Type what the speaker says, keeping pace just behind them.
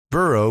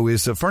Burrow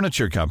is a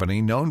furniture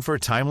company known for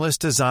timeless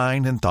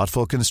design and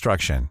thoughtful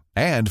construction,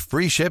 and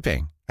free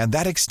shipping, and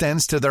that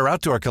extends to their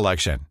outdoor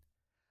collection.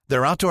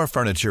 Their outdoor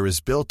furniture is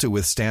built to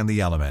withstand the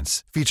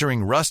elements,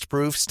 featuring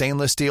rust-proof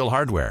stainless steel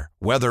hardware,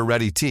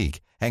 weather-ready teak,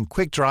 and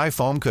quick-dry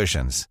foam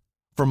cushions.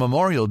 For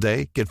Memorial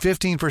Day, get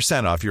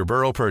 15% off your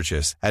Burrow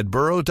purchase at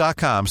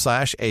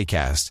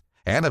burrow.com/acast,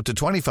 and up to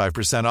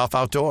 25% off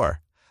outdoor.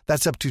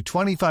 That's up to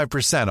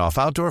 25% off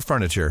outdoor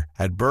furniture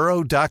at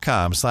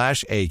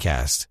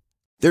burrow.com/acast.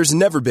 There's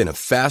never been a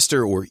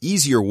faster or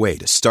easier way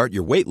to start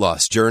your weight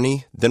loss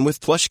journey than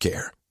with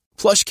PlushCare.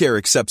 PlushCare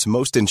accepts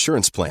most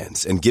insurance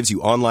plans and gives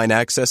you online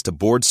access to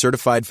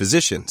board-certified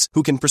physicians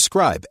who can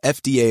prescribe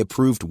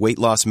FDA-approved weight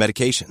loss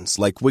medications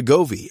like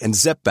Wegovy and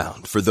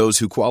Zepbound for those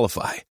who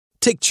qualify.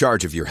 Take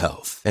charge of your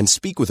health and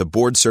speak with a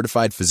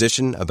board-certified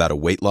physician about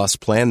a weight loss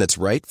plan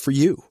that's right for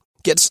you.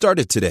 Get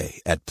started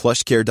today at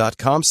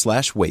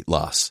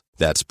plushcare.com/weightloss.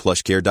 That's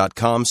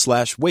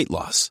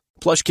plushcare.com/weightloss.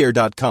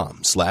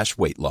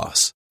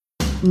 plushcare.com/weightloss.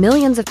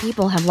 Millions of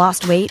people have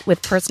lost weight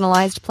with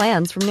personalized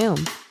plans from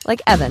Noom.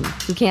 Like Evan,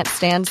 who can't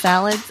stand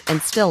salads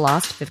and still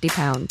lost 50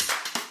 pounds.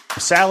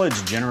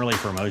 Salads generally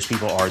for most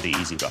people are the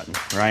easy button,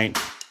 right?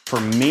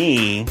 For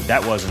me,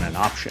 that wasn't an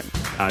option.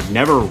 I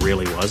never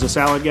really was a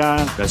salad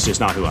guy. That's just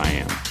not who I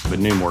am. But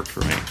Noom worked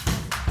for me.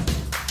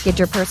 Get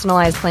your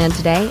personalized plan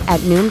today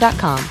at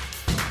Noom.com.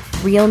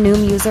 Real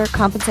Noom user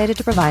compensated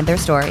to provide their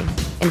story.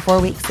 In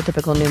 4 weeks, the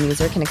typical Noom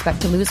user can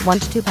expect to lose 1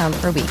 to 2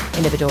 pounds per week.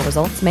 Individual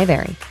results may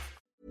vary.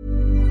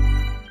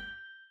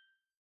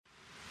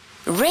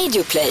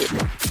 Radio Play.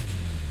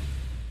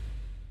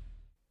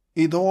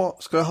 Idag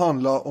ska det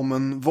handla om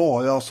en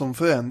vara som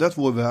förändrat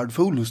vår värld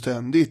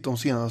fullständigt de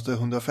senaste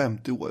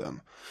 150 åren.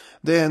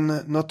 Det är en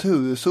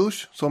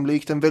naturresurs som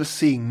likt en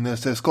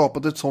välsignelse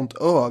skapat ett sånt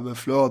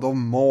överflöd av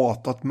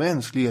mat att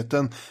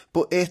mänskligheten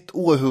på ett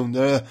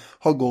århundrade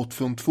har gått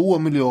från 2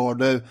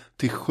 miljarder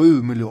till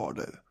 7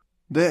 miljarder.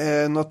 Det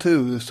är en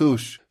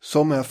naturresurs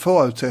som är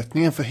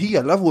förutsättningen för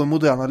hela vår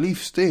moderna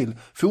livsstil.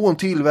 Från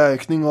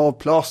tillverkning av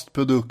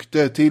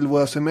plastprodukter till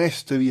våra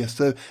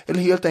semesterresor eller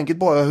helt enkelt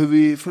bara hur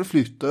vi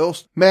förflyttar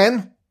oss.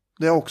 Men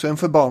det är också en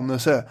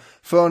förbannelse.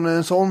 För när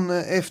en sån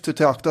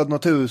eftertraktad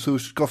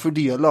naturresurs ska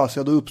fördelas,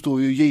 ja då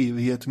uppstår ju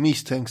girighet,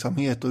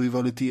 misstänksamhet och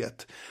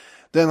rivalitet.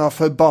 Denna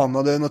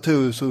förbannade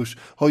naturresurs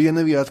har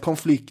genererat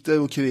konflikter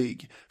och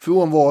krig.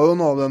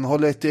 Frånvaron av den har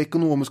lett till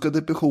ekonomiska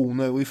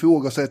depressioner och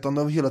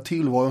ifrågasättande av hela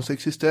tillvarons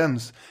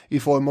existens i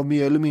form av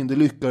mer eller mindre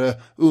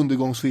lyckade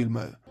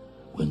undergångsfilmer.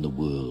 When the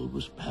world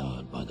was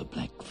powered by the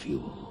black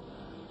fuel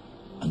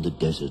and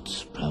the desert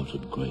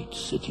sprouted great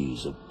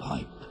cities of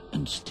pipe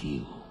and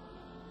steel.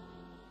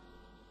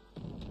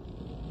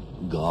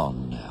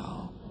 Gone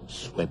now,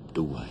 swept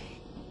away.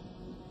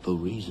 For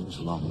reasons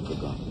long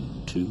forgotten,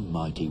 2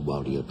 mighty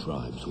warrior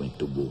tribes went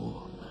to war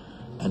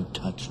and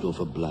touched off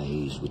a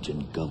blaze which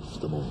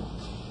engulfed them all.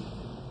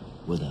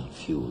 Without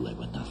fuel they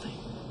were nothing.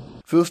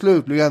 För att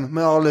slutligen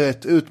med all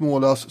rätt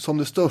utmålas som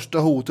det största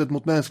hotet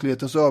mot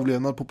mänsklighetens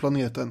överlevnad på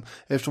planeten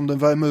eftersom den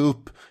värmer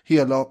upp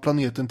hela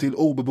planeten till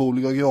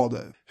obeboeliga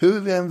grader. Hur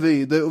vi än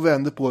vrider och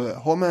vänder på det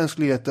har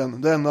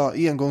mänskligheten denna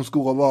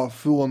engångsgåva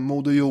från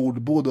Moder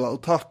Jord både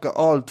att tacka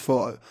allt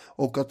för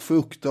och att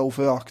frukta och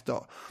förakta.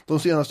 De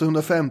senaste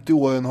 150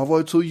 åren har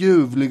varit så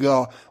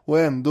ljuvliga och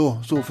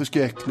ändå så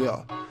förskräckliga.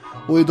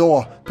 Och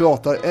idag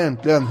pratar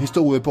äntligen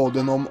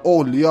historiepodden om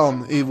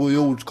oljan i vår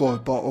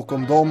jordskorpa och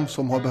om dem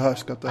som har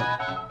behärskat den.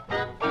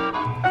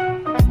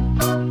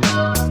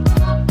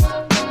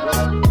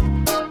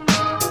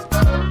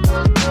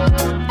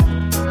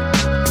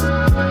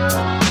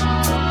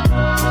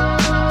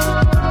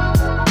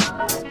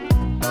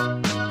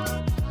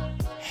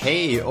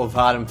 Hej och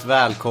varmt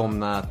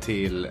välkomna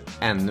till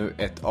ännu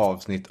ett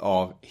avsnitt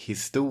av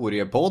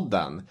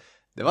Historiepodden.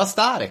 Det var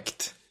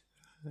starkt.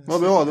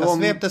 Vad bra, jag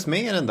sveptes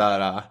med i den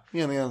där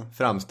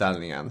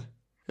framställningen.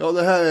 Ja,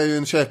 det här är ju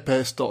en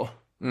käpphäst då.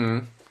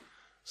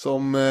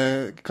 Som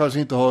kanske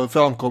inte har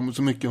framkommit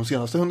så mycket de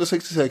senaste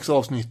 166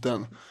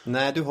 avsnitten.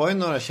 Nej, du har ju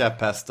några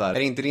käpphästar. Är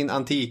det inte din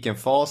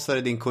antikenfas, så är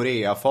det din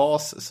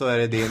Koreafas, så är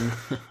det din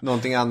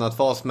någonting annat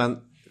fas. Men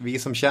vi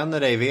som känner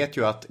dig vet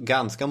ju att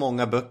ganska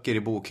många böcker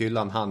i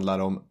bokhyllan handlar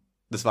om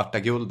det svarta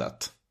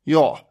guldet.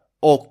 Ja,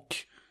 och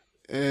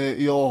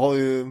jag har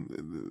ju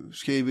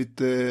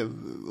skrivit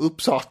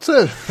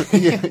uppsatser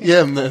i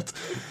ämnet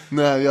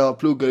när jag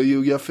pluggade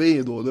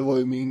geografi då. Det var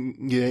ju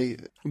min grej.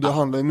 Det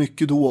handlar ju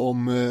mycket då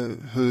om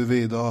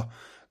huruvida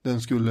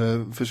den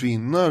skulle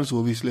försvinna eller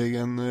så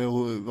visserligen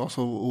och vad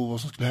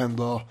som skulle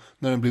hända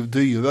när den blev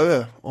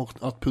dyrare och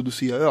att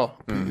producera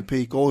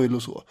peak oil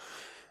och så.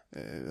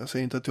 Jag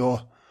säger inte att jag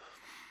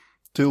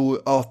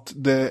tror att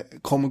det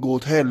kommer gå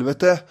åt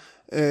helvete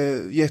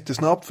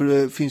jättesnabbt, för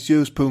det finns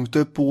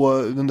ljuspunkter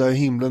på den där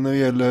himlen när det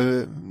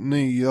gäller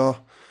nya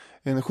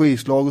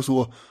energislag och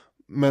så.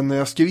 Men när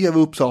jag skrev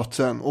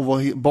uppsatsen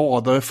och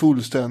badade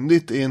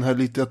fullständigt i den här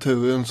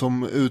litteraturen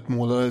som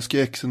utmålade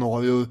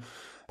skräckscenarier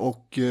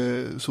och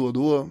så,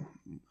 då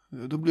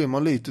Då blir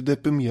man lite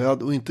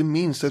deprimerad, och inte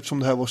minst eftersom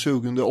det här var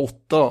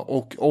 2008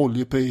 och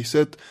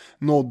oljepriset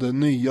nådde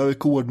nya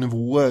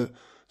rekordnivåer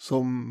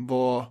som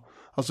var,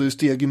 alltså det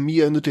steg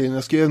mer under tiden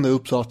jag skrev den här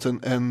uppsatsen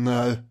än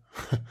när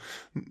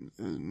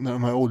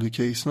de här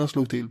oljekriserna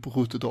slog till på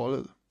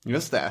 70-talet.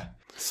 Just det.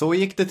 Så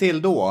gick det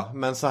till då,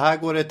 men så här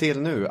går det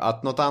till nu.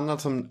 Att något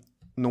annat som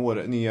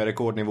når nya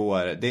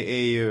rekordnivåer, det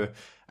är ju,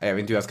 jag vet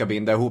inte hur jag ska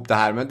binda ihop det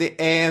här, men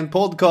det är en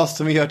podcast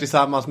som vi gör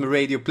tillsammans med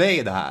Radio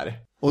Play det här.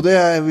 Och det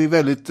är vi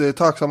väldigt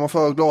tacksamma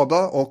för och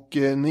glada, och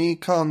ni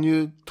kan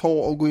ju ta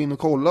och gå in och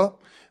kolla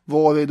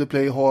vad Radio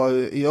Play har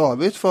i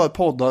övrigt för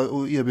poddar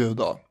och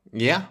erbjuda.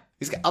 Ja,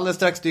 vi ska alldeles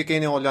strax dyka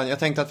in i oljan. Jag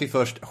tänkte att vi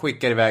först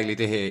skickar iväg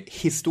lite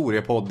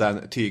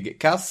historiepodden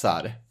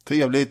tygkassar.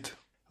 Trevligt.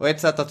 Och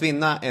ett sätt att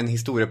vinna en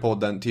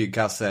historiepodden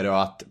tygkasse är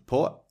att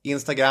på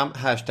Instagram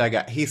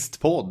hashtagga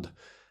histpodd.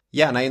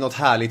 Gärna i något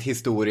härligt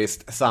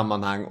historiskt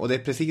sammanhang. Och det är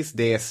precis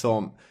det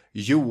som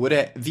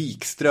Jore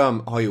Wikström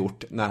har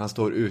gjort när han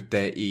står ute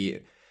i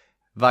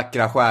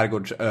vackra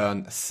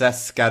skärgårdsön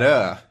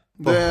Seskarö.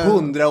 På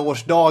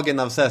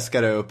 100-årsdagen av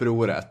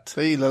Seskarö-upproret.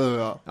 Det gillar du,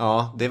 ja.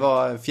 Ja, det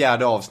var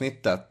 4:e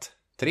avsnittet.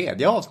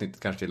 3:e avsnittet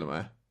kanske till och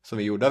med. Som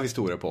vi gjorde av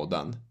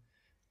historiepodden.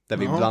 Där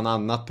vi bland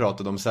annat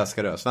pratade om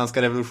Seskarö.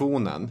 Svenska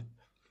revolutionen.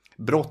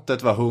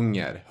 Brottet var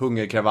hunger.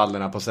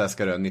 Hungerkravallerna på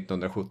Seskarö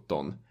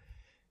 1917.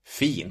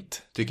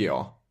 Fint, tycker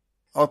jag.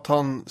 Att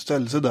han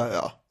ställde sig där,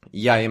 ja.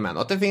 Jajamän,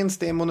 och att det finns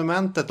det i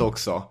monumentet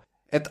också.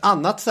 Ett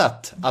annat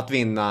sätt att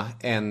vinna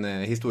en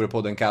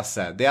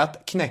historiepodden-kasse, det är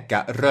att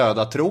knäcka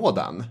röda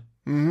tråden.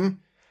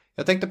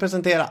 Jag tänkte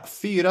presentera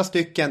 4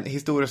 stycken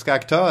historiska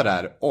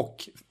aktörer,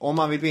 och om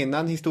man vill vinna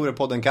en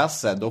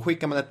historiepodden-kasse, då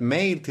skickar man ett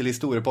mail till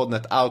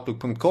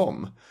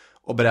historiepodden@outlook.com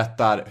och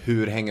berättar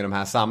hur hänger de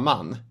här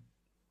samman.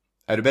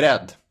 Är du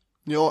beredd?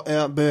 Jag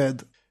är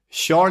beredd.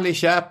 Charlie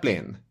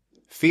Chaplin,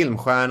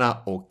 filmstjärna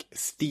och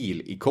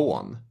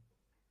stilikon.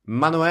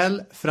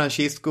 Manuel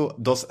Francisco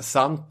dos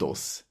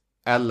Santos,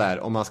 eller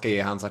om man ska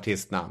ge hans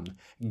artistnamn,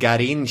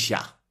 Garrincha.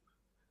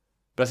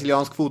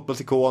 Brasiliansk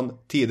fotbollsikon,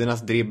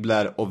 tidernas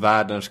dribbler och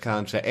världens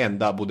kanske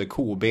enda både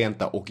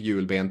kobenta och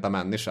hjulbenta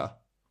människa.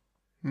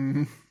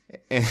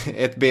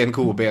 Ett ben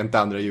kobent,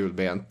 andra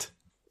hjulbent.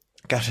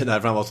 Kanske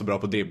därför han var så bra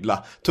på att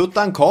dribbla.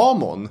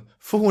 Tutankhamon,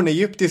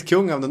 fornegyptisk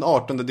kung av den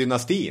 18:e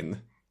dynastin.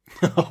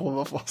 Ja,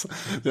 vad fan.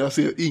 Jag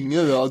ser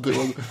ingen röd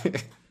tråd.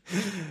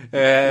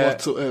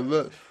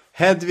 Whatsoever.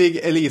 Hedvig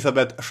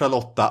Elisabeth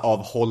Charlotta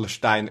av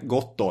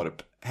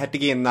Holstein-Gottorp,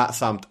 hertiginna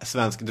samt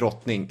svensk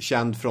drottning,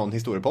 känd från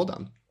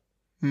historiepodden.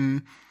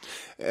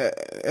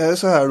 Är det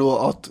så här då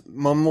att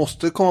man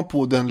måste komma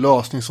på den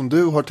lösning som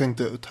du har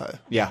tänkt ut här?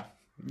 Ja,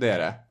 det är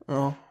det.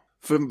 Ja,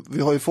 för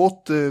vi har ju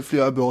fått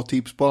flera bra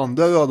tips på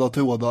andra röda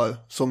trådar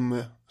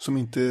som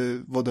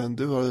inte var den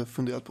du har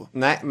funderat på.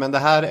 Nej, men det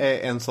här är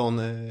en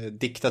sån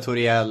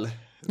diktatoriell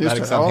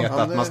verksamhet,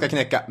 att man ska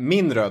knäcka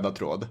min röda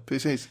tråd.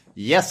 Precis.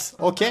 Yes,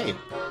 okej.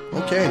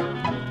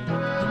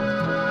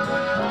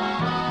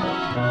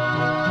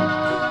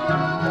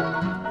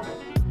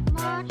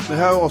 Det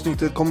här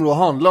avsnittet kommer då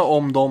handla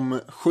om de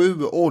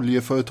 7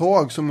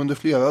 oljeföretag som under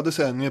flera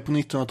decennier på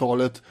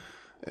 1900-talet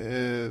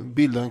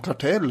bildade en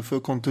kartell för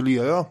att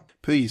kontrollera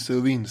priser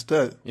och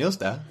vinster. Just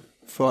det.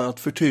 För att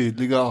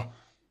förtydliga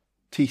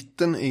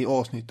titeln i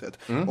avsnittet.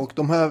 Och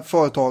de här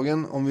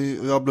företagen, om vi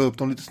rabblar upp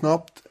dem lite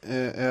snabbt,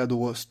 är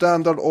då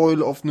Standard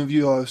Oil of New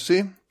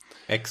Jersey.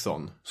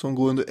 Exxon. Som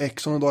går under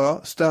Exxon idag,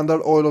 ja.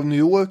 Standard Oil of New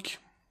York,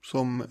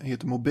 som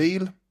heter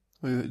Mobil,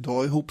 och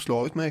idag är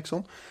ihopslaget med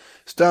Exxon.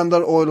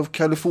 Standard Oil of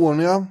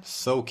California.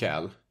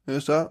 SoCal.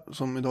 Just det,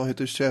 som idag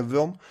heter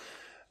Chevron.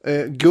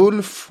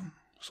 Gulf,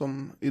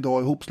 som idag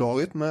är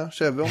ihopslaget med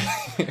Chevron.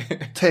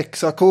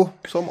 Texaco,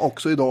 som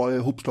också idag är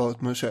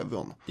ihopslaget med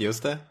Chevron.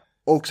 Just det.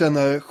 Och sen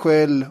är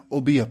Shell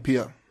och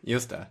BP.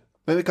 Just det.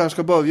 Men vi kanske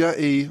ska börja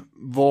i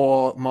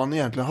vad man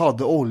egentligen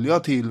hade olja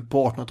till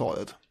på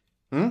 1800-talet.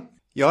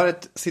 Jag har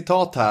ett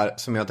citat här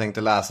som jag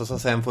tänkte läsa, så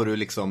sen får du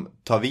liksom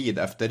ta vid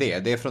efter det.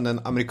 Det är från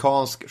en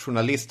amerikansk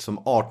journalist som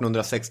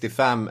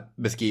 1865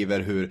 beskriver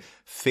hur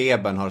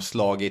febern har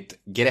slagit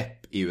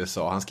grepp i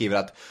USA. Han skriver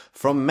att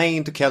 "From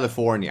Maine to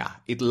California,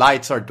 it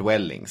lights our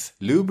dwellings,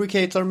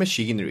 lubricates our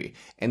machinery,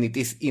 and it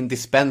is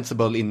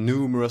indispensable in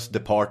numerous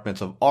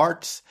departments of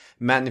arts,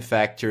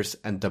 manufactures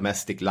and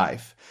domestic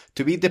life.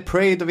 To be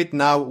deprived of it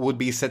now would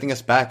be setting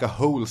us back a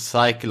whole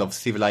cycle of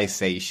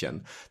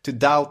civilization. To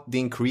doubt the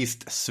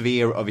increased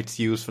sphere of its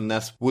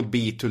usefulness would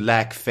be to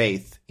lack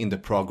faith in the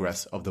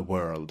progress of the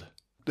world."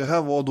 Det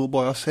här var då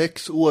bara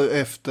 6 år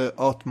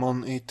efter att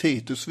man i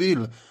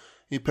Titusville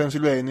i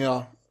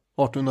Pennsylvania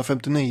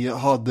 1859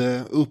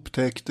 hade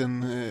upptäckt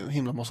en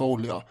himla massa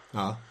olja.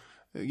 Ja.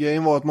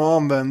 Grejen var att man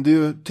använde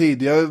ju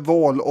tidigare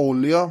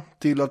valolja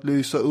till att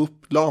lysa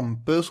upp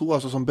lampor, så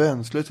alltså som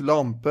bränsle till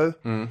lampor.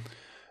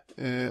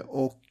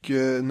 Och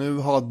nu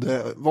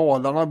hade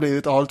valarna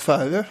blivit allt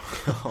färre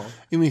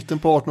i mitten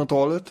på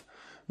 1800-talet,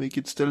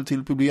 vilket ställde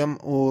till problem.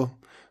 Och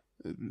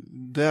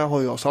där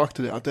har jag sagt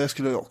till det att det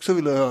skulle jag också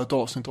vilja göra ett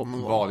avsnitt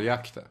om.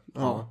 Valjakter.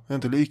 Ja, jag är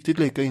inte riktigt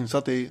lika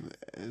insatt i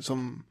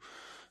som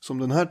som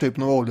den här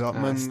typen av olja.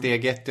 Men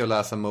steg 1 är att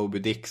läsa Moby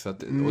Dick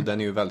och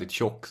den är ju väldigt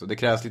tjock, så det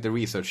krävs lite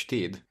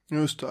research-tid.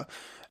 Just det.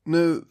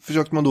 Nu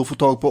försökte man då få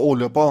tag på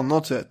olja på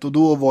annat sätt, och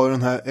då var det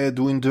den här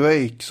Edwin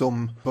Drake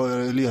som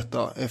började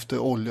leta efter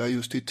olja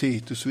just i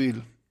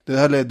Titusville. Det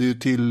här ledde ju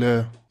till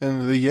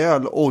en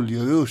rejäl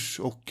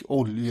oljerush och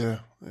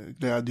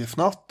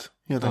oljeglädjefnatt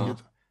helt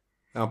enkelt.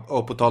 Ja,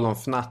 och på tal om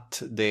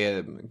fnatt, det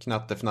är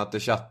knatte, fnatte,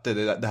 chatte.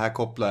 Det här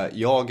kopplar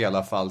jag i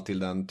alla fall till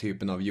den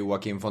typen av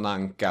Joakim von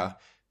Anka.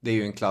 Det är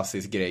ju en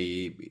klassisk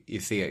grej i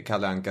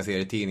Kalle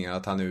Anka-serietidningar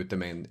att han är ute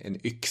med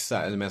en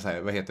yxa, eller med så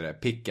här, vad heter det,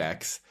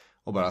 pickaxe,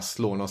 och bara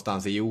slår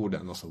någonstans i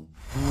jorden och så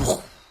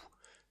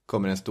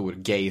kommer en stor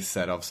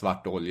geyser av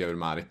svart olja ur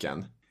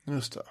marken.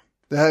 Just det.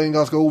 Det här är en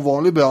ganska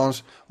ovanlig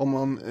bransch om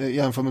man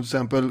jämför med till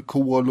exempel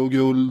kol och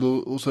guld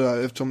och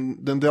sådär,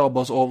 eftersom den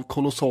drabbas av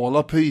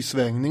kolossala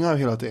prissvängningar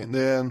hela tiden.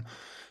 Det är en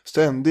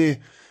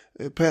ständig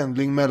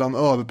pendling mellan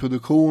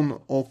överproduktion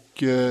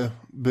och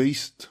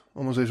brist,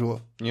 om man säger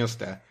så. Just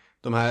det.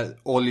 De här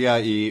olja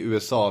i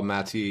USA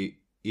mäts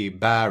i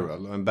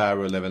barrel, och en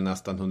barrel är väl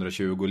nästan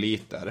 120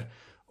 liter.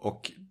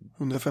 Och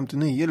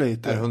 159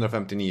 liter.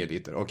 159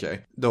 liter,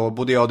 okej. Då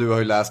både jag och du har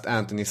ju läst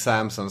Anthony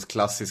Sampsons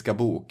klassiska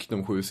bok,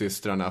 De 7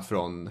 systrarna,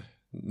 från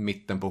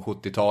mitten på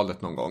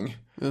 70-talet någon gång.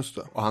 Just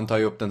det. Och han tar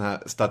ju upp den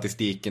här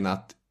statistiken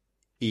att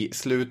i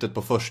slutet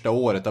på första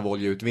året av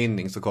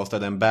oljeutvinning så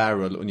kostade en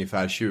barrel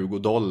ungefär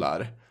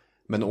 $20.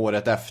 Men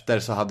året efter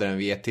så hade den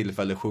vid ett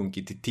tillfälle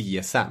sjunkit till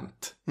 10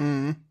 cent.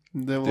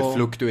 Det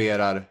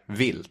fluktuerar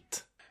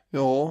vilt.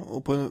 Ja,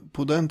 och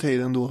på den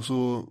tiden då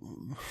så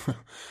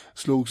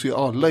slogs ju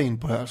alla in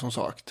på det här, som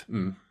sagt.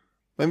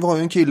 Men vi har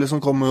ju en kille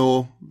som kommer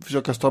att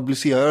försöka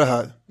stabilisera det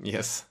här.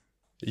 Yes.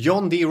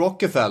 John D.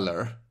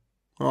 Rockefeller.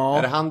 Ja.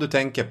 Är det han du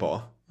tänker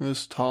på?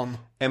 Just han.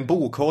 En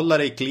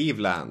bokhållare i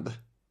Cleveland.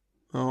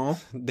 Ja.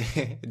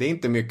 Det är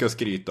inte mycket att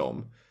skryta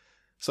om.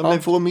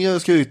 Han får mer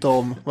att skryta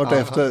om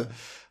vartefter.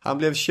 Han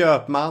blev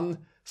köpman,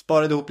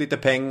 sparade ihop lite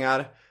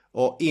pengar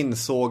och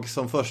insåg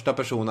som första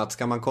person att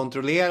ska man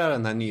kontrollera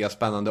den här nya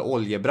spännande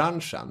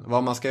oljebranschen,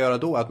 vad man ska göra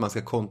då är att man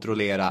ska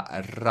kontrollera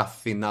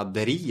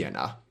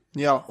raffinaderierna.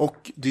 Ja,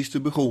 och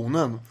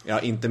distributionen. Ja,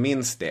 inte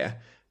minst det.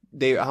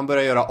 Han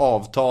börjar göra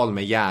avtal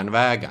med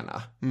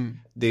järnvägarna.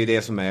 Det är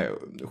det som är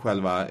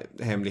själva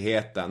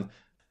hemligheten.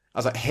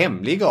 Alltså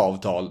hemliga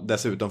avtal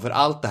dessutom, för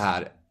allt det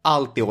här,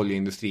 allt i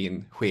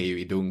oljeindustrin sker ju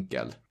i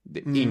dunkel. Det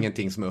är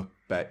ingenting som är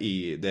uppe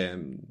i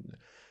den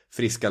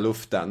friska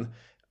luften.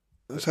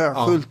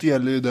 Särskilt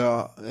gäller ju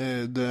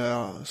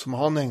det som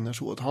han ägnar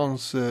sig åt,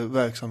 hans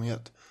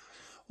verksamhet.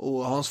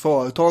 Och hans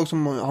företag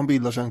som han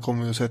bildar sen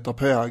kommer ju att sätta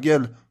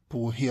prägel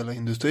på hela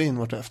industrin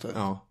vartefter.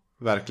 Ja,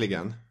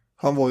 verkligen.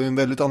 Han var ju en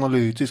väldigt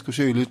analytisk och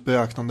kyligt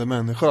beräknande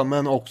människa,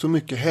 men också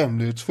mycket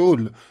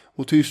hemlighetsfull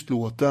och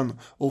tystlåten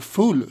och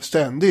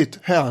fullständigt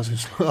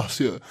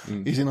hänsynslös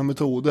i sina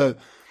metoder.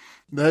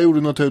 Det här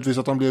gjorde naturligtvis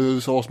att han blev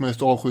USAs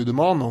mest avskydde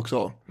man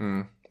också.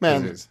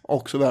 Men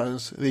också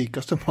världens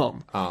rikaste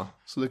man. Ja.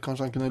 Så det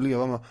kanske han kunde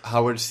leva med.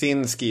 Howard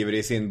Zinn skriver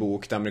i sin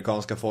bok Det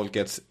amerikanska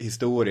folkets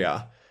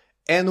historia: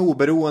 en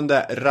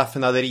oberoende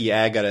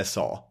raffinaderiägare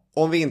sa: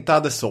 om vi inte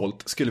hade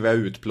sålt skulle vi ha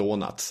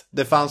utplånats.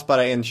 Det fanns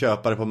bara en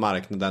köpare på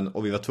marknaden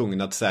och vi var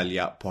tvungna att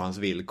sälja på hans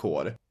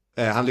villkor.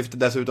 Han lyfter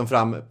dessutom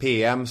fram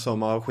PM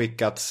som har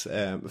skickats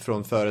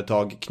från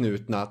företag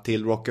knutna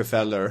till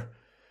Rockefeller.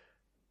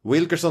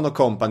 Wilkerson och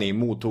Company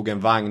mottog en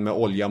vagn med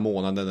olja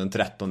månaden den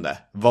 13.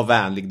 Var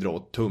vänlig, dra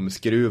åt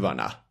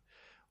tumskruvarna.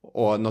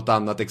 Och något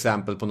annat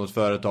exempel på något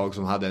företag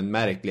som hade en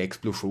märklig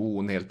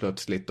explosion helt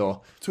plötsligt.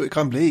 Och så det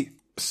kan bli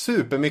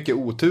supermycket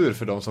otur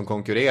för de som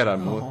konkurrerar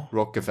med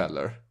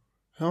Rockefeller.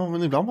 Ja,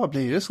 men ibland bara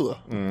blir det så.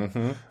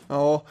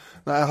 Ja,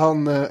 nej,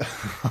 han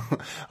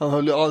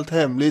höll ju allt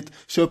hemligt.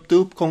 Köpte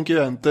upp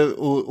konkurrenter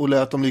och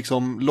lät dem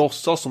liksom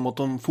låtsas som att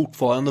de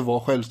fortfarande var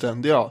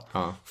självständiga.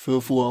 För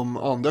att få de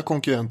andra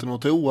konkurrenterna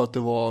att tro att det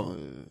var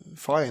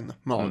fine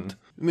med allt.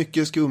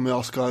 Mycket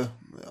skumraskar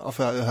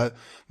affärer här.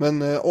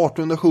 Men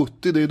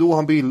 1870, det är då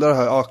han bildar det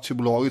här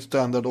aktiebolaget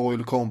Standard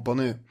Oil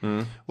Company.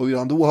 Och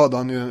redan då hade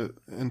han ju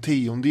en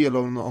 10%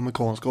 av den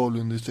amerikanska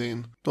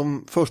oljeindustrin.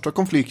 De första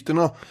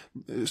konflikterna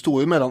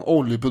står ju mellan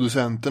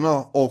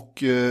oljeproducenterna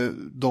och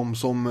de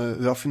som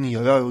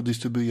raffinerar och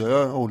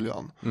distribuerar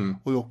oljan.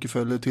 Och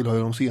Rockefeller tillhör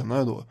ju de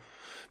senare då.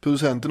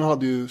 Producenterna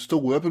hade ju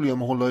stora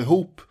problem att hålla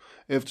ihop,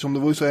 eftersom det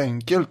var ju så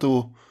enkelt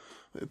att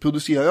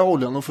producera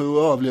oljan, och för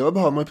att överleva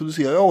behöver man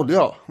producera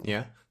olja.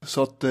 Yeah.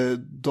 Så att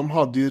de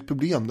hade ju ett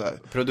problem där.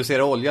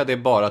 Producera olja, det är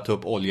bara att ta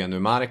upp oljan ur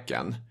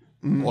marken.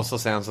 Och så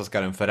sen så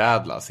ska den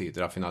förädlas i ett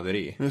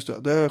raffinaderi.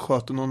 Just det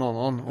sköter någon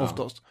annan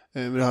oftast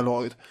vid det här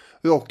laget.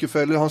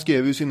 Rockefeller, han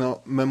skrev ju sina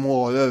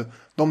memoarer: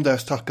 de där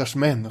stackars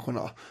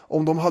människorna.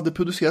 Om de hade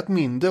producerat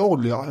mindre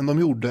olja än de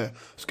gjorde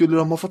skulle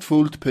de ha fått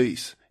fullt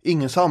pris.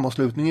 Ingen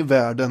sammanslutning i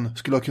världen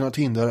skulle ha kunnat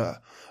hindra det.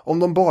 Om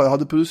de bara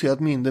hade producerat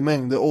mindre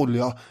mängder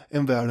olja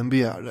än världen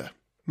begärde.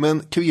 Men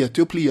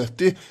Kreti och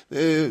Pleti,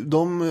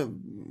 de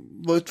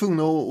var ju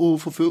tvungna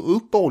att få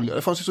upp olja.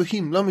 Det fanns ju så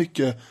himla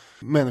mycket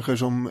människor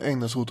som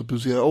ägnade sig åt att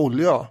producera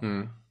olja.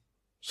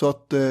 Så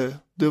att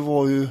det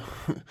var ju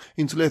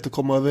inte så lätt att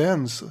komma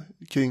överens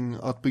kring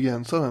att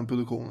begränsa den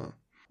produktionen.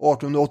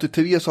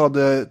 1883 så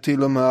hade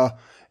till och med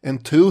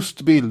en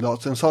trust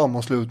bildats, en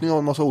sammanslutning av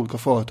en massa olika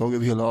företag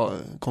över hela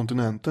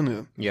kontinenten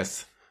nu.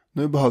 Yes.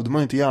 Nu behövde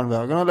man inte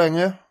järnvägarna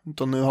längre,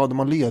 utan nu hade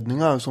man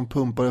ledningar som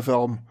pumpade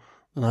fram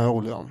den här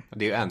oljan.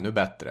 Det är ju ännu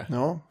bättre.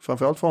 Ja,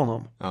 framförallt för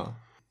honom. Ja.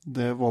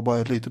 Det var bara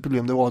ett litet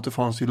problem, det var att det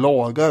fanns ju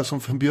lagar som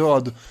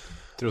förbjöd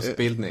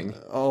Trustbildning.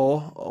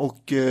 ja,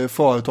 och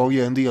företag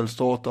i en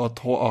delstat att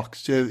ha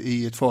aktier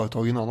i ett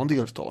företag i en annan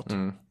delstat.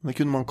 Det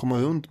kunde man komma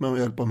runt med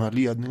hjälp av de här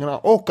ledningarna.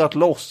 Och att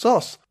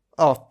låtsas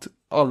att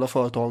alla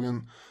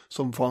företagen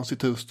som fanns i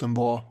trusten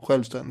var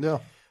självständiga.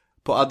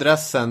 På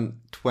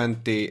adressen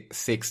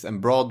 26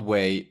 and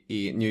Broadway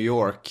i New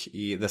York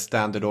i The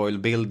Standard Oil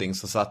Building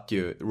så satt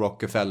ju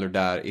Rockefeller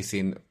där i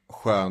sin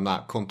sköna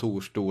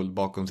kontorstol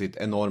bakom sitt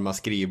enorma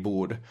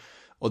skrivbord.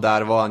 Och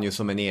där var han ju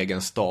som en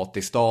egen stat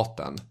i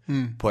staten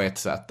på ett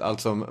sätt.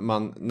 Alltså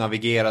man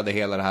navigerade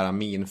hela det här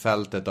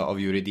minfältet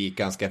av juridik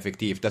ganska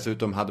effektivt.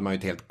 Dessutom hade man ju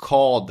ett helt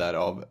kader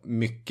av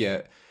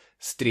mycket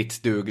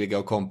stridsdugliga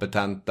och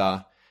kompetenta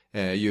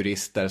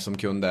jurister som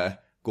kunde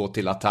gå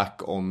till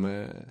attack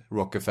om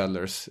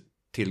Rockefellers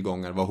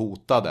tillgångar var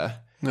hotade.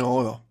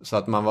 Ja. Så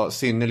att man var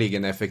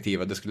synnerligen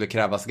effektiva. Det skulle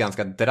krävas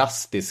ganska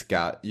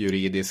drastiska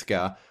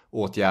juridiska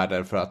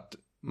åtgärder för att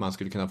man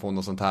skulle kunna få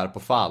något sånt här på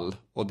fall.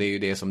 Och det är ju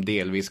det som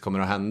delvis kommer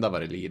att hända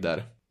vad det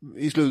lider.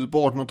 I slutet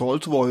på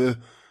 1800-talet så var ju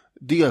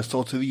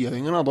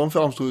delstatsregeringarna, de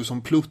framstod ju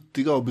som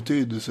pluttiga och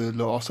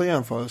betydelselösa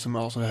jämförelser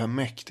med alltså det här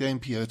mäktiga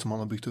imperiet som man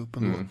har byggt upp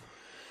ändå.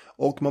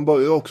 Och man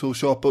börjar också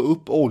köpa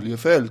upp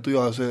oljefält och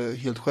göra sig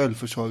helt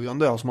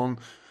självförsörjande. Alltså man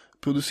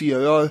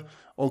producerar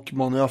och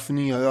man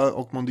raffinerar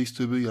och man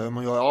distribuerar.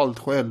 Man gör allt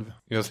själv.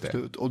 Just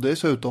det. Och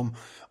dessutom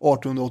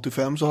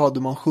 1885 så hade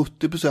man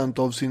 70%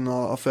 av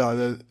sina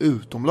affärer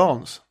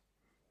utomlands.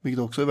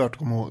 Vilket också är värt att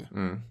komma ihåg.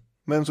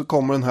 Men så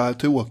kommer den här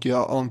tråkiga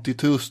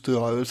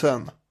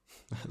antitruströrelsen.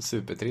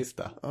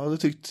 Supertrista. Ja, det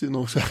tyckte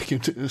nog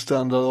säkert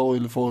Standard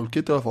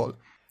Oil-folket i alla fall.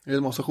 Det är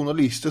en massa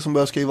journalister som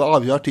börjar skriva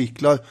arga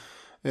artiklar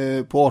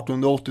på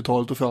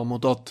 1880-talet och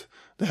framåt att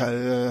det här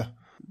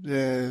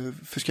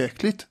är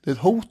förskräckligt. Det är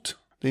ett hot.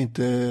 Det är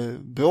inte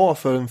bra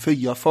för den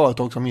fria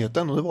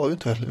företagsamheten och det var ju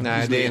inte heller.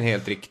 Nej, det är en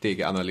helt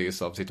riktig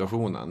analys av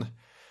situationen.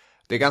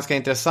 Det är ganska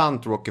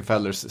intressant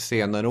Rockefellers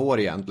senare år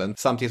egentligen.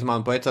 Samtidigt som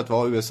han på ett sätt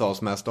var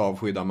USAs mest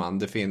avskydda man.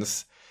 Det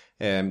finns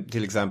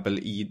till exempel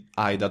i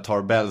Ida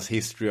Tarbells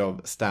History of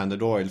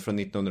Standard Oil från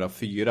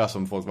 1904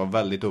 som folk var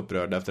väldigt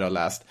upprörda efter att ha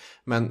läst.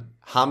 Men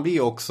han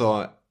blir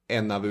också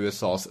en av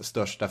USAs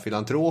största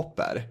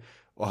filantroper.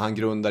 Och han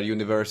grundar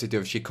University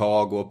of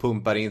Chicago och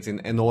pumpar in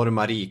sin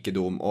enorma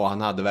rikedom. Och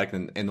han hade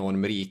verkligen en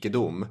enorm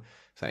rikedom.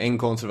 Så en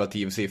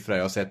konservativ siffra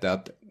jag har sett är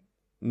att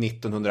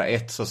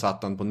 1901 så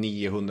satt han på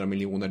 $900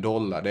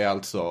 miljoner. Det är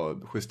alltså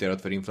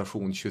justerat för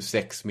inflation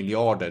 26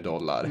 miljarder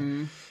dollar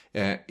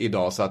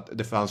idag. Så att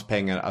det fanns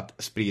pengar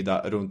att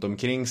sprida runt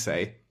omkring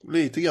sig.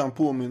 Lite grann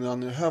påminner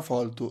han i det här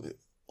fallet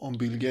om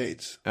Bill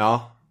Gates.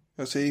 Ja.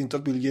 Jag säger inte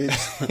att Bill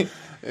Gates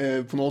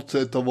på något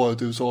sätt har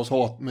varit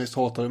USAs mest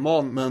hatade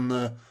man.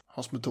 Men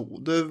hans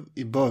metoder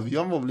i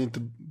början var väl inte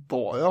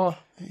bara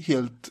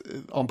helt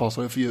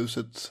anpassade för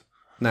ljuset.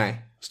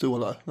 Nej.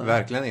 Stålar. Nej.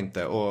 Verkligen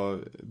inte. Och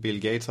Bill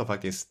Gates har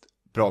faktiskt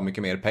bra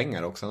mycket mer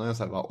pengar också. Han har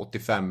så här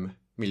 85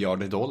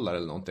 miljarder dollar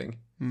eller någonting.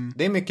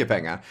 Det är mycket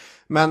pengar.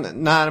 Men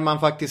när man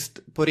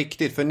faktiskt på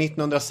riktigt, för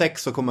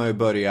 1906 så kommer man ju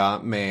börja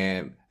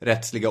med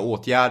rättsliga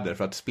åtgärder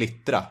för att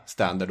splittra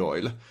Standard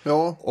Oil.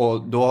 Ja.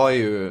 Och då har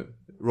ju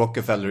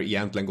Rockefeller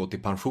egentligen gått i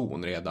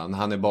pension redan.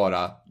 Han är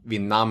bara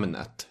vid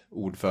namnet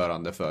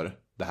ordförande för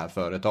det här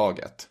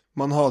företaget.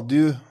 Man hade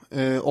ju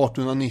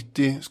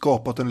 1890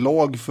 skapat en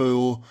lag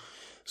för att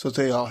så att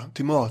säga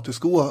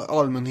tillmötesgå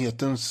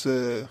allmänhetens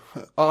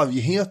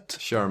arghet.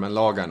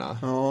 Sherman-lagarna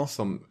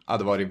som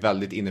hade varit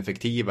väldigt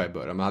ineffektiva i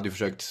början. Man hade ju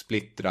försökt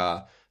splittra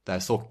det här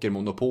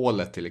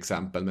sockermonopolet till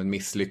exempel, men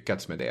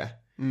misslyckats med det.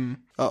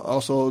 Ja,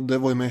 alltså det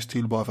var ju mest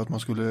till bara för att man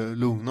skulle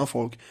lugna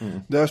folk.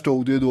 Där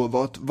stod det ju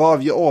då att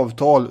varje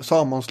avtal,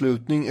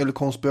 sammanslutning eller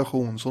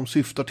konspiration som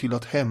syftar till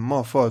att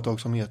hämma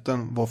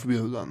företagsamheten var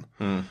förbjuden.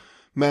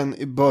 Men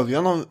i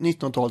början av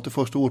 1900-talet, det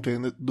första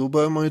årtiondet, då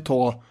började man ju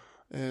ta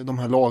de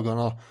här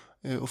lagarna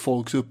och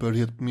folks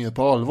upprördhet mer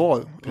på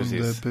allvar. Precis.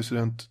 Under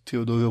president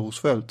Theodore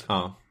Roosevelt.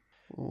 Ja.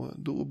 Och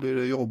då blir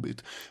det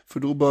jobbigt. För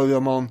då börjar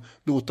man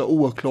låta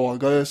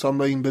åklagare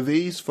samla in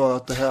bevis för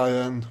att det här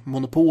är en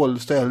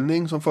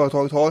monopolställning som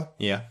företaget har.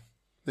 Yeah.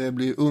 Det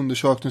blir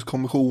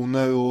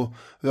undersökningskommissioner och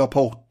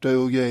rapporter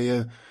och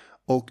grejer.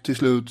 Och till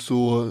slut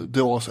så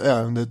dras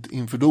ärendet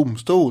inför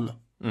domstol.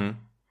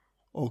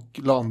 Och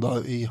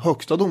landar i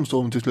högsta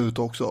domstolen till slut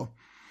också.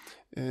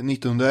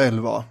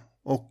 1911.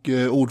 Och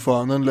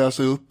ordföranden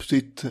läser upp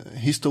sitt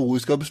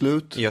historiska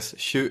beslut. Yes,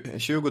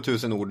 20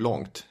 000 ord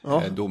långt,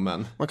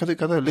 domen. Man kan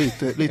tycka att det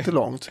är lite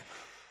långt.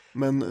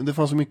 Men det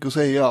fanns så mycket att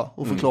säga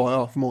och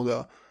förklara, förmodar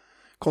jag.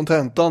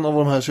 Kontentan av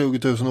de här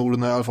 20 000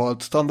 orden är i alla fall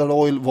att Standard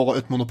Oil var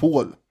ett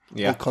monopol.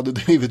 Och hade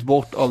drivit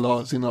bort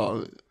alla sina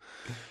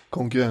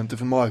konkurrenter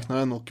för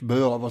marknaden och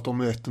berövat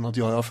dem rätten att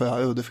göra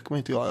affärer, och det fick man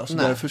inte göra. Så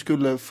därför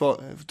skulle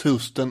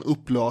trusten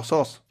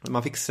upplösas.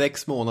 Man fick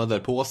 6 månader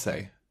på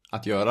sig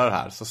att göra det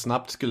här, så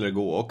snabbt skulle det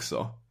gå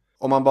också.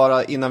 Om man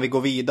bara, innan vi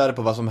går vidare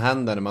på vad som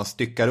händer när man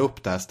styckar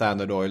upp det här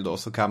Standard Oil då,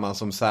 så kan man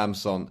som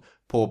Samson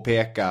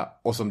påpeka,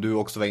 och som du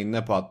också var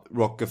inne på, att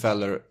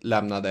Rockefeller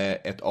lämnade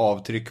ett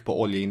avtryck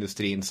på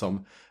oljeindustrin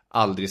som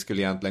aldrig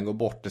skulle egentligen gå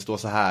bort. Det står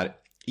så här: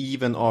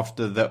 Even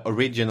after the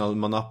original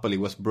monopoly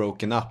was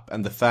broken up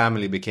and the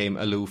family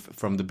became aloof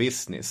from the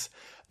business,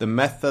 the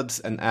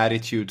methods and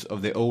attitudes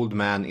of the old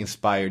man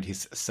inspired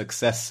his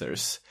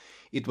successors.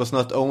 It was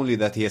not only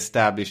that he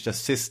established a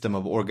system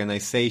of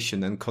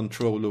organization and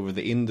control over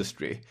the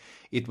industry.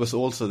 It was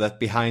also that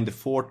behind the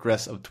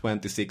fortress of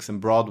 26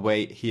 and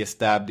Broadway he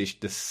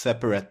established the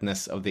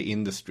separateness of the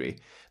industry,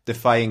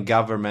 defying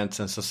governments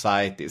and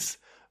societies,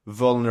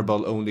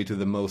 vulnerable only to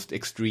the most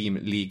extreme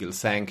legal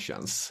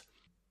sanctions.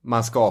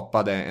 Man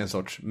skapade en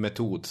sorts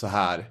metod, så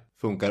här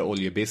funkar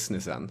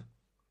oljebusinessen.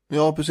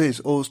 Ja, precis.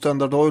 Och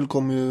Standard Oil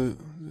kommer ju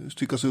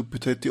styckas upp i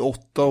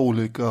 38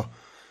 olika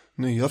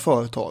nya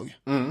företag.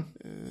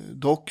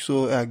 Dock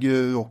så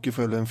äger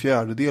Rockefeller en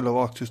fjärdedel av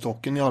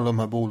aktiestocken i alla de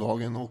här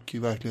bolagen, och i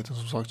verkligheten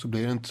som sagt så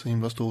blir det inte så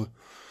himla stor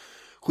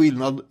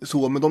skillnad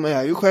så, men de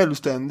är ju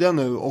självständiga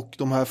nu, och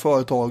de här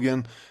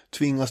företagen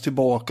tvingas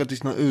tillbaka till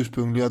sina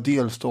ursprungliga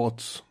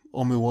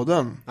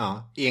delstatsområden.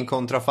 Ja, i en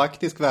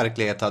kontrafaktisk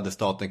verklighet hade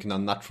staten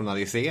kunnat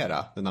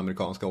nationalisera den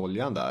amerikanska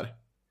oljan där.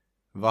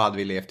 Vad hade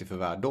vi levt i för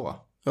värld då?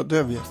 Ja,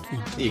 det vet vi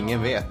inte.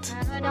 Ingen vet.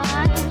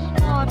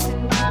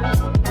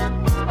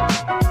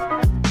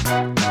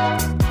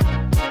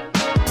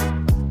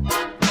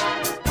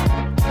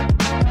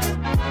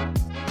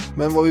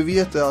 Men vad vi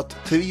vet är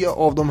att 3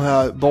 av de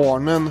här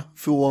barnen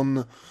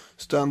från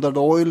Standard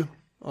Oil,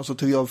 alltså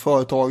 3 av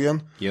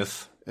företagen,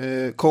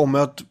 kommer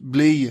att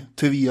bli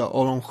 3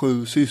 av de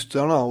 7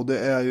 systrarna. Och det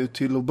är ju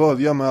till att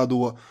börja med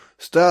då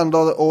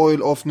Standard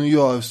Oil of New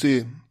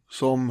Jersey,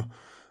 som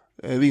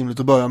är rimligt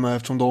att börja med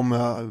eftersom de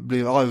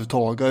blir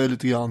arvtagare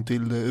lite grann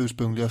till det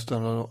ursprungliga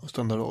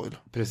Standard Oil.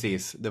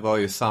 Precis, det var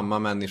ju samma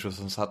människor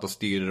som satt och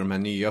styrde de här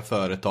nya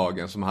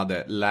företagen, som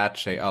hade lärt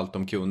sig allt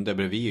de kunde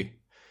bredvid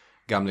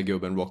gamla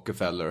gubben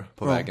Rockefeller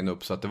på vägen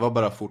upp. Så att det var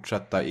bara att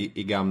fortsätta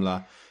i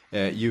gamla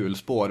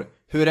hjulspår.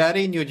 Hur är det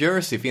i New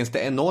Jersey? Finns det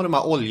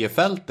enorma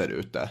oljefält där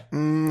ute?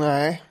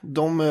 Nej,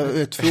 de är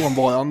rätt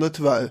frånvarande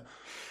tyvärr.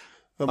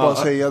 Jag bara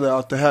säga det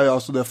att det här är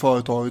alltså det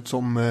företaget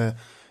som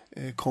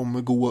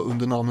kommer gå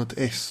under namnet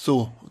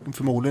Esso.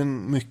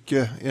 Förmodligen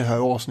mycket i det här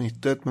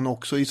avsnittet, men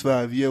också i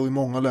Sverige och i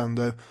många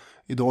länder.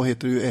 Idag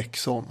heter det ju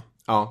Exxon.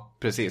 Ja,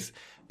 precis.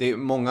 Det är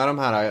många av de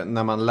här,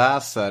 när man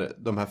läser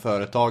de här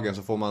företagen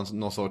så får man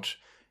någon sorts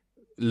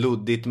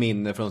luddigt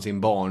minne från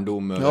sin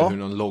barndom över hur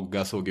någon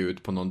logga såg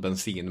ut på någon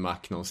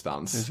bensinmack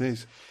någonstans.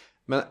 Precis.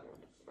 Men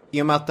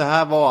i och med att det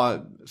här var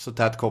så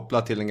tätt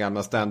kopplat till den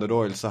gamla Standard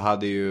Oil, så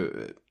hade ju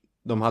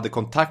de hade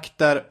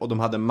kontakter och de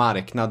hade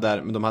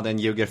marknader, men de hade en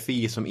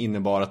geografi som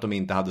innebar att de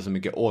inte hade så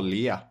mycket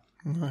olja.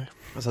 Nej.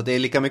 Så det är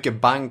lika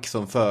mycket bank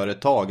som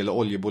företag eller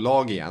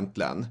oljebolag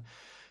egentligen.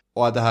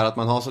 Och det här att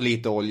man har så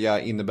lite olja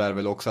innebär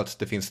väl också att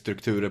det finns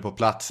strukturer på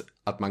plats,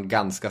 att man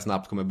ganska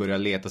snabbt kommer börja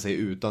leta sig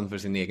utanför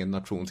sin egen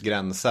nations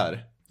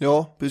gränser.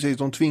 Ja, precis.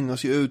 De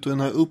tvingas ju ut, och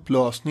den här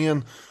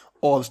upplösningen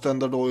av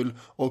Standard Oil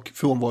och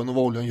frånvaron av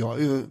oljan gör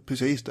ju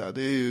precis det.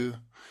 Det är ju,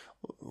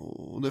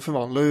 och det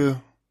förvandlar ju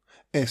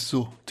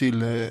Esso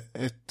till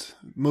ett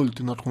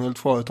multinationellt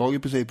företag i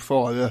princip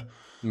före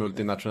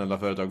multinationella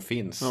företag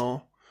finns.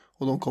 Ja.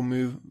 Och de kommer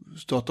ju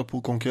stöta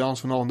på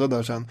konkurrens från andra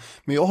där sen.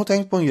 Men jag har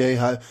tänkt på en grej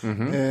här.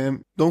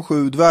 De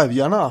 7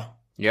 dvärgarna.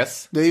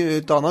 Yes. Det är ju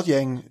ett annat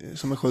gäng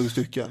som är 7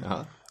 stycken.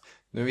 Ja.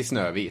 Nu är vi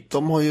Snövit.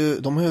 De har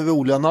ju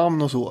roliga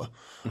namn och så.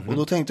 Och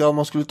då tänkte jag att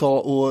man skulle ta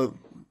och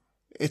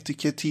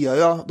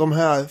etikettera de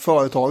här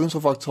företagen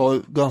som faktiskt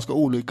har ganska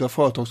olika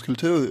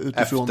företagskultur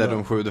utifrån efter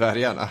de 7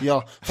 dvärgarna.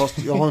 Ja, fast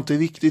jag har inte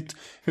riktigt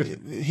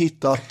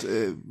hittat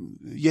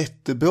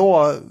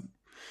jättebra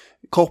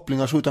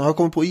kopplingar, så utan jag har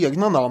kommit på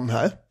egna namn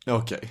här.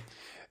 Okej.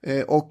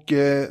 Och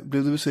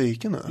blev du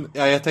besviken nu?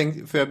 Ja, jag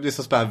tänkte, för jag blir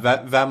så spänd,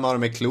 vem av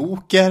dem är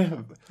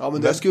kloker? Ja,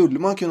 men det skulle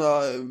man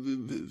kunna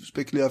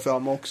spekulera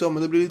fram också,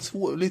 men det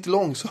blir lite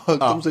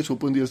långsökt om sig så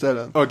på en del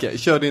ställen. Okej,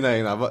 kör dina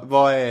egna.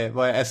 Vad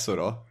är Esso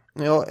då?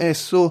 Ja,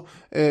 Esso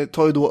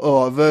tar ju då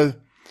över,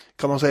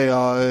 kan man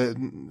säga,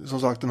 som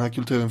sagt den här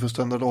kulturen för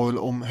Standard Oil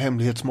om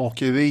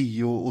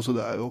hemlighetsmakeri och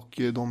sådär.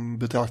 Och de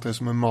betraktar det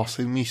som en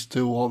massiv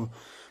misstro av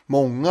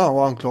många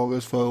och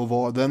anklagades för att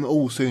vara den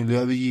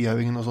osynliga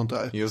regeringen och sånt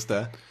där. Just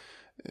det.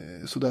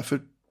 Så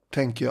därför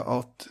tänker jag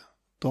att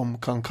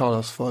de kan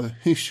kallas för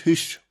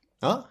hysch-hysch.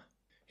 Ja,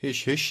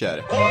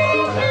 hysch-hyscher.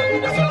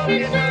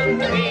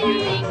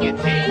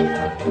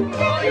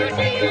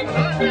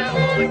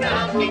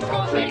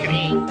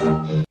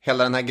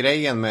 Hela den här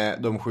grejen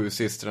med de 7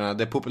 systrarna,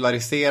 det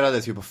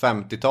populariserades ju på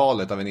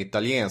 50-talet av en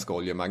italiensk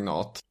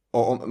oljemagnat.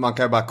 Och man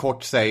kan ju bara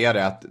kort säga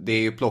det, att det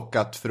är ju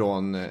plockat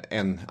från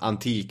en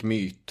antik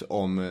myt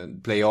om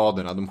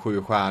Plejaderna, de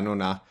 7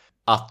 stjärnorna.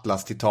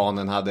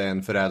 Atlas-titanen hade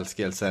en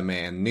förälskelse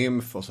med en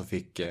nymf och så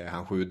fick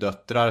han 7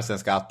 döttrar. Sen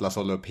ska Atlas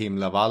hålla upp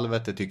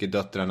himlavalvet. Det tycker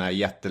döttrarna är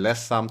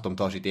jätteledsamt. De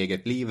tar sitt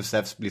eget liv.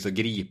 Zeus blir så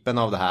gripen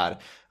av det här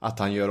att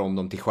han gör om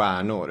dem till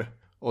stjärnor.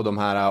 Och de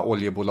här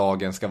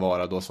oljebolagen ska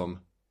vara då som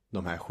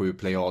de här 7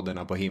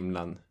 plejaderna på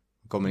himlen.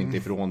 Kommer inte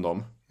ifrån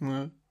dem.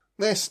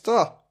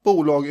 Nästa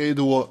bolag är ju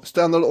då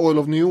Standard Oil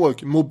of New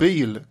York,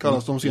 Mobil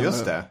kallas de senare.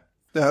 Just det.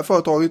 Det här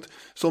företaget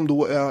som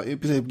då är i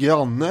princip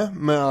granne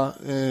med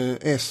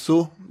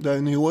Esso där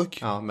i New York.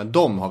 Ja, men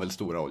de har väl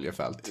stora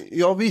oljefält?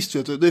 Ja visst,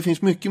 vet du, det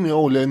finns mycket mer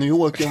olja i New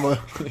York än vad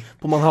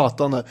på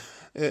Manhattan där.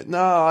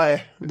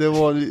 Nej, det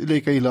var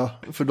lika illa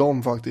för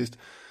dem faktiskt.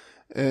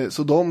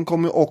 Så de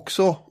kommer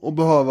också att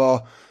behöva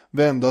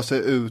vända sig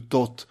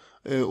utåt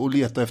och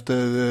leta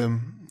efter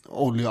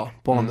olja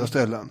på andra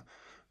ställen.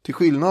 Till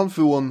skillnad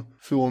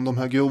från de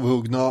här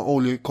grovhuggna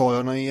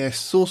oljekarlarna i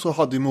Esso så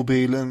hade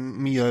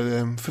Mobilen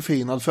mer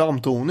förfinad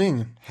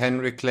framtoning.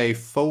 Henry Clay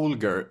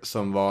Folger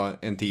som var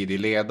en tidig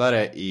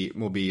ledare i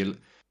Mobil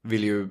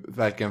vill ju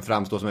verkligen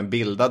framstå som en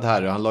bildad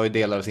herre. Han la ju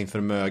delar av sin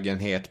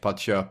förmögenhet på att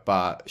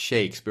köpa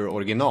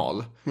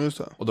Shakespeare-original. Just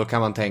det. Och då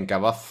kan man tänka,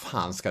 vad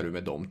fan ska du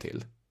med dem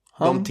till?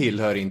 De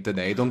tillhör inte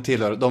dig.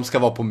 De ska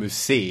vara på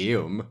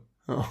museum.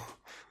 Ja.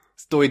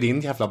 Stå i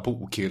din jävla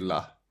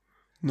bokhylla.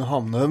 Nu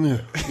hamnar de ju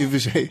i och för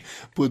sig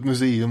på ett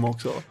museum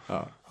också.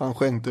 Ja. Han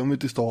skänkte dem ju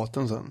till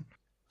staten sen.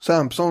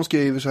 Sampson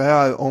skriver så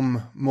här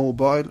om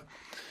Mobile.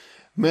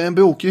 Med en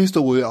brokig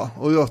historia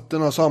och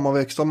rötterna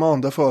sammanväxta med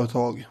andra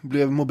företag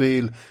blev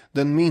Mobil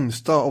den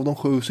minsta av de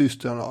 7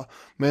 systrarna.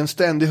 Med en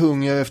ständig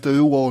hunger efter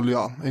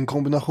råolja. En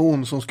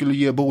kombination som skulle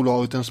ge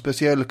bolaget en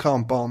speciell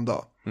kampanda.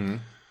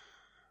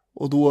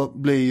 Och då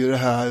blir ju det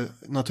här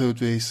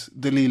naturligtvis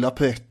det lilla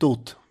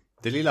prettot.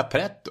 Det lilla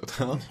prettot?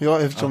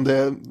 Ja, eftersom det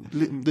är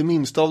det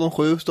minsta av de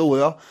 7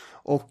 stora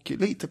och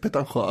lite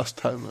pretentiöst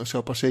här med att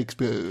köpa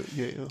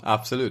Shakespeare-grejer.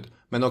 Absolut.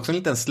 Men också en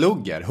liten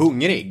slugger,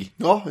 hungrig.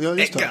 Ja,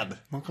 just det. Äggad.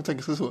 Man kan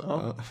tänka sig så,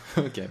 ja.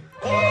 Okej.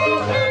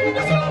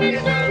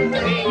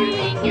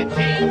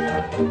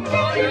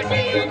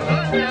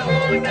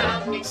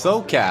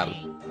 SoCal,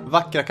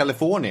 vackra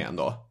Kalifornien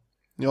då.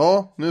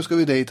 Ja, nu ska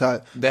vi dit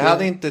här. Det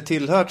hade inte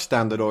tillhört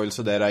Standard Oil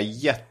så där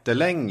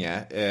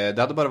jättelänge. Det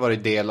hade bara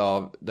varit del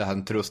av den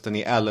här trusten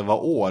i 11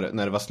 år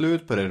när det var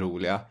slut på det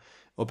roliga.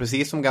 Och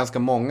precis som ganska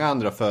många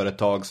andra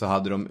företag så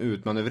hade de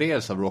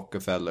utmanövrerats av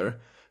Rockefeller.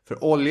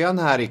 För oljan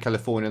här i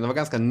Kalifornien var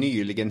ganska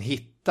nyligen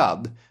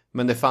hittad.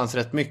 Men det fanns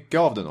rätt mycket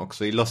av den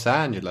också i Los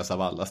Angeles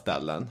av alla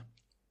ställen.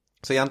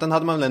 Så egentligen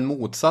hade man väl en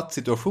motsatt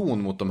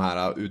situation mot de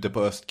här ute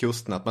på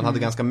östkusten. Att man hade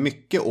ganska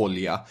mycket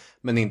olja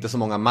men inte så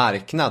många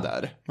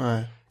marknader.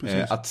 Nej,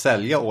 precis. Att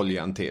sälja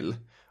oljan till.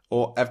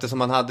 Och eftersom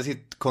man hade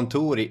sitt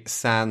kontor i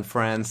San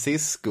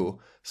Francisco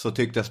så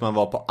tycktes man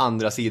vara på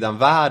andra sidan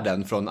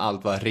världen från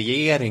allt vad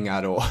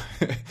regeringar och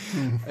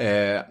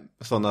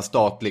sådana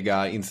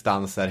statliga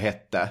instanser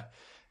hette.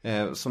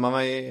 Så man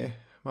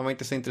var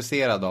inte så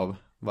intresserad av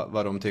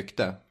vad de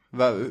tyckte.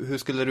 Hur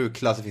skulle du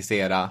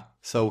klassificera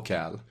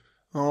SoCal?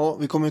 Ja,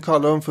 vi kommer ju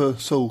kalla dem för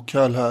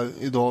SoCal här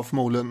idag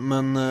förmodligen.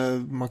 Men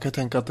man kan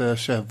tänka att det är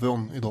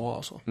Chevron idag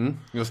alltså.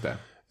 Just det.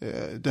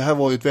 Det här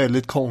var ju ett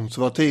väldigt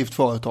konservativt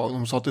företag.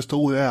 De satte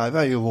stor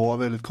ära i att vara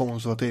väldigt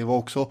konservativa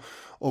också.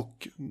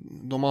 Och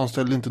de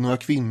anställde inte några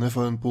kvinnor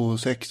förrän på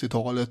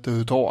 60-talet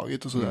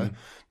överhuvudtaget och sådär.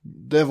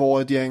 Det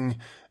var ett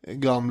gäng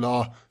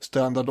gamla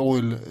Standard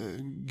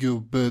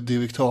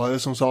Oil-gubbdirektörer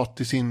som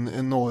satt i sin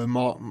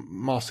enorma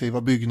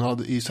massiva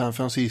byggnad i San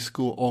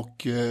Francisco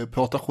och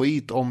pratade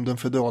skit om den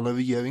federala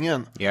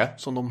regeringen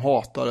som de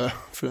hatade.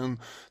 För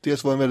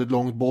dels var den väldigt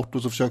långt bort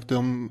och så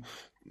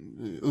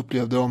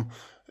upplevde de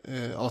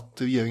att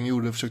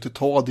regeringen försökte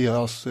ta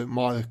deras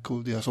mark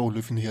och deras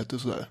oljefyndigheter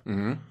och sådär.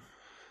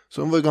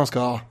 Så de var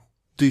ganska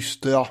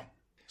dystra.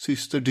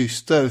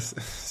 Systerdyster.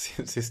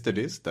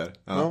 Systerdyster?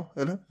 Ja,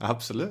 eller?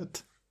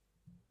 Absolut.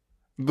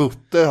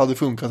 Butter hade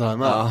funkat här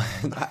med. Ja,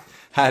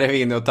 här är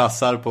vi inne och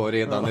tassar på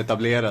redan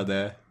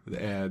etablerade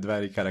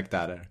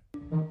dvärgkaraktärer.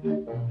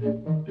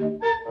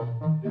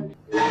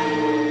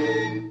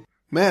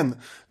 Men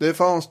det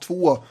fanns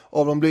 2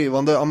 av de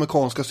blivande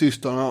amerikanska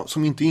systrarna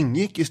som inte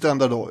ingick i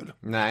Standard Oil.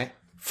 Nej.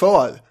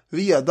 För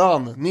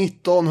redan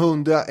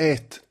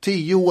 1901,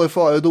 10 år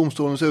före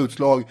domstolens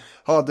utslag,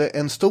 hade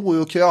en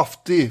stor och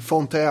kraftig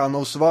fontän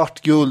av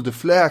svart guld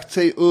fläkt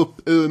sig upp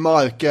ur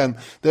marken.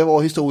 Det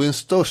var historiens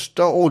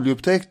största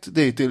oljeupptäckt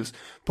dittills.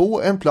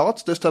 På en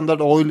plats där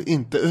Standard Oil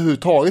inte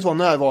överhuvudtaget var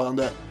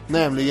närvarande,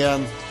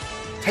 nämligen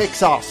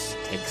Texas.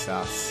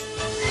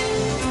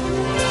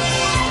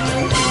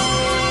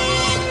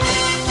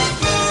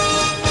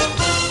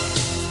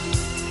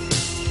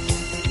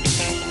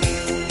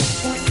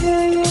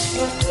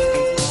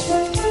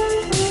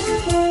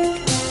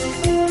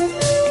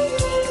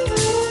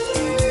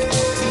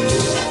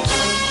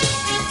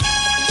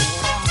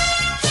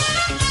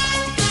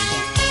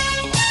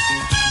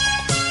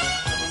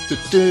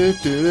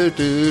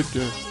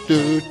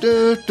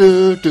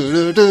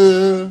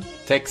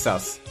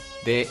 Texas,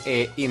 det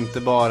är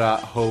inte bara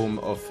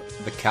home of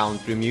the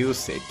country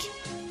music.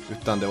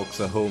 utan det är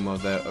också home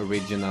of the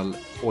original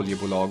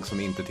oljebolag som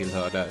inte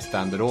tillhörde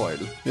Standard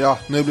Oil. Ja,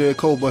 nu blir det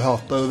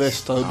cowboyhattar och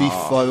västar och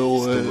biffar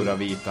och stora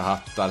vita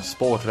hattar,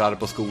 sporrar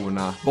på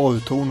skorna,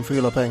 borrtorn för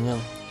hela pengen.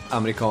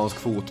 Amerikansk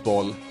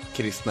fotboll,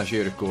 kristna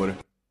kyrkor.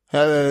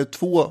 Här är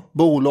 2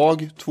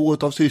 bolag, 2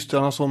 av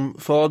systrarna som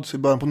föds i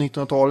början på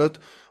 1900-talet.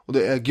 Och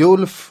det är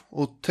Gulf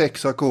och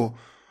Texaco.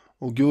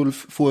 Och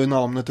Gulf får ju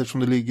namnet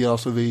eftersom det ligger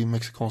alltså vid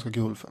Mexikanska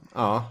gulfen.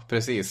 Ja,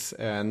 precis.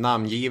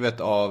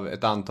 Namngivet av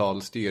ett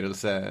antal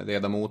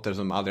styrelseledamöter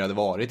som aldrig hade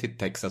varit i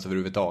Texas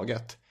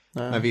överhuvudtaget.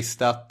 Nej. Men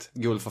visste att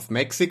Gulf of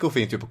Mexico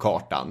finns ju på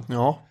kartan.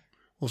 Ja,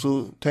 och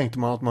så tänkte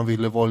man att man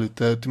ville vara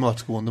lite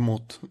tillmötesgående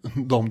mot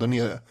dem där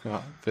nere. Ja,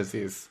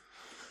 precis.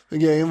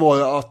 Grejen var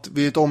ju att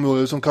vid ett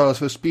område som kallas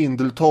för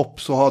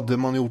Spindeltopp så hade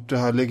man gjort det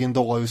här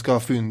legendariska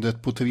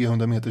fyndet på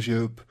 300 meters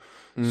djup.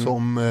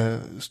 Som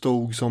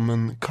stod som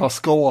en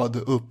kaskad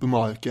upp i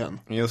marken.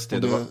 Just det,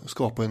 och det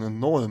skapade en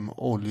enorm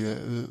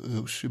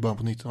oljerush i början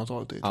på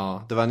 1900-talet.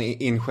 Ja, det var en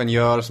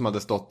ingenjör som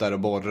hade stått där och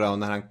borrat, och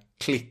när han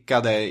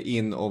klickade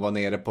in och var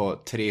nere på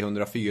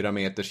 304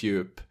 meters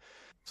djup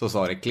så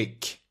sa det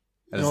klick.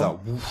 Eller så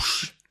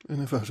whoosh.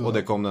 Ungefär så. Och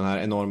det kom den här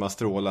enorma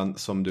strålen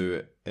som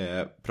du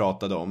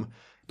pratade om.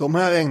 De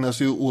här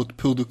ägnas ju åt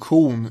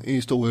produktion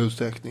i stor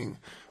utsträckning.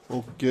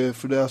 Och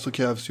för det så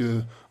krävs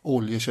ju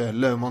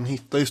oljekällor. Man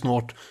hittar ju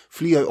snart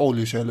fler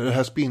oljekällor. Det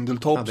här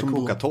Spindeltopp. Ja, det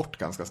kokar torrt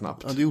ganska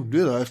snabbt. Ja, det gjorde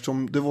ju det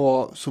eftersom det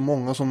var så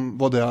många som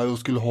var där och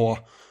skulle ha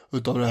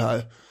utav det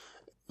här.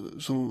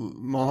 Så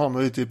man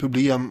hamnade lite i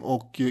problem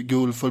och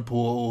Gulf höll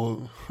på att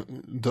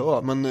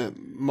dö. Men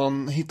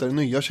man hittade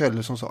nya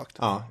källor som sagt.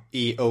 Ja,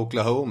 i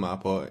Oklahoma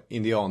på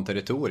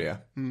indianterritoriet.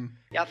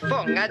 Jag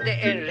fångade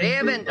en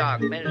rev en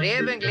dag, men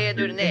reven gled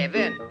ur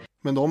näven.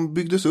 Men de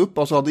byggdes upp,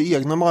 alltså hade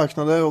egna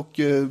marknader och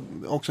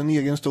också en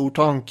egen stor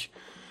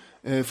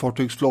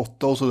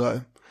tankfartygsflotta och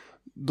sådär.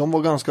 De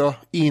var ganska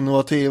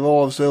innovativa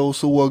av sig och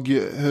såg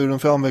hur den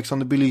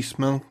framväxande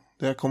bilismen,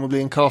 det kommer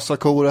bli en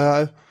kassako det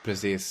här.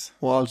 Precis.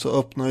 Och alltså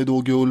öppnade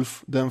då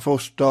Gulf den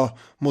första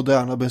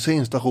moderna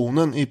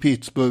bensinstationen i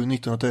Pittsburgh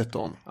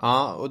 1913.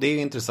 Ja, och det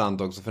är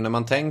intressant också, för när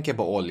man tänker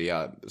på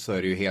olja så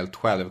är det ju helt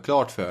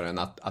självklart för en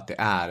att det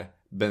är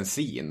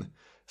bensin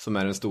som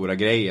är den stora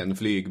grejen,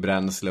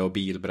 flygbränsle och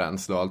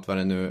bilbränsle och allt vad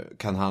det nu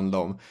kan handla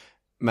om.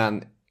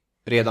 Men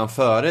redan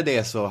före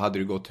det så hade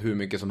det gått hur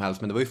mycket som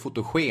helst, men det var ju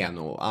fotogen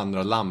och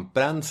andra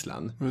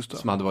lampbränslen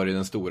som hade varit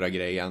den stora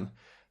grejen.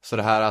 Så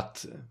det här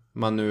att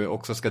man nu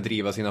också ska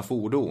driva sina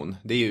fordon,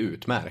 det är ju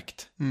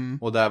utmärkt.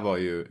 Och där var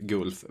ju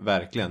Gulf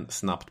verkligen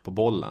snabbt på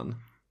bollen.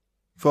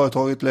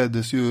 Företaget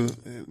leddes ju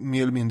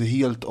mer eller mindre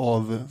helt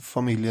av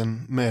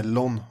familjen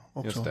Mellon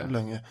också. Just det.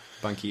 Länge.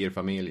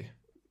 Bankirfamilj.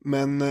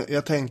 Men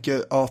jag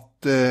tänker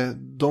att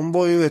de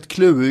var ju rätt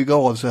kluriga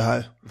av sig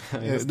här.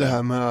 Det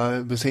här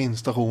med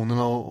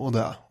bensinstationerna och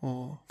där.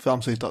 Och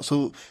framsitta.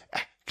 Så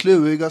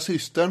kluriga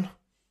systern.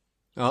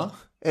 Ja.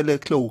 Eller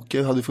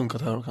kloker hade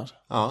funkat här då kanske.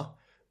 Ja.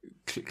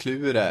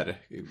 Klurer.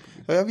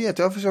 Ja, jag vet.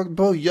 Jag har försökt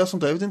böja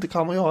sånt där. Jag vet inte,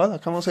 kan man göra det?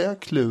 Kan man säga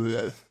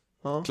klurer?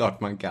 Ja.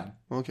 Klart man kan.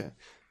 Okej.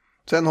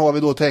 Sen har vi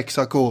då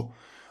Texaco.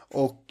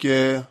 Och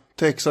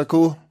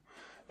Texaco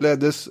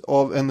leddes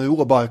av en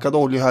råbarkad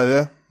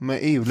oljeherre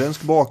med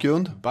irländsk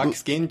bakgrund.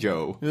 Buckskin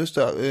Joe. Just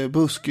det,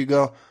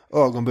 buskiga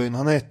ögonbryn.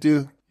 Han hette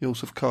ju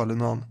Joseph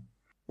Cullinan.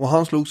 Och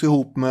han slogs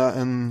ihop med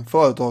en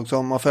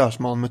företagsam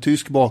affärsman med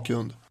tysk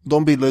bakgrund.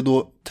 De bildade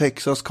då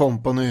Texas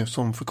Company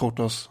som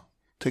förkortas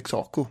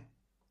Texaco.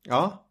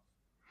 Ja.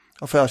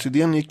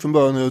 Affärsidén gick från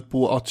början ut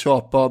på att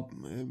köpa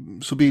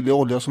så billig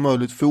olja som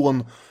möjligt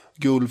från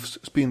Gulfs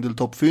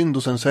Spindeltoppfynd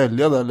och sen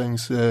sälja där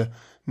längs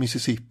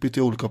Mississippi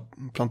till olika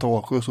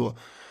plantager och så.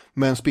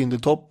 Men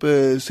Spindeltopp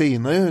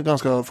senare ju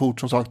ganska fort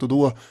som sagt, och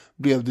då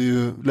blev det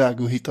ju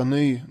läge att hitta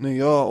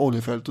nya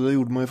oljefält, och det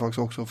gjorde man ju faktiskt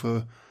också,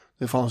 för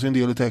det fanns ju en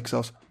del i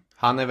Texas.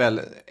 Han är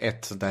väl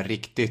ett sånt där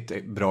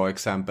riktigt bra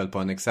exempel på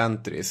en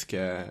excentrisk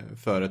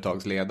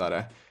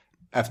företagsledare.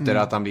 Efter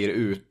att han blir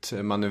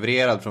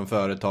utmanövrerad från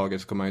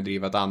företaget så kommer han ju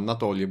driva ett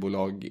annat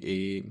oljebolag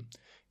i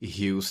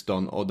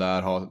Houston och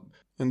där ha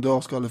en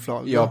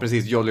dödskalleflagga. Ja,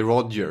 precis, Jolly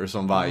Roger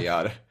som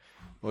vajar.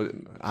 Och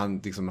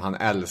han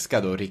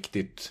älskade att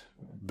riktigt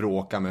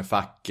bråka med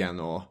facken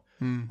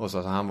och så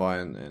att han var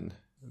en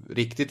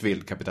riktigt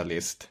vild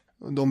kapitalist.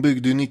 De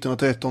byggde ju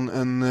 1913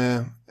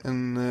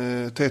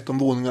 en 13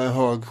 våningar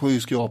hög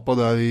skyskrapa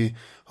där i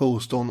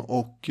Houston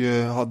och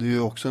hade ju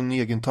också en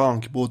egen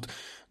tankbåt.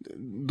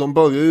 De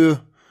började ju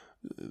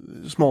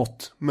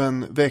smått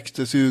men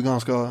växte ju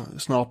ganska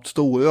snabbt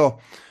stora.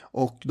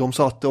 Och de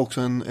satte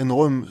också en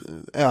enorm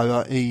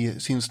ära i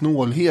sin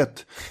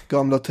snålhet.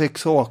 Gamla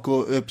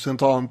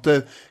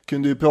Texaco-representanter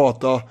kunde ju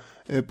prata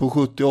på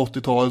 70- och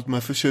 80-talet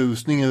med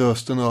förtjusning i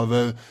rösten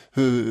över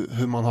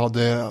hur man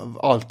hade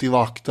alltid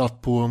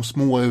vaktat på de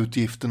små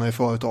utgifterna i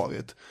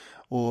företaget.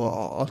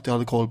 Och alltid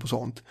hade koll på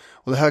sånt.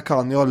 Och det här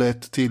kan ju ha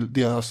lett till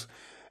deras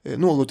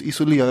något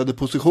isolerade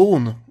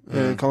position,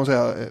 kan man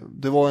säga.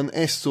 Det var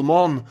en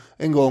SO-man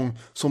en gång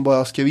som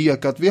bara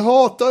skrek att vi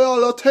hatar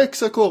alla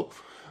Texaco.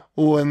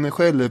 Och en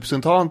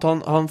Shell-representant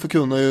han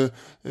förkunnar ju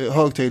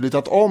högtidligt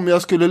att om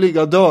jag skulle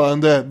ligga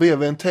döende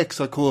bredvid en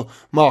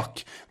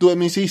Texaco-mack, då är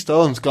min sista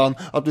önskan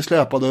att bli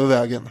släpad över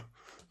vägen.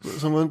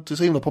 Som var inte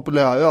så himla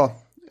populära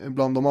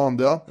bland de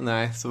andra.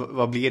 Nej, så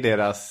vad blir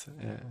deras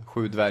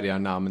 7 dvärgar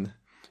namn?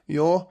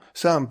 Ja,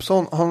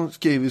 Sampson han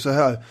skriver så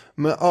här: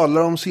 med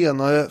alla de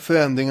senare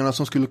förändringarna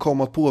som skulle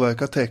komma att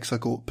påverka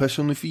Texaco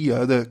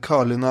personifierade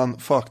Cullinan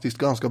faktiskt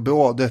ganska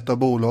bra detta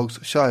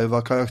bolags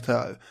kärva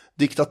karaktär.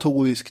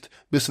 Diktatoriskt,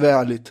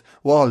 besvärligt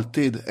och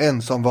alltid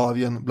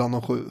ensamvargen bland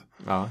de 7.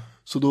 Ja.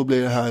 Så då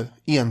blir det här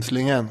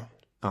enslingen.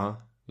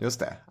 Ja, just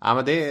det. Ja,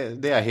 men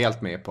det är jag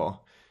helt med på.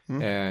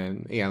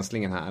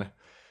 Enslingen här.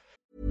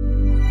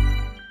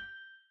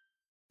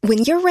 When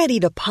you're ready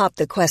to pop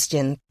the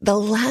question, the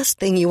last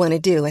thing you want to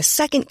do is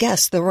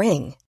second-guess the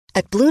ring.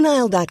 At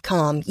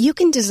BlueNile.com, you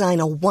can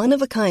design a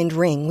one-of-a-kind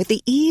ring with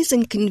the ease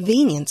and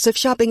convenience of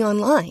shopping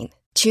online.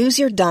 Choose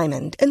your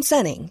diamond and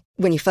setting.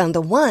 When you find the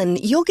one,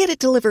 you'll get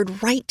it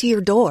delivered right to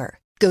your door.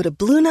 Go to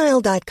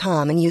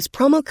BlueNile.com and use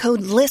promo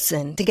code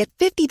LISTEN to get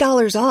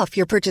 $50 off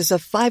your purchase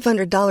of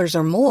 $500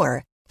 or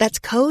more. That's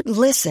code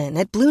LISTEN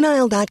at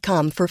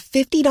BlueNile.com for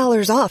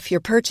 $50 off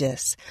your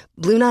purchase.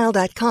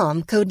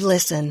 BlueNile.com, code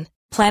LISTEN.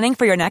 Planning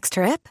for your next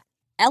trip?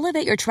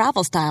 Elevate your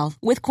travel style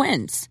with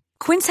Quince.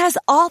 Quince has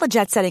all the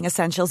jet-setting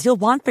essentials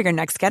you'll want for your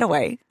next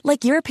getaway,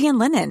 like European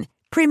linen,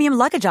 premium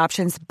luggage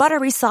options,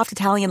 buttery soft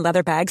Italian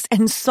leather bags,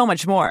 and so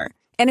much more.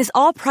 And is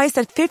all priced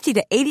at 50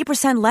 to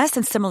 80% less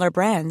than similar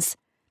brands.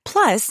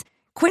 Plus,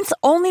 Quince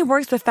only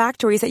works with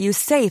factories that use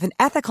safe and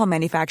ethical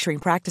manufacturing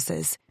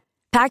practices.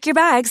 Pack your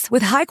bags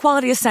with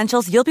high-quality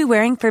essentials you'll be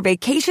wearing for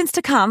vacations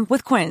to come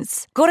with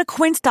Quince. Go to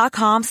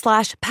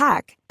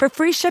quince.com/pack for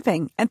free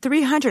shipping and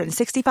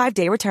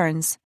 365-day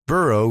returns.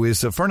 Burrow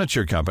is a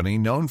furniture company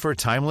known for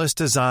timeless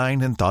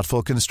design and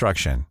thoughtful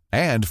construction,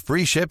 and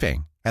free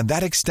shipping, and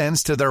that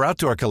extends to their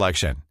outdoor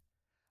collection.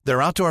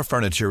 Their outdoor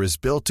furniture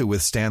is built to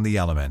withstand the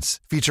elements,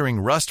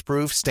 featuring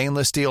rust-proof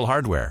stainless steel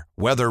hardware,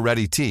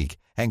 weather-ready teak,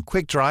 and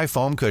quick-dry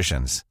foam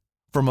cushions.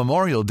 For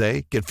Memorial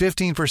Day, get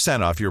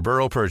 15% off your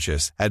Burrow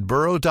purchase at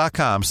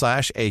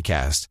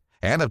burrow.com/acast,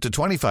 and up to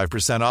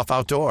 25% off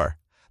outdoor.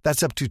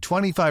 That's up to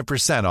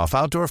 25% off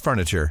outdoor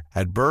furniture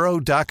at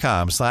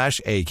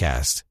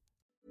burrow.com/acast.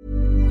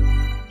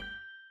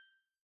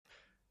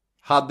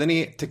 Hade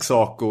ni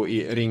Texaco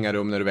i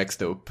Ringarum när du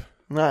växte upp?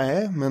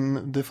 Nej,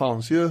 men det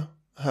fanns ju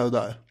här och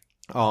där.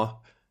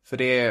 Ja, för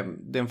det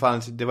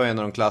var en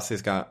av de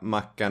klassiska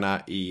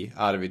mackarna i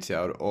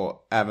Arvidsjaur.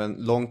 Och även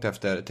långt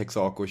efter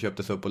Texaco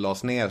köptes upp och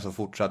lades ner så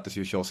fortsattes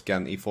ju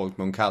kiosken i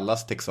folkmun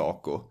kallas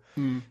Texaco.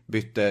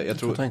 Bytte,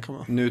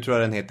 nu tror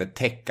jag den heter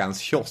Teckans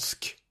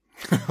kiosk.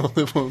 Ja,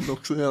 det var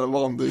också en jävla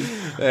vandring.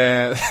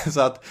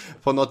 Så att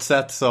på något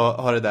sätt så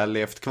har det där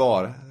levt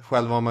kvar.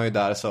 Själv var man ju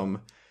där som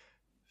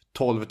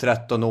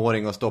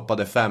 12-13-åring och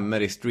stoppade 5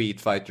 i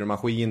Street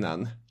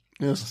Fighter-maskinen.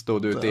 Just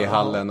stod ute i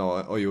hallen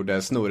och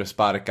gjorde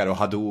snurrsparkar och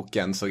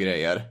hadokens och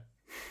grejer.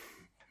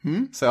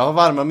 Så jag har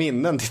varma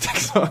minnen till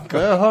Texaco.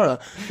 Ja, jag hör det.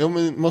 Ja,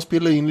 men man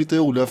spelar in lite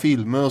roliga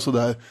filmer och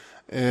sådär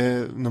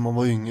när man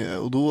var yngre.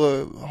 Och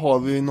då har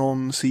vi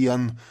någon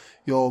scen,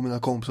 jag och mina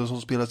kompisar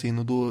som spelas in,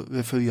 och då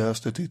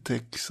refereras det till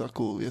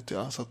Texaco, vet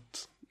jag. Så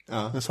att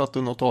det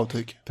satte något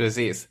avtryck.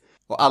 Precis.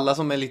 Och alla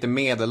som är lite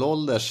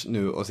medelålders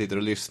nu och sitter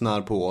och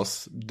lyssnar på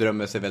oss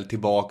drömmer sig väl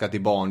tillbaka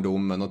till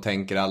barndomen och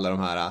tänker alla de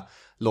här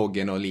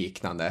loggen och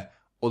liknande.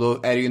 Och då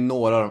är det ju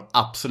några av de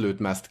absolut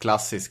mest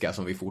klassiska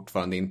som vi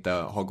fortfarande inte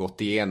har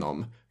gått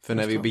igenom. För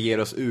när vi beger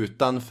oss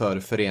utanför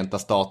Förenta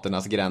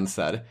Staternas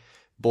gränser,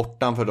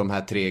 bortanför de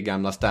här 3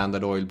 gamla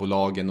Standard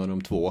Oil-bolagen och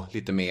de 2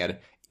 lite mer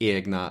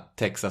egna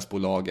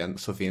Texas-bolagen,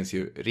 så finns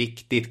ju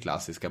riktigt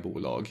klassiska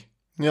bolag.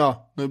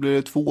 Ja, nu blir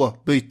det 2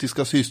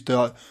 brittiska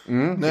systrar.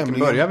 Vilken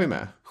börjar vi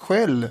med?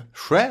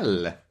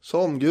 Shell.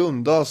 Som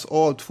grundas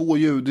av 2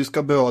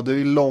 judiska bröder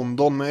i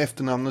London med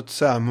efternamnet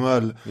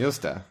Samuel.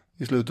 Just det.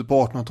 I slutet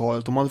på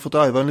 1800-talet. De hade fått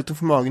ärva en liten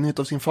förmögenhet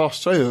av sin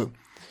farsa ju.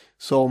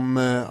 Som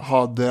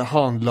hade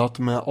handlat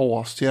med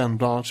Asien.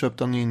 Bland annat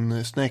köpte han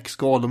in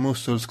snäckskal och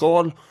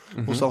musselskal.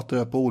 Och satte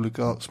det på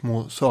olika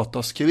små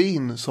söta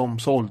skrin som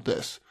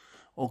såldes.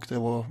 Och det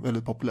var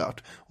väldigt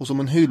populärt. Och som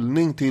en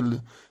hyllning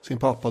till sin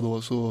pappa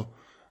då så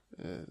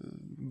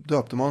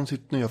döpte man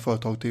sitt nya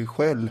företag till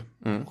Shell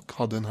och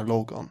hade den här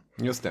loggan.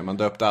 Just det, man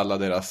döpte alla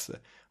deras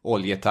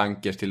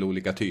oljetankers till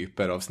olika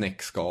typer av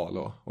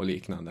snäckskal och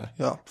liknande.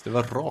 Ja. Så det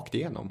var rakt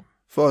igenom.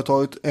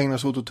 Företaget ägnar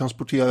sig åt att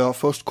transportera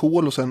först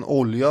kol och sen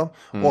olja.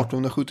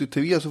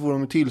 1873 så får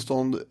de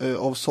tillstånd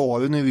av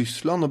tsaren i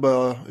Ryssland att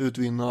börja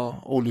utvinna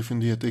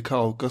oljefyndigheter i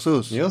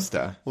Kaukasus. Just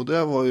det. Och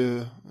det var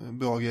ju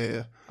bra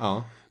grejer.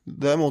 Ja.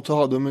 Däremot så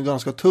hade de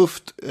ganska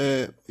tufft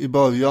i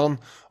början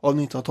av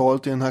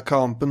 1900-talet i den här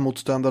kampen mot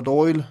Standard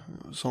Oil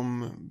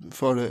som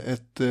förde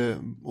ett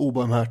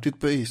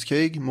obarmhärtigt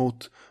priskrig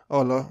mot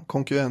alla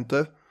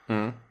konkurrenter.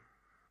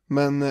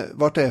 Men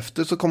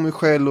vartefter så kommer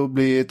Shell att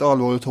bli ett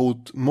allvarligt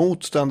hot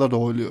mot Standard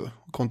Oil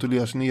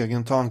kontrollera sin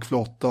egen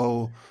tankflotta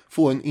och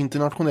få en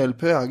internationell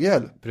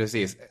prägel.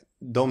 Precis.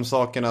 de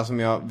sakerna som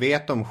jag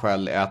vet om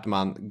Shell är att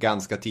man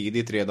ganska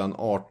tidigt, redan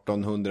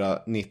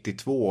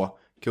 1892,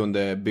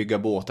 kunde bygga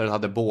båtar.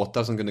 Hade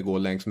båtar som kunde gå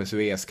längs med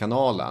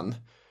Suezkanalen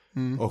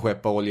och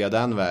skeppa olja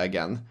den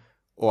vägen.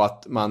 Och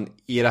att man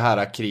i det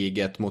här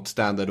kriget mot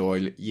Standard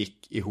Oil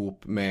gick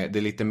ihop med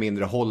det lite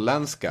mindre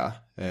holländska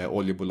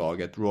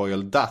oljebolaget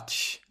Royal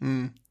Dutch.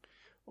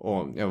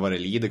 Och vad det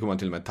lider kommer man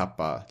till och med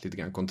tappa lite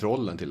grann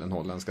kontrollen till den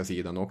holländska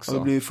sidan också. Ja,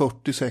 det blir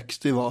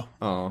 40-60 va?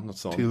 Ja, något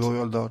sånt. Till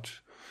Royal Dutch.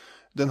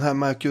 Den här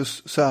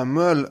Marcus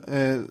Samuel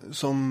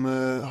som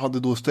hade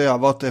då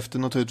strävat efter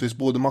naturligtvis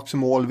både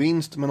maximal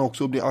vinst men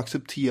också att bli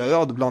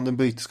accepterad bland den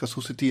brittiska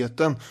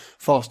societeten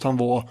fast han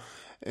var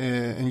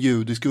en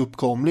judisk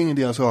uppkomling i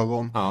deras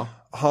ögon. Ja.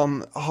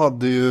 Han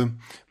hade ju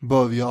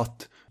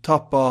börjat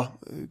tappa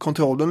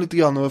kontrollen lite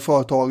grann över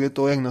företaget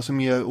och ägna sig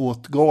mer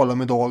åt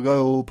galamiddagar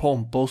och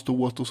pompa och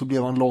ståt, och så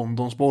blev han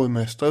Londons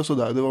borgmästare och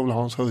sådär. Det var väl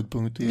hans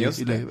höjdpunkt i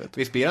livet.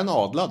 Visst blir han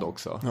adlad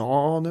också?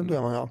 Ja, det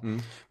blev han, ja.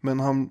 Men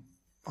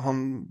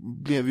han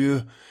blev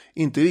ju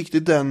inte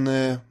riktigt den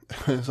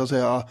så att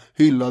säga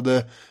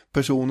hyllade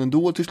personen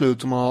då till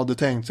slut som han hade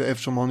tänkt sig,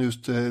 eftersom han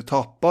just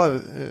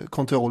tappar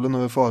kontrollen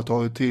över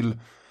företaget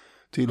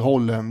till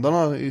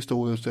holländarna i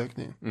stor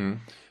utsträckning.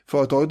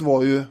 Företaget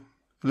var ju,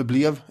 eller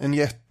blev, en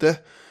jätte,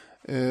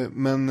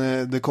 men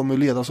det kommer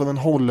ledas av en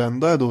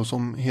holländare då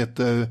som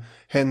heter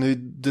Henry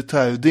de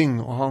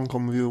Terding, och han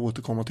kommer vi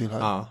återkomma till här.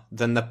 Ja,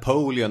 the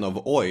Napoleon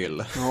of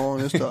Oil. Ja,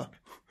 just det.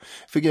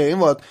 För grejen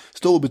var att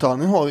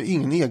Storbritannien har ju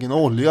ingen egen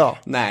olja.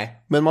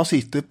 Nej. Men man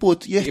sitter på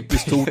ett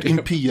jättestort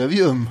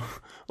imperium.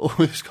 Och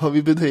hur ska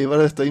vi bedriva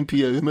detta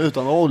imperium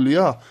utan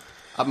olja?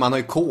 Att man har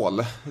ju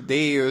kol. Det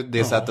är ju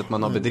det sättet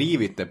man har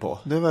bedrivit det på.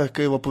 Det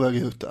verkar ju vara på väg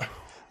ut där.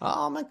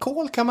 Ja, men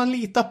kol kan man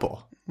lita på.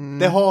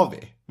 Det har vi.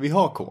 Vi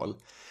har kol.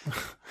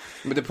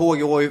 Men det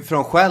pågår ju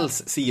från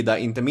Shells sida,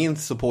 inte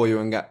minst, så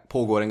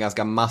pågår en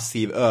ganska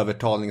massiv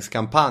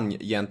övertalningskampanj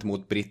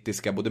gentemot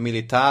brittiska både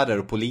militärer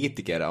och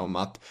politiker om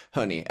att,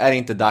 hörni, är det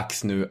inte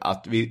dags nu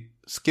att vi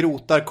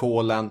skrotar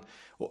kolen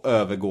och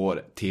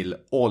övergår till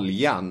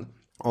oljan?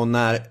 Och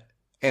när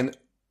en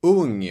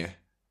ung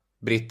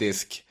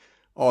brittisk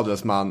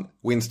adelsman,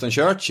 Winston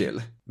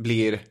Churchill,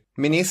 blir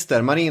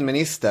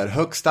marinminister,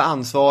 högsta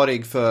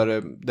ansvarig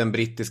för den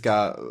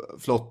brittiska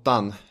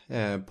flottan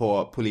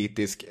på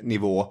politisk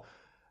nivå,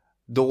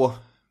 då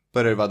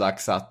börjar det vara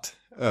dags att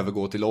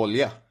övergå till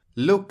olja.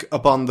 Look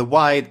upon the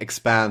wide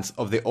expanse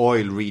of the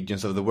oil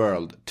regions of the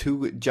world.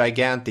 Two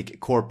gigantic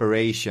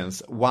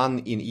corporations,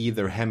 one in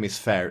either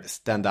hemisphere,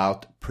 stand out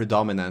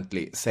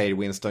predominantly, säger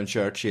Winston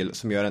Churchill,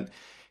 som gör en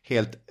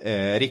helt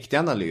riktig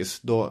analys.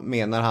 Då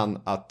menar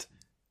han att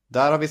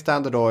där har vi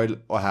Standard Oil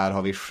och här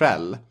har vi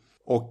Shell.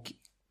 Och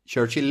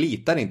Churchill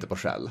litar inte på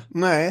Shell.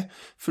 Nej,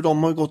 för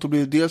de har gått och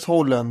blivit dels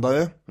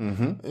holländare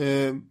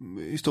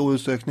i stor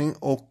utsträckning.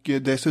 Och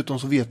dessutom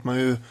så vet man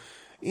ju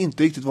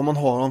inte riktigt vad man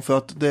har dem, för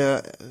att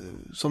det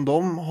som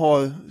de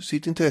har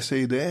sitt intresse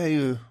i, det är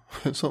ju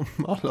som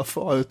alla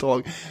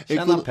företag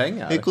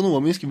pengar.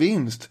 Ekonomisk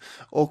vinst.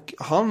 Och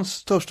hans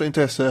största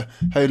intresse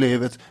här i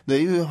livet, det är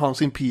ju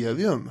hans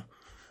imperium.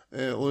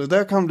 Och det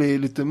där kan bli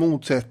lite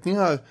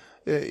motsättningar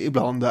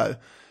ibland där.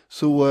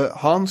 Så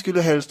han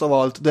skulle helst av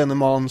allt, denne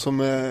man som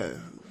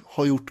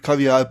har gjort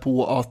karriär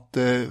på att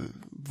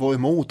vara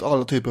emot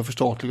alla typer av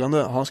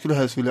förstatligande, han skulle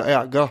helst vilja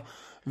äga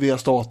via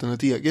staten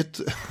ett eget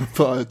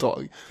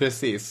företag.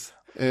 Precis.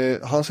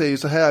 Han säger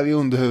så här i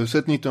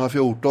Underhuset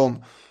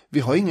 1914: vi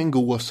har ingen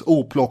gås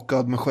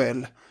oplockad med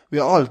skäll. Vi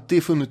har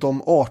alltid funnit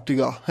dem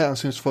artiga,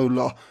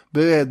 hänsynsfulla,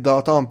 beredda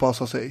att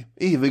anpassa sig,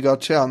 ivriga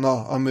att tjäna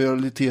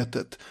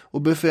amiralitetet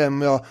och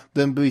befrämja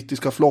den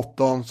brittiska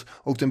flottans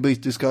och den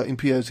brittiska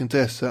imperiets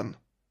intressen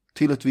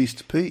till ett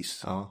visst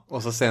pris. Ja,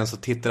 och så sen så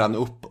tittar han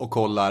upp och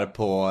kollar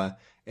på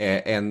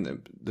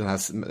den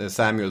här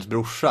Samuels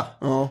brorsa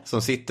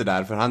som sitter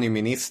där, för han är ju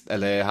minister,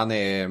 eller han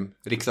är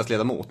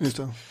riksdagsledamot. Just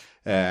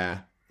det.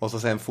 Och så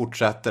sen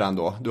fortsätter han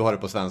då. Du har det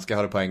på svenska, jag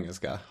har det på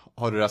engelska.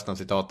 Har du resten av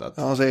citatet?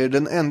 Han säger: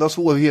 den enda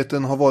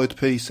svårigheten har varit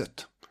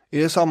priset. I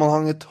det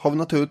sammanhanget har vi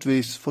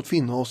naturligtvis fått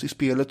finna oss i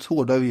spelets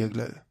hårda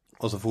regler.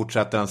 Och så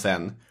fortsätter han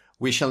sen: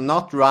 we shall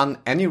not run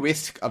any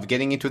risk of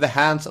getting into the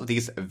hands of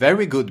these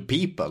very good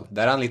people.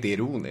 Där är han lite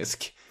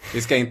ironisk.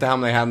 Vi ska inte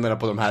hamna i händerna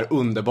på de här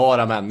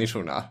underbara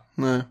människorna.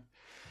 Nej.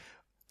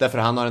 Därför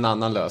han har en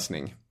annan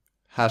lösning.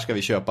 Här ska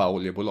vi köpa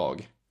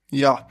oljebolag.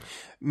 Ja,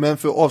 men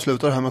för att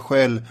avsluta det här med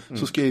Shell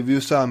så skriver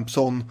ju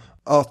Sampson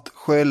att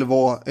Shell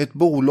var ett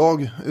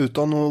bolag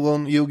utan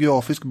någon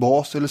geografisk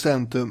bas eller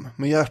centrum,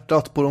 med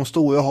hjärtat på de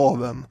stora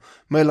haven,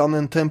 mellan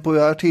en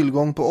temporär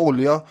tillgång på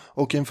olja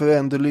och en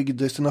föränderlig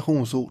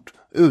destinationsort,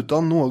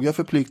 utan några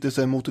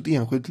förpliktelser mot ett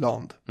enskilt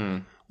land.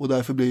 Och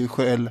därför blir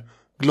Shell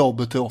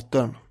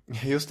Globetrottern.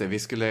 Just det, vi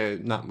skulle...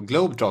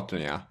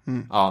 Globetrottern, ja.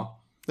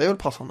 Ja. Det är väl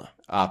passande.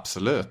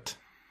 Absolut.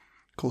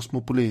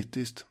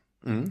 Kosmopolitiskt.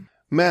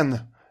 Men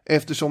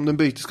eftersom den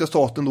brittiska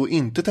staten då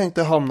inte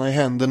tänkte hamna i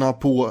händerna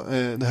på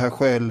det här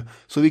Shell,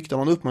 så riktar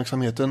man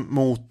uppmärksamheten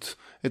mot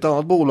ett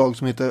annat bolag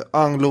som heter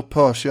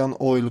Anglo-Persian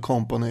Oil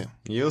Company.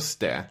 Just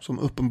det. Som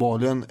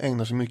uppenbarligen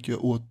ägnar sig mycket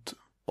åt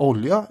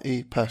olja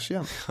i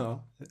Persien.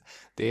 Ja,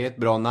 det är ett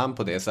bra namn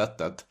på det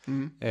sättet.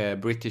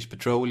 British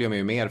Petroleum är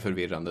ju mer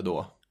förvirrande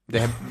då. Det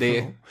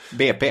är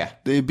BP.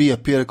 Det är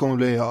BP det kommer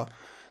bli, ja.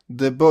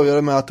 Det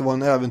började med att det var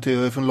en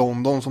äventyrare från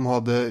London som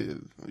hade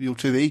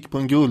gjort sig rik på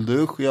en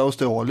guldrusch i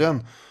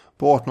Australien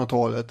på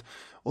 1800-talet.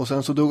 Och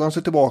sen så drog han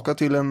sig tillbaka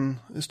till en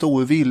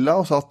stor villa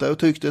och satt där och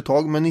tyckte ett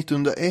tag. Men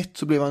 1901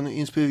 så blev han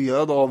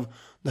inspirerad av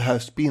det här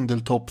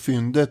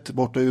spindeltoppfyndet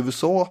borta i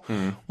USA.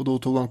 Och då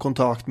tog han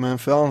kontakt med en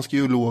fransk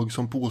geolog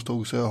som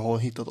påstod sig ha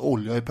hittat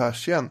olja i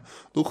Persien.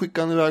 Då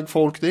skickade han iväg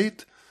folk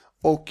dit.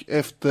 Och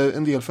efter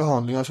en del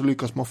förhandlingar så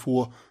lyckas man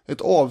få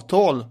ett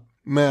avtal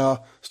med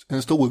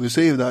en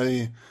storvisir där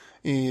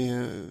i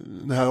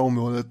det här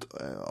området.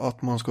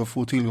 Att man ska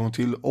få tillgång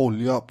till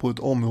olja på ett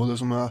område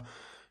som är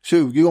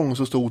 20 gånger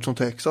så stort som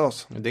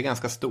Texas. Det är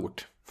ganska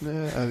stort. Det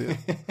är det.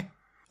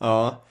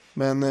 Ja.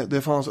 Men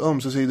det fanns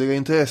ömsesidiga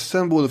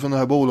intressen både från det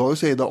här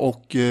bolagets sida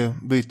och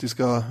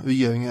brittiska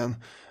regeringen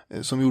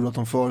som gjorde att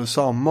de förde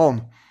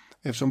samman.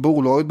 Eftersom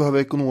bolaget behöver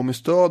ekonomiskt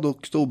stöd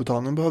och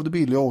Storbritannien behövde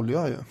billig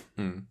olja. Ja.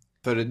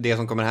 För det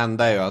som kommer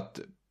hända är ju att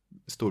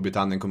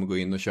Storbritannien kommer gå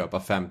in och köpa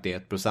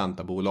 51%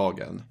 av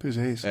bolagen.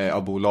 Precis.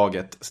 Av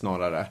bolaget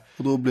snarare.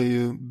 Och då blir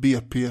ju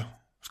BP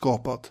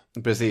skapat.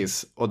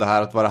 Precis. Och det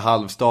här att vara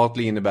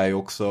halvstatlig innebär ju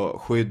också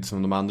skydd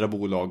som de andra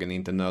bolagen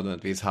inte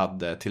nödvändigtvis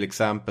hade. Till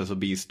exempel så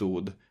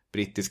bistod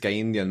brittiska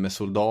Indien med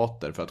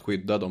soldater för att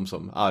skydda de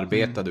som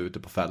arbetade ute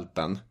på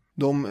fälten.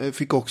 De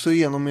fick också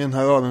igenom i den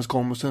här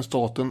överenskommelsen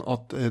staten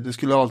att det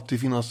skulle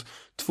alltid finnas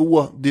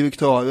 2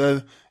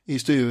 direktörer i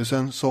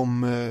styrelsen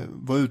som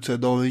var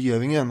utsedda av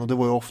regeringen, och det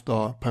var ju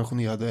ofta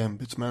pensionerade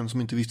ämbetsmän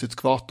som inte visste ett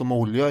skvatt om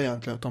olja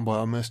egentligen utan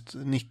bara mest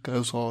nickade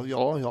och sa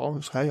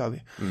ja, så här gör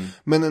vi.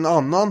 Men en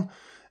annan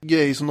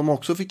grej som de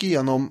också fick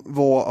igenom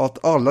var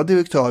att alla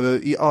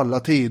direktörer i alla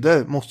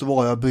tider måste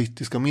vara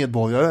brittiska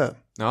medborgare.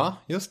 Ja,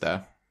 just det.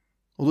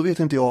 Och då vet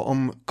inte jag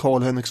om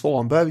Carl-Henrik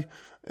Svanberg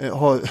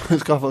har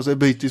skaffat sig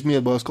brittiskt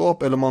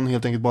medborgarskap eller man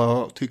helt enkelt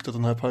bara tyckt att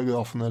den här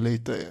paragrafen är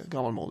lite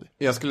gammalmodig.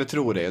 Jag skulle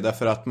tro det,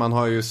 därför att man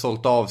har ju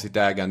sålt av sitt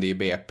ägande i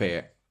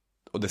BP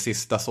och det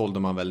sista sålde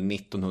man väl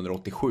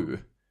 1987.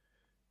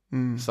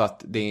 Så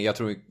att jag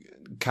tror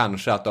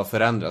kanske att det har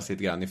förändrats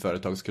lite grann i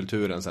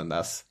företagskulturen sedan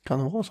dess. Kan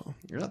det vara så?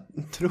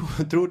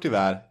 Jag tror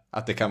tyvärr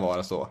att det kan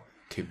vara så.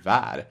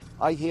 Tyvärr.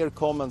 I hear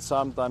comments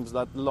sometimes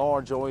that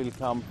large oil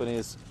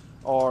companies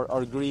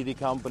are greedy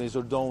companies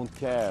or don't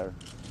care.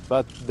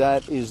 But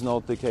that is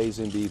not the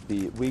case in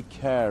BP. We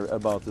care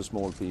about the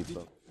small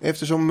people.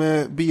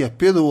 Eftersom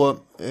BP då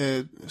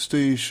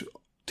styrs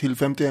till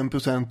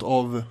 51%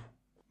 av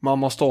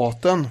mamma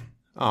staten,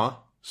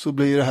 så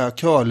blir det här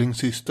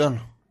curlingsystern.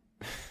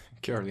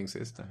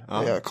 Curlingsystern.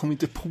 Ja. Jag kommer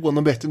inte på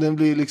något bättre. Den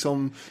blir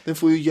liksom, den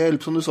får ju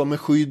hjälp som du sa med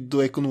skydd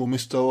och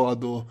ekonomiskt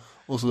stöd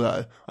och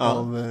sådär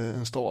av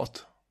en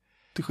stat.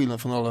 Till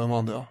skillnad från alla de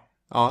andra.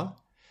 Ja.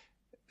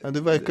 Ja,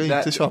 det verkar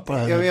inte köpa det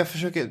här. Jag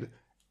försöker.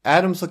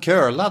 Är de så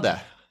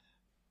curlade?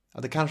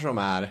 Ja, det kanske de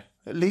är.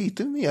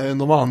 Lite mer än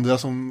de andra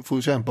som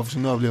får kämpa för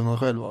sin överlevnad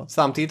själva.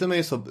 Samtidigt är man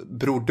ju så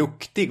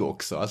broduktig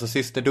också. Alltså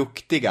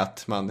systerduktig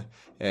att man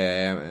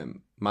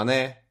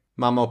är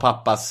mamma och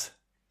pappas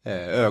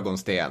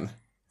ögonsten.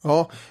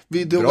 Ja,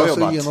 vi drog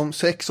alltså igenom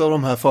 6 av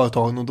de här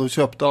företagen och då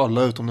köpte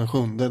alla utom den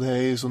 7:e. Det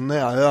är ju så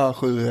nära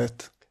 7-1.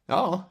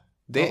 Ja,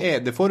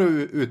 det får du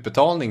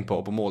utbetalning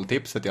på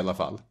måltipset i alla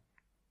fall.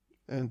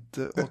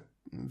 Inte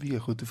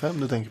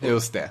V75 du tänker på.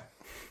 Just det.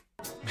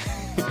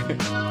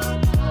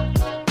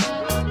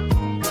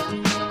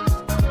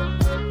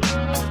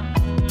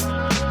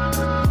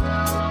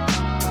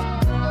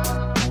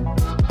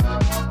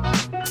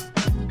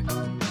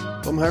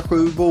 De här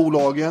 7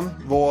 bolagen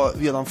var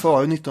redan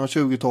före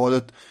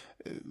 1920-talet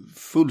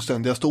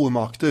fullständiga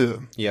stormakter.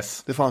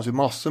 Yes. Det fanns ju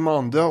massor med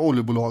andra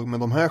oljebolag, men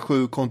de här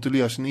 7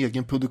 kontrollerar sin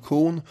egen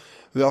produktion,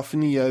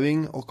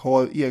 raffinering och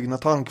har egna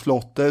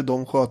tankflottor.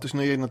 De sköter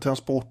sina egna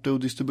transporter och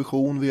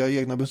distribution via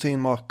egna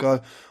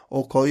bensinmackar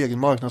och har egen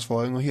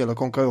marknadsföring och hela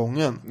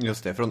konkarongen.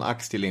 Just det, från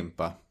ax till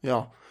limpa.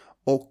 Ja,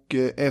 och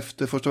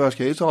efter första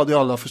världskriget så hade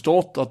alla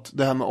förstått att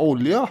det här med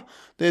olja,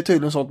 det är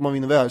tydligen sånt man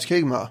vinner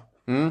världskrig med.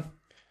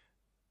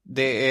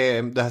 Det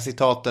är det här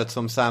citatet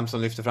som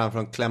Samson lyfter fram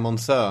från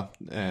Clemenceau,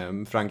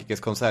 Frankrikes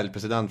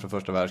konseljpresident från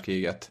första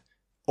världskriget.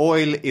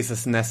 Oil is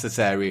as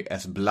necessary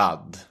as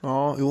blood.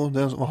 Ja, jo,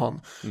 det var han.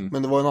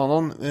 Men det var en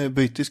annan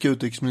brittisk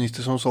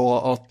utrikesminister som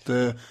sa att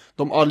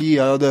de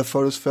allierade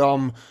fördes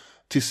fram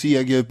till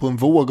seger på en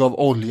våg av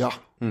olja.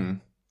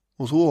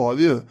 Och så var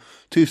vi ju.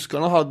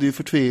 Tyskarna hade ju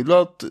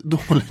förtvivlat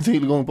dålig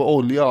tillgång på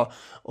olja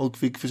och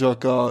fick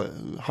försöka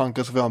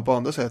hanka sig fram på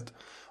andra sätt.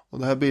 Och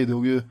det här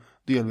bidrog ju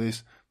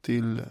delvis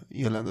till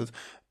eländet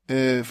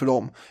för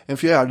dem. En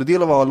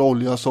fjärdedel av all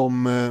olja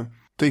som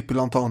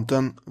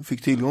trippelantanten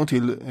fick tillgång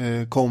till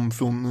kom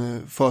från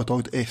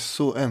företaget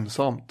Esso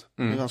ensamt.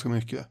 Det är ganska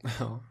mycket.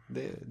 Ja,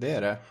 det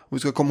är det. Och vi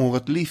ska komma ihåg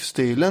att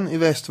livsstilen i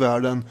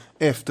västvärlden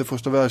efter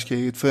första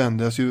världskriget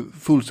förändras ju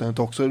fullständigt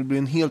också. Det blir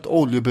en helt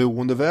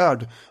oljeberoende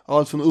värld.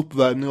 Allt från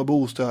uppvärmning av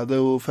bostäder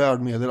och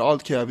färdmedel,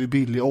 allt kräver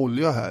billig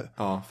olja här.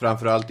 Ja,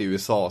 framförallt i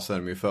USA så är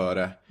de ju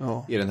före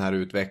i den här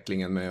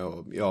utvecklingen med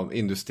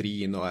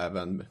industrin och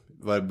även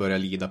börja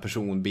lida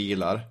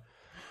personbilar.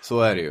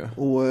 Så är det ju.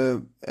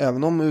 Och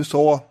även om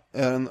USA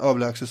är den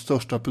överlägset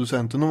största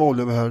producenten av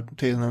olja vid här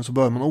tiden, så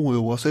börjar man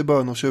oroa sig i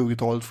början av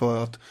 20-talet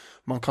för att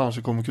man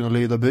kanske kommer kunna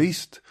lida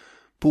brist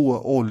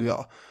på olja.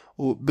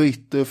 Och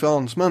britter och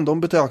fransmän,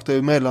 de betraktar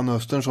ju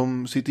Mellanöstern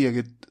som sitt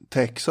eget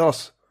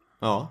Texas.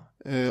 Ja.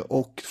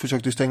 Och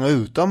försökte stänga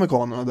ut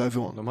amerikanerna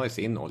därifrån. De har ju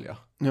sin olja.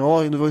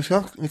 Ja, det var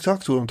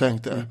exakt så de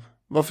tänkte.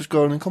 Varför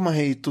ska ni komma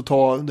hit och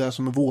ta det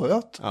som är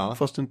vårat? Ja.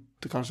 Fast det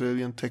inte kanske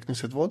rent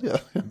tekniskt sett var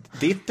det.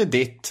 Ditt är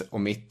ditt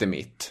och mitt är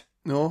mitt.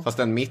 Ja. Fast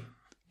den mitt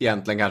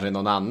egentligen kanske är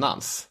någon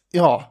annans.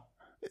 Ja,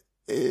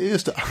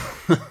 just det.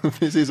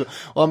 Precis så.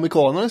 Och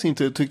amerikanerna i sin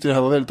tur tyckte det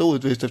här var väldigt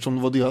orättvist eftersom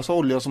det var deras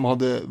olja som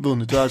hade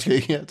vunnit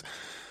världskriget.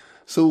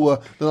 Så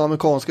den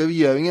amerikanska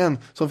regeringen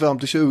som fram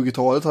till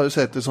 20-talet hade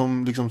sett det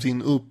som liksom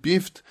sin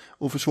uppgift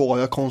att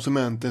försvara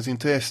konsumentens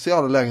intresse i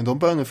alla lägen. De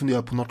började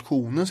fundera på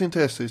nationens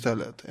intresse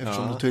istället.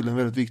 Eftersom det är tydligen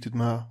väldigt viktigt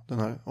med den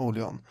här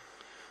oljan.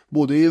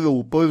 Både i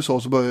Europa och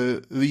USA så börjar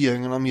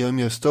regeringarna mer och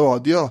mer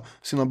stödja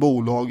sina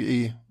bolag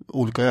i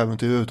olika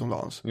äventyr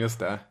utomlands. Just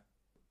det.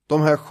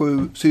 De här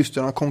 7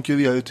 systrarna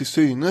konkurrerar ju till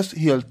synes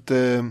helt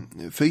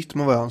fritt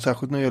med varandra,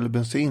 särskilt när det gäller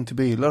bensin till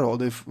bilar då.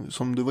 Det är,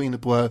 som du var inne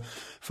på här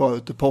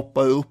förut, det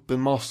poppar upp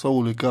en massa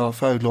olika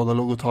färgglada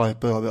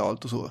logotyper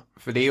överallt och så.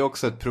 För det är ju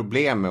också ett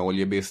problem med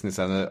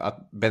oljebusinessen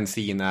att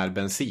bensin är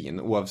bensin.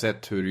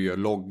 Oavsett hur du gör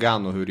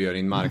loggan och hur du gör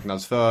din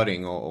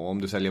marknadsföring och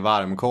om du säljer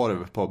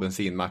varmkorv på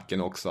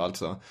bensinmacken också.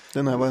 Alltså,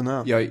 den är vad den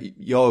är.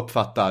 Jag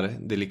uppfattar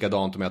det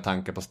likadant om jag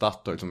tankar på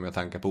Statoil som om jag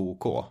tankar på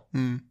OK.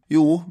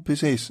 Jo,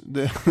 precis.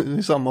 Det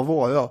är samma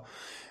vara.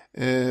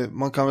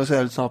 Man kan väl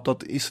säga lite snabbt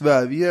att i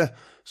Sverige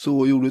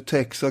så gjorde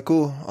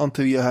Texaco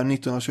entré här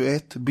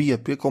 1921,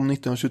 BP kom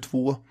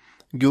 1922,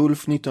 Gulf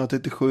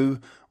 1937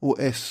 och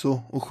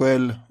Esso och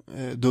Shell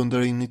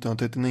dundrade in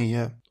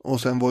 1939.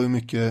 Och sen var ju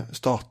mycket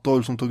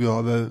Statoil som tog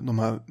över de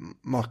här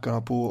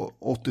mackarna på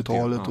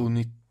 80-talet och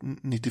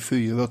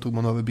 94 tog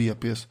man över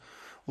BP's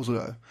och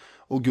sådär.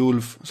 Och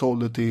Gulf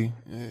sålde till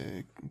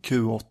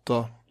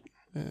Q8,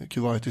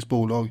 Kuwaitis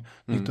bolag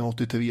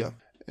 1983.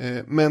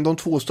 Men de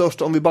 2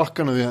 största, om vi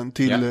backar nu igen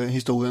till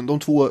historien, de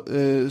 2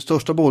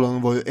 största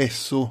bolagen var ju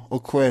Esso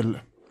och Shell.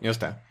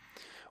 Just det.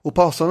 Och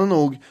passande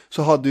nog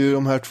så hade ju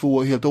de här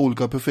 2 helt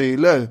olika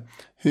profiler,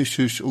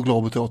 Hysch och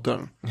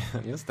Globetrottern.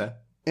 Just det.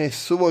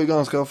 Esso var ju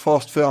ganska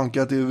fast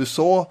förankrat i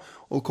USA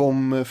och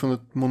kom från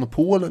ett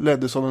monopol,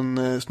 leddes av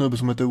en snubbe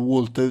som heter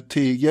Walter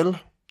Teagle.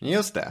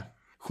 Just det.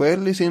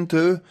 Shell i sin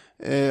tur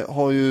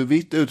har ju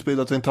vitt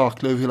utspridda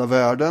tentakler över hela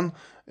världen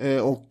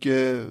och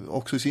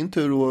också i sin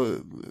tur då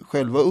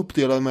själva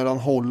uppdelade mellan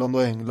Holland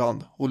och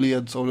England och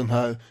leds av den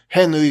här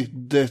Henry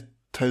de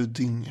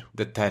Terding.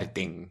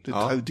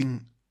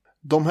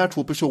 De här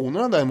 2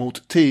 personerna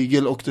däremot,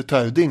 Teagle och de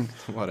Terding,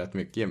 har rätt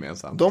mycket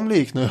gemensamt. De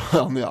liknar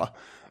varandra.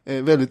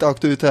 Väldigt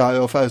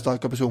auktoritära och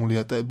färgstarka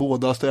personligheter.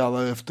 Båda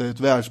strävar efter ett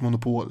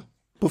världsmonopol.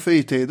 På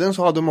fritiden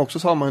så hade de också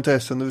samma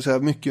intressen, det vill säga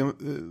mycket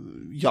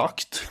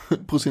jakt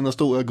på sina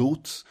stora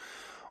gods.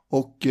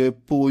 Och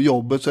på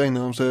jobbet så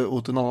ägnade de sig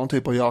åt en annan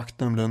typ av jakt,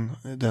 nämligen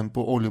den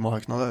på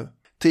oljemarknader.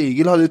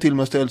 Teagle hade till och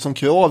med ställt som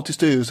krav till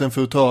styrelsen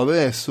för att ta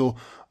över Esso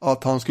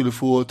att han skulle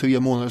få 3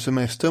 månaders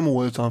semester om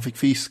året så han fick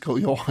fiska och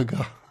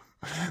jaga.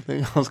 Det är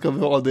en ganska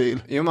bra deal.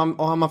 Jo,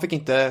 man fick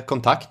inte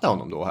kontakta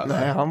honom då heller.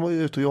 Nej, han var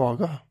ju ute och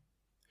jaga.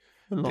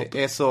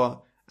 Det är så,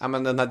 ja,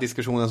 men den här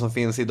diskussionen som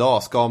finns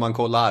idag, ska man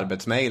kolla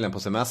arbetsmailen på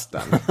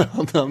semestern?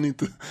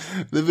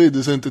 Det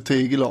brydde sig inte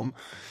Teagle om.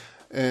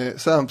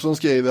 Sampson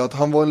skriver att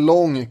han var en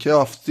lång,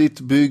 kraftigt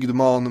byggd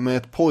man med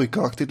ett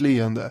pojkaktigt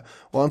leende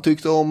och han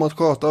tyckte om att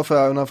sköta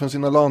affärerna från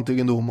sina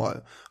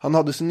lantegendomar. Han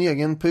hade sin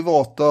egen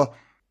privata,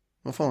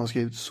 vad fan har han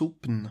skrivit?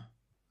 Sopn?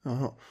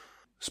 Jaha.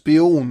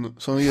 Spion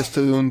som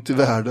reste runt i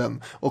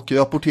världen och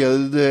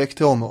rapporterade direkt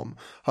till honom.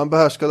 Han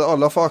behärskade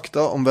alla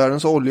fakta om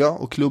världens olja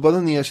och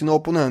klubbade ner sina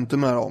opponenter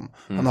med dem.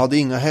 Han hade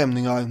inga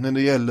hämningar när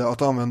det gällde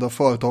att använda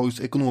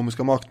företagets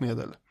ekonomiska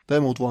maktmedel.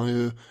 Däremot var han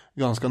ju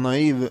ganska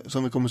naiv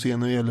som vi kommer se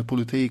när det gäller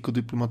politik och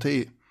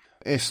diplomati.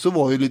 Esso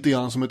var ju lite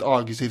grann som ett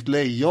aggressivt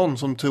lejon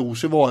som tror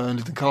sig vara en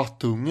liten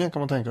kattunge, kan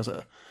man tänka sig.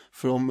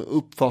 För de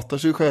uppfattar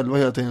sig själva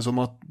hela tiden som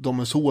att de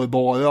är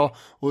sårbara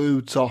och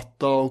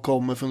utsatta och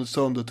kommer från ett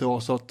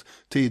söndertrasat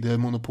tidigare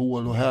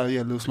monopol och här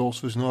gäller det att slåss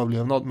för sin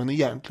överlevnad. Men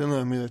egentligen är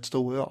de ju rätt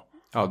stora.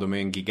 Ja, de är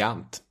en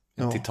gigant.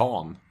 En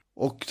titan.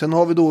 Och sen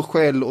har vi då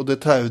Shell och de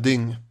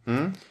Terding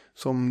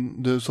som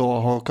du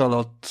sa har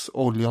kallat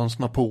oljans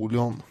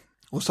Napoleon.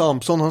 Och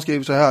Sampson han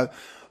skriver så här: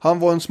 han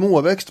var en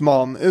småväxt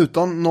man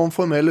utan någon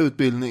formell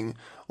utbildning.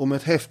 och med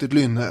ett häftigt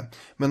lynne.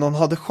 Men han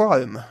hade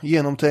charm,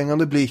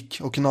 genomträngande blick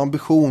och en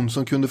ambition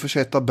som kunde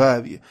försätta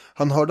berg.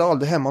 Han hörde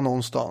aldrig hemma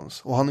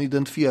någonstans och han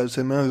identifierade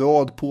sig med en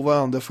rad på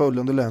varandra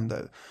följande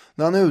länder.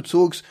 När han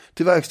utsågs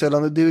till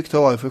verkställande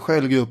direktör för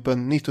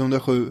Shell-gruppen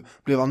 1907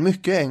 blev han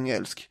mycket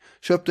engelsk,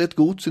 köpte ett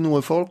gods i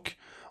Norfolk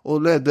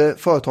och ledde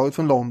företaget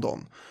från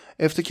London.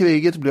 Efter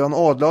kriget blev han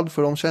adlad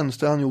för de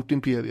tjänster han gjort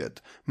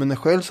imperiet, men när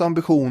Shells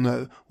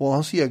ambitioner och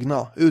hans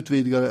egna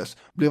utvidgades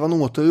blev han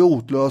åter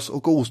rotlös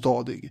och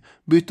ostadig,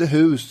 bytte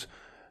hus,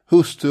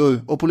 hustru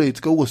och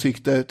politiska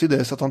åsikter till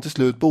dess att han till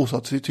slut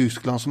bosatte sig i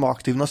Tyskland som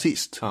aktiv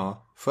nazist.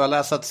 Ja. Får jag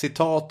läsa ett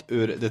citat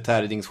ur de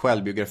Terdings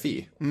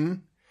självbiografi?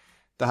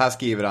 Det här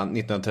skriver han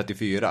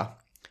 1934.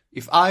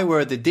 If I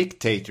were the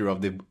dictator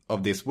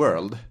of this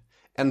world,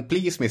 and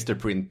please Mr.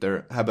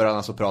 Printer, här börjar han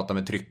alltså prata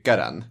med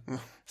tryckaren.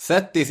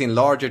 Set this in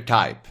larger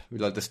type,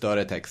 vill ha lite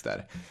större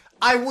texter.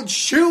 I would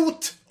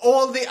shoot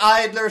all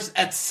the idlers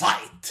at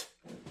sight.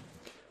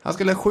 Han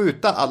skulle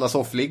skjuta alla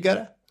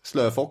soffliggare,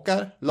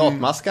 slöfockar,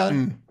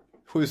 latmaskar,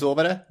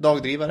 sjusovare,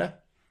 dagdrivare.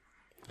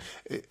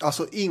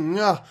 Alltså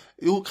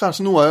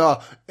kanske några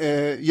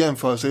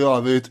jämförelser i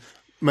övrigt.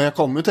 Men jag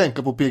kommer att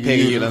tänka på P.G.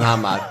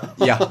 Gyllenhammar.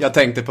 Ja, jag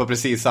tänkte på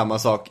precis samma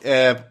sak.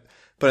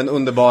 På den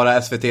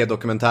underbara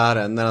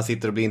SVT-dokumentären när han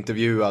sitter och blir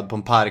intervjuad på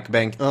en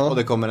parkbänk och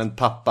det kommer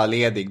en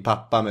ledig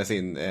pappa med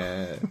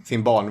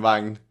sin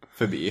barnvagn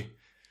förbi.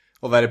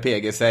 Och vad är det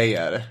PG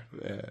säger?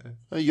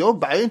 Jag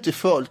jobbar ju inte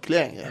folk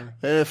längre.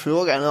 Det är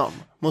frågan om.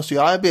 Måste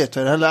jag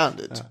arbeta i det här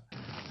landet? Ja.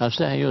 Jag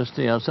säger just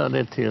det, jag sa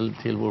det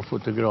till vår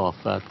fotograf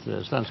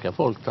att svenska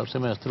folk tar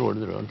semester året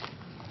runt.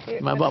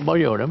 Men vad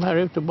gör de här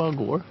ute och bara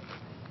går?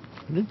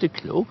 Det är inte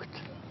klokt.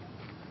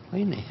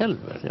 Vad in i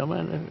helvete? Ja,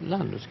 men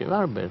landet ska ju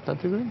arbeta,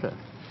 tycker du inte?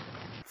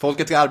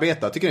 Folket ska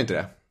arbeta, tycker du inte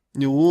det?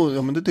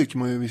 Jo, men det tycker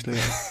man ju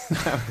visserligen.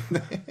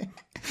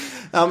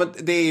 Ja, men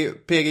det är ju,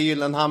 P.G.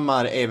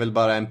 Gyllenhammar är väl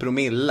bara en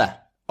promille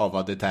av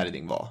vad det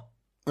Terding var.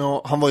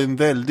 Ja, han var ju en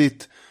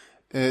väldigt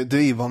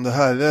drivande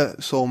herre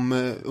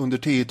som under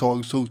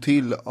 10-talet såg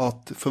till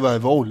att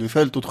förvärva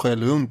oljefält åt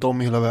Shell runt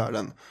om i hela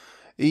världen.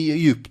 I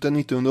Egypten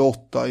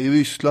 1908, i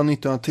Ryssland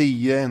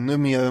 1910, ännu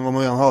mer än vad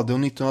man redan hade, och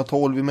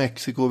 1912 i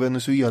Mexiko och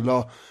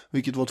Venezuela,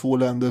 vilket var 2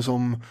 länder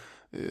som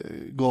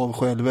gav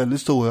Shell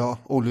väldigt stora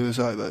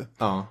oljereserver.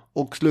 Ja.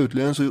 Och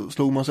slutligen så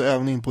slog man sig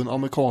även in på den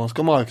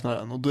amerikanska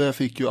marknaden, och där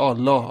fick ju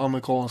alla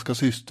amerikanska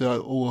systrar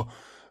att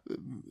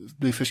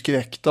bli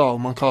förskräckta, och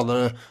man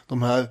kallade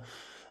de här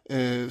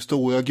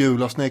stora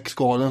gula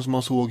snäckskalen som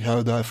man såg här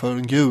och där för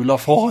den gula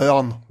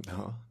faran.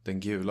 Ja, den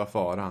gula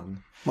faran.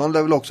 Man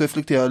lär väl också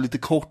reflektera lite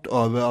kort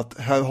över att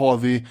här har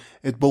vi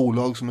ett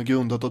bolag som är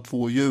grundat av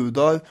 2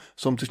 judar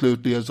som till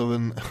slut leds av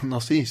en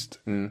nazist.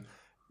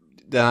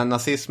 Den här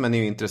nazismen är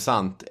ju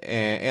intressant.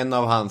 En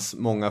av hans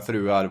många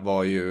fruar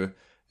var ju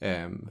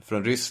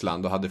från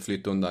Ryssland och hade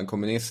flytt undan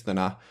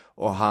kommunisterna.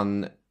 Och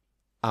han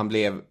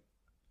blev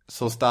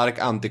så stark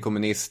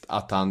antikommunist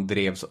att han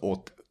drevs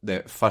åt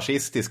det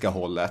fascistiska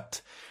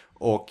hållet.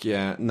 Och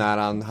när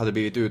han hade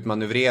blivit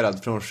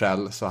utmanövrerad från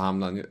Shell så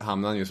hamnade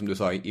han ju som du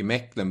sa i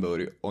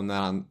Mecklenburg. Och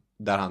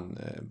där han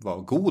var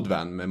god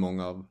vän med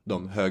många av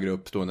de högre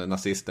uppstående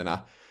nazisterna.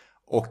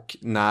 Och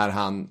när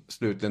han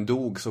slutligen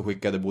dog så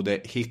skickade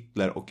både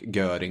Hitler och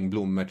Göring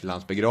blommor till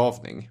hans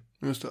begravning.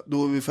 Just det,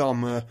 då är vi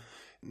framme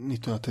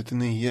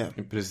 1939.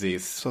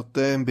 Precis. Så att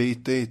det är en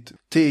bit dit.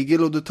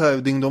 Tegel och de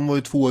Terding, de var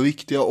ju 2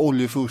 viktiga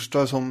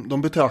oljefurstar som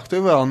de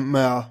betraktade varandra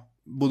med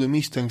både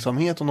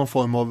misstänksamhet och någon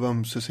form av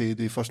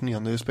ömsesidig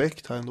fascinerande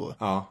respekt här ändå.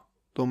 Ja.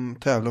 De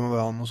tävlar med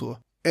varandra och så.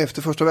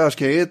 Efter första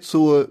världskriget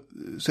så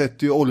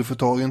sätter ju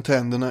oljeföretagen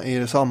tänderna i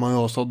det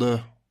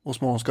sammanrasade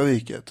Osmanska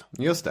riket.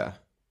 Just det.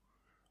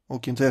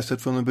 Och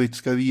intresset från den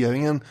brittiska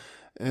regeringen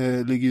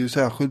ligger ju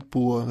särskilt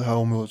på det här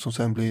området som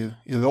sen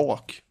blir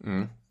Irak.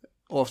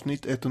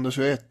 Avsnitt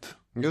 121.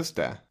 Just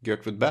det,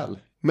 Gertrude Bell.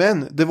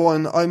 Men det var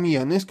en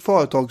armenisk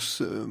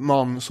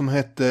företagsman som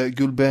hette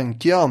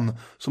Gulbenkian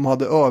som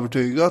hade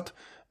övertygat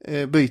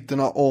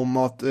britterna om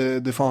att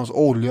det fanns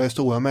olja i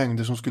stora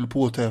mängder som skulle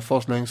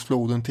påträffas längs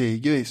floden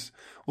Tigris.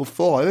 Och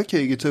före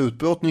krigets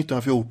utbrott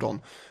 1914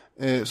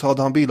 så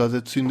hade han bildat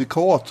ett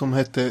syndikat som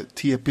hette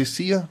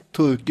TPC,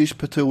 Turkish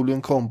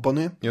Petroleum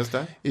Company. Just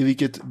det. I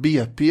vilket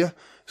BP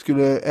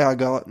skulle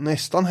äga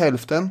nästan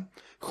hälften,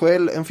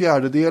 Shell en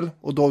 1/4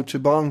 och Deutsche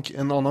Bank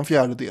en annan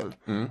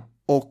 1/4.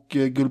 Och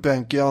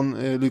Gulbenkian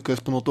lyckades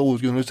på något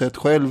outgrundligt sätt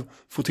själv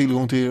få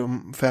tillgång till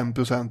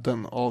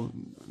 5% av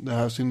det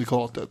här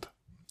syndikatet.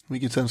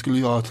 Vilket sen skulle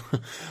göra att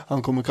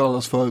han kommer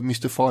kallas för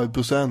Mr.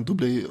 5% och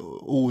bli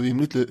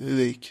orimligt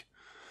rik.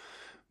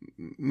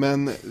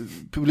 Men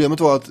problemet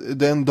var att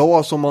den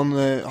dag som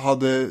man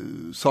hade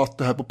satt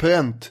det här på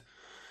pränt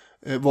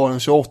var den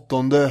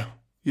 28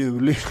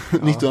 juli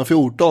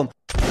 1914.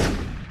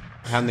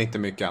 Hände inte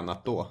mycket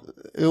annat då?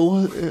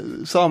 Jo,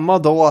 samma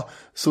dag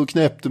så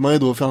knäppte man ju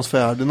då Frans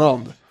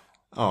Ferdinand.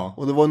 Ja.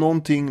 Och det var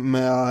någonting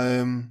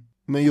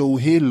med Joe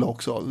Hill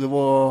också. Det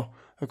var,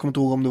 jag kommer inte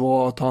ihåg om det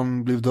var att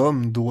han blev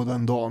dömd då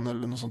den dagen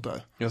eller något sånt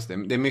där. Just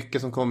det, det är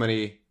mycket som kommer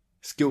i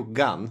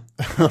skuggan.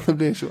 Det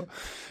blir så.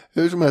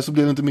 Hur som helst så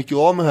blev det inte mycket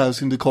av med det här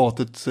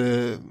syndikatets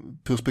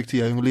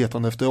prospektering och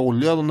letande efter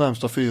olja de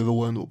närmsta 4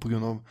 åren då på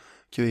grund av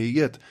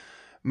kriget.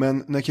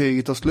 Men när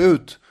kriget tar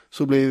slut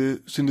så blir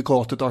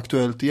syndikatet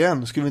aktuellt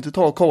igen. Ska vi inte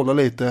ta och kolla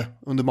lite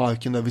under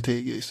marken där vid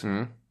Tigris?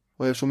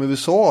 Och eftersom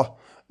USA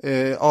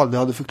aldrig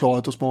hade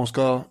förklarat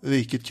Osmanska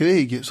riket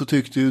krig så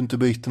tyckte ju inte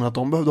britterna att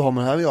de behövde ha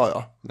med det här att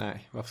göra.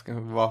 Nej,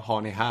 vad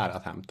har ni här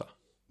att hämta?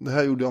 Det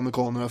här gjorde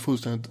amerikanerna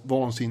fullständigt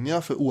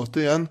vansinniga, för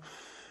återigen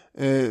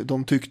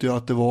de tyckte ju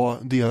att det var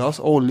deras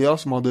olja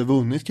som hade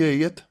vunnit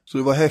kriget. Så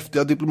det var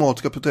häftiga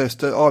diplomatiska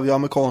protester av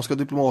amerikanska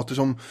diplomater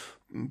som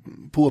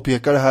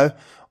påpekar det här.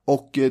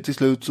 Och till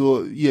slut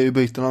så ger ju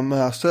britterna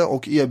med sig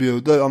och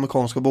erbjuder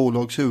amerikanska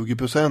bolag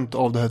 20%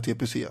 av det här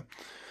TPC.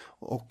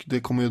 Och det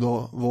kommer ju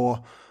då vara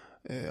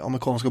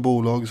amerikanska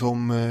bolag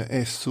som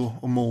Esso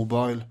och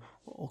Mobile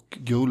och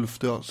Gulf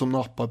som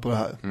nappar på det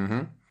här.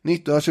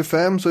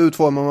 1925 så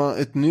utformar man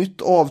ett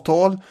nytt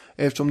avtal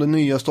eftersom den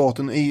nya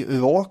staten i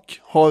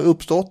Irak har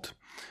uppstått.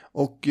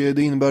 Och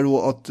det innebär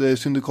då att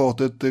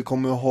syndikatet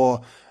kommer att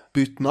ha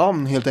bytt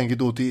namn helt enkelt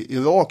då till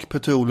Iraq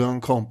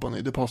Petroleum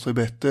Company. Det passar ju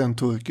bättre än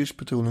Turkish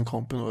Petroleum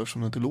Company då,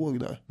 eftersom det inte låg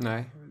där.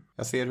 Nej,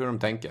 jag ser hur de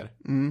tänker.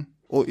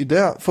 Och i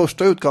det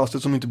första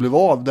utkastet som inte blev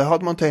av, där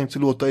hade man tänkt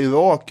sig låta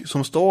Irak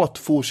som stat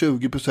få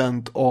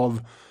 20%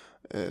 av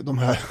de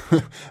här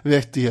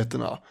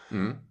rättigheterna.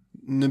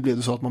 Nu blev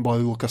det så att man bara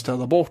råkade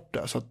ställa bort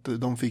det, så att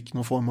de fick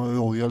någon form av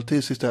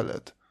royalties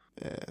istället.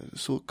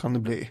 Så kan det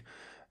bli.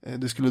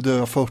 Det skulle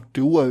dröja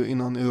 40 år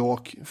innan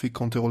Irak fick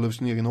kontroll över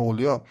sin egen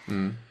olja.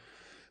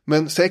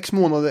 Men 6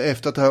 månader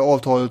efter att det här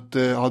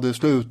avtalet hade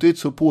slutit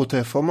så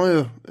påträffar man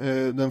ju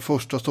den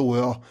första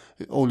stora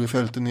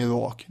oljefälten i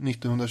Irak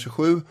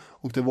 1927.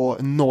 Och det var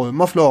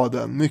enorma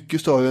flöden,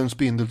 mycket större än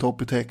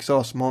Spindletop i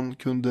Texas. Man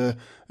kunde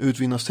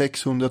utvinna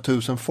 600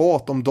 000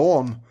 fat om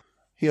dagen.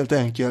 Helt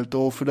enkelt,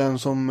 och för den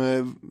som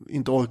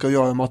inte orkar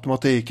göra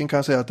matematiken kan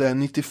jag säga att det är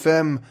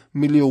 95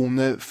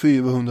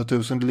 400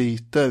 000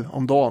 liter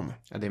om dagen.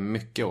 Ja, det är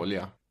mycket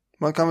olja.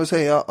 Man kan väl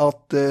säga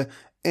att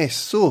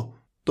Esso,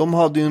 de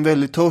hade ju en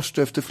väldigt törst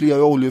efter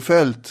flera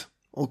oljefält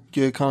och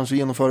kanske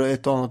genomförde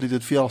ett och annat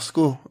litet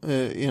fiasko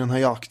i den här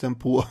jakten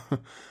på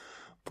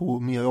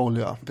mer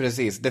olja.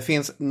 Precis, det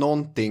finns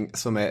någonting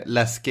som är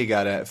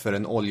läskigare för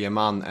en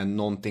oljeman än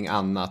någonting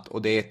annat,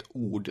 och det är ett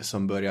ord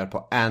som börjar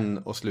på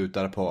N och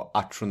slutar på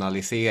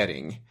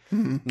nationalisering.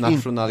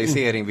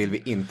 Nationalisering vill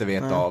vi inte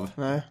veta av.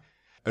 Nej.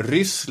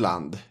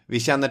 Ryssland, vi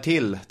känner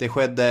till, det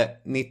skedde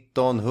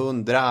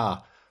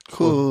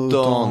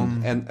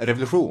 1917, en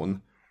revolution.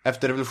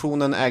 Efter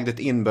revolutionen ägde ett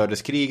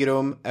inbördeskrig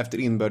rum. Efter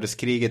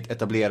inbördeskriget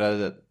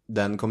etablerade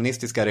den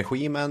kommunistiska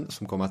regimen,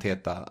 som kom att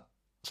heta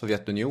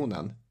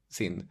Sovjetunionen,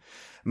 sin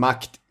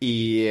makt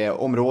i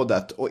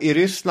området. Och i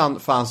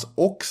Ryssland fanns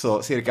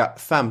också cirka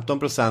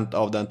 15%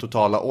 av den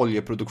totala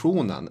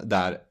oljeproduktionen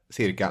där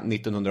cirka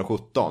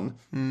 1917.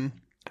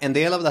 En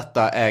del av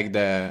detta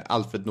ägde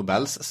Alfred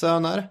Nobels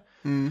söner.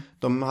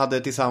 De hade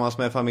tillsammans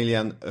med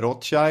familjen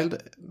Rothschild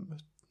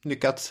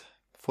lyckats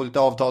få lite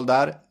avtal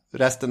där.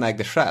 Resten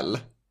ägde Shell.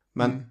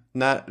 Men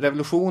när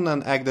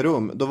revolutionen ägde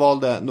rum, då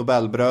valde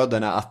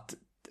Nobelbröderna att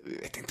vi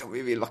vet inte om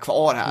vi vill vara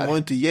kvar här. Det var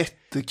inte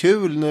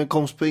jättekul när det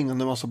kom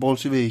springande en massa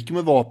bolsjeviker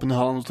med vapen i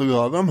hand och tog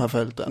över de här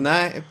fälten.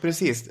 Nej,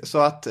 precis. Så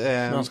att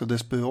ganska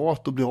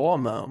desperat att bli av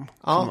med dem.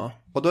 Ja,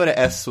 och då är det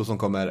Esso som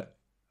kommer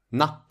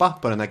nappa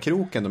på den här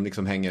kroken de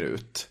liksom hänger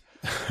ut.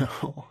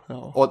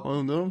 Ja, och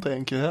undrar de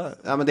tänker här.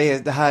 Ja, men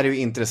det här är ju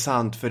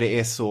intressant, för det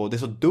är så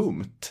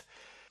dumt.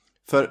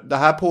 För det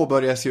här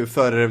påbörjas ju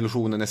före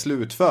revolutionen är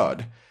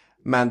slutförd.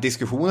 Men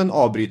diskussionen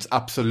avbryts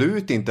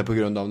absolut inte på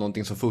grund av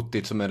någonting så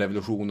futtigt som en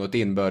revolution och ett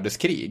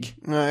inbördeskrig.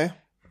 Nej.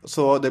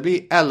 Så det blir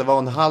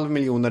 $11,5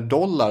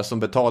 miljoner som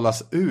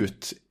betalas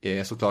ut,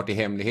 såklart i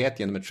hemlighet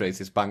genom ett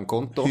Tracys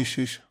bankkonto.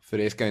 För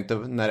det ska inte,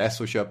 när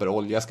SO köper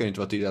olja ska det inte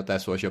vara tydligt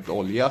att SO har köpt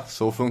olja.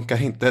 Så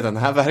funkar inte den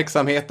här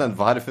verksamheten.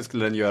 Varför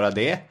skulle den göra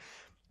det?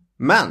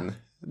 Men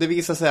det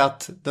visar sig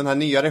att den här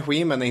nya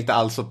regimen är inte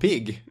alls så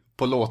pigg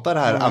på att låta det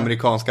här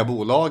amerikanska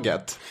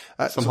bolaget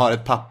som har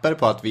ett papper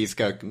på att vi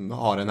ska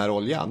ha den här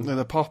oljan. Det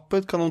där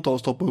pappret kan de ta och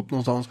stoppa upp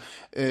någonstans.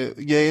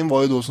 Grejen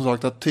var ju då som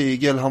sagt att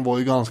Tegel, han var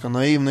ju ganska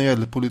naiv när det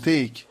gällde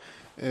politik.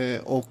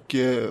 Och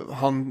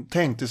han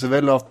tänkte sig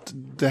väl att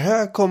det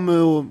här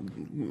kommer att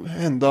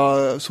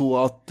hända så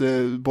att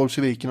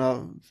bolsjevikerna,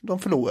 de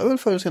förlorar väl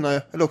förr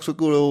senare, eller också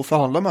går det att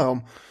förhandla med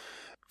dem.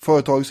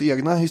 Företagets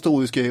egna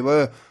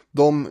historieskrivare,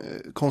 de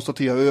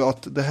konstaterar ju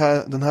att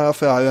den här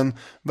affären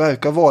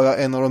verkar vara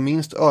en av de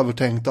minst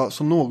övertänkta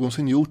som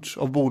någonsin gjorts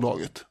av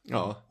bolaget.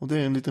 Ja. Och det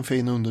är en liten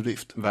fin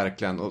underdrift.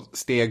 Verkligen, och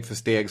steg för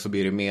steg så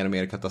blir det mer och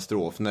mer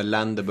katastrof. När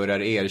länder börjar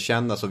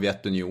erkänna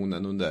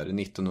Sovjetunionen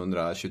under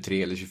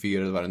 1923 eller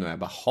 24 eller vad det nu är,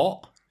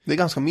 det är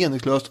ganska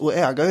meningslöst att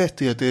äga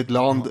rättigheter i ett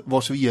land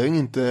vars regering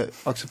inte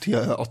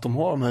accepterar att de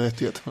har de här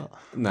rättigheterna.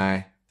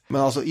 Nej.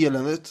 Men alltså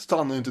eländet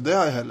stannar ju inte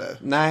där heller.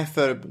 Nej,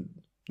 för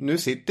nu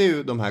sitter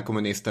ju de här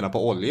kommunisterna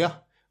på olja.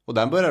 Och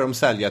den börjar de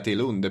sälja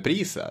till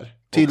underpriser.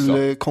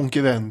 Till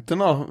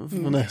konkurrenterna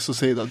från SOs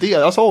sida.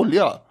 Deras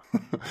olja.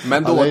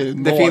 Men då,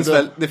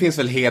 det finns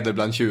väl heder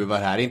bland tjuvar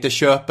här. Inte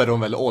köper de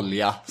väl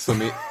olja som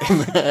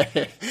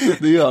Nej,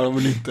 det gör de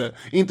väl inte.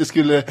 Inte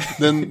skulle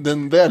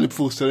den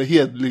väluppfostrade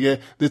hedlige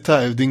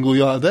Detävding gå och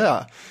göra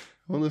det.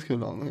 Och det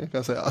skulle han, kan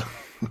jag säga.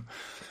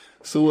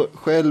 Så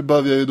själv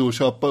börjar jag ju då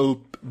köpa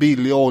upp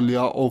billig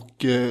olja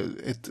och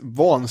ett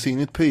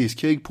vansinnigt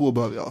priskrig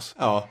påbörjas.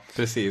 Ja,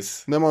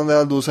 precis. När man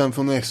väl då sen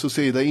från Essos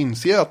sida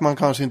inser att man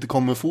kanske inte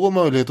kommer få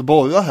möjlighet att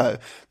borra här,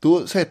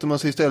 då sätter man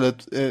sig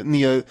istället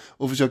ner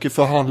och försöker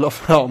förhandla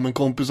fram en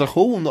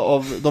kompensation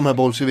av de här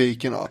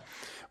bolsjevikerna.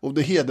 Och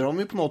det hedrar dem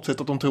ju på något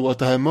sätt att de tror att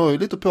det här är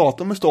möjligt att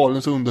prata med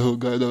Stalins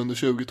underhuggare där under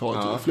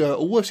 20-talet. Ja. Flera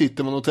år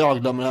sitter man och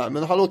tragglar med det här.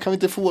 Men hallå, kan vi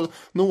inte få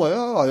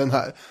några av den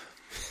här?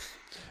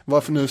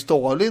 Varför nu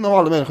Stalin av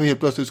alla människor helt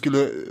plötsligt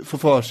skulle få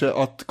för sig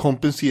att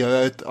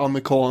kompensera ett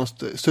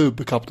amerikanskt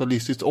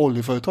superkapitalistiskt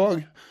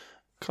oljeföretag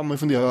kan man ju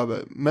fundera över.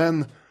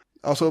 Men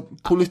alltså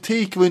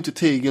politik var ju inte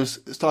Tegels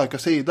starka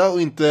sida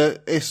och inte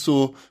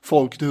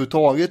SO-folket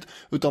överhuvudtaget,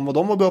 utan vad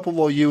de var bra på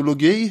var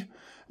geologi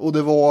och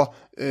det var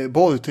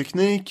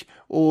borrteknik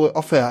och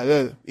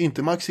affärer,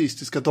 inte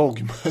marxistiska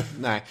dogmer.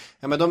 Nej,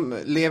 ja, men de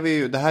lever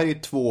ju, det här är ju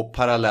två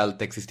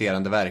parallellt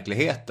existerande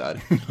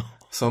verkligheter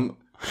som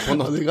på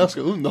något det är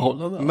ganska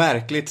underhållande.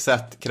 Märkligt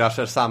sätt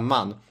kraschar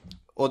samman.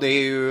 Och det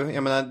är ju,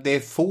 jag menar, det är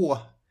få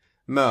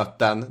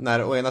möten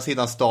när å ena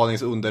sidan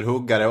Stalins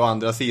underhuggare och å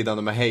andra sidan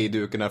de här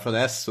hejdukarna från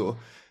Esso.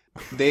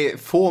 Det är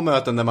få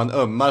möten där man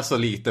ömmar så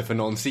lite för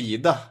någon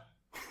sida.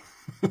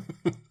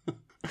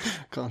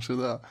 Kanske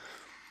det.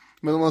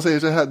 Men om man säger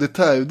så här,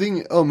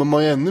 Detävding ömmar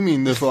man ju ännu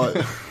mindre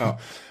för. Ja.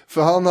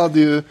 För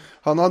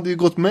han hade ju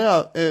gått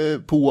med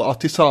på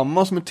att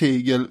tillsammans med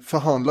Tegel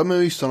förhandla med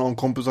ryssarna om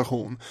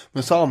kompensation.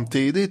 Men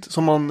samtidigt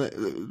som han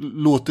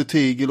låter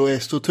Tegel och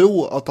Esso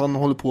tro att han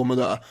håller på med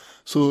det,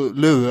 så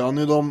lurar han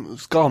ju dem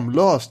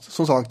skamlöst,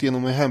 som sagt,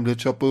 genom att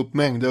hemligt köpa upp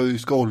mängder av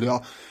rysk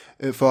olja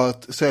för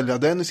att sälja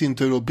den i sin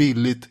tur och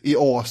billigt i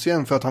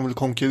Asien för att han vill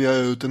konkurrera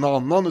ut en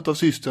annan utav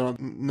systrarna,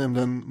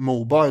 nämligen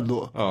Mobile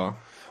då. Ja.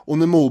 Och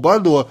när Mobile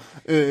då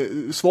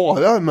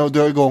svarar med att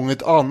dra igång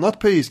ett annat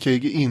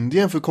priskrig i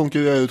Indien för att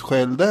konkurrera ut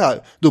själv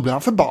där, då blir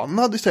han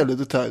förbannad istället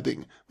till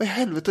Tärding. Vad i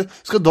helvete,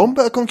 ska de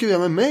börja konkurrera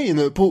med mig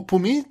nu på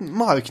min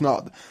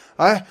marknad?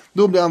 Nej,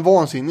 då blir han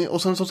vansinnig.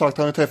 Och sen som sagt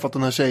har han träffat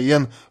den här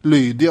tjejen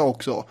Lydia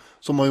också,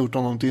 som har gjort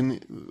honom till en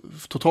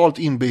totalt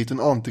inbiten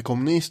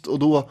antikommunist. Och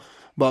då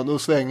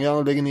svänger han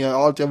och lägger ner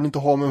allt, jag vill inte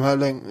ha med de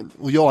här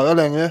att göra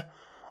längre.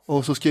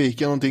 Och så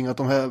skriker någonting att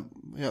de här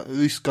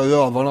ryska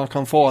rövarna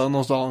kan fara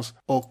någonstans.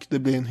 Och det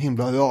blir en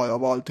himla röra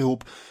av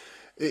alltihop.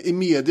 I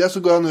media så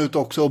går han ut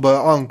också och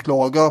börjar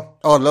anklaga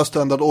alla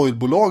Standard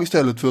Oil-bolag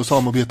istället för att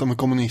samarbeta med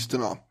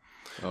kommunisterna.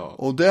 Ja.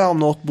 Och det om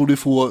något borde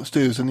få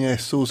styrelsen i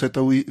SO att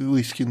sätta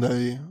whiskin där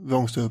i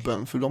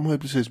vrångstrupen. För de har ju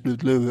precis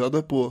blivit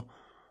lurade på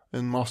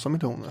en massa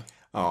miljoner.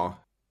 Ja.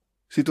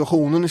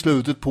 Situationen i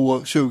slutet på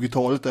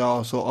 20-talet är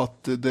alltså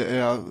att det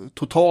är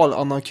total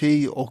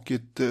anarki och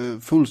ett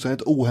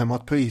fullständigt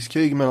ohämmat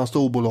priskrig mellan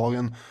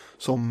storbolagen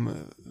som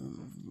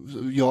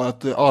gör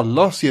att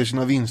alla ser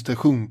sina vinster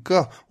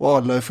sjunka och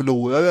alla är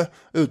förlorare,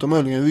 utom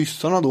möjligen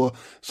ryssarna då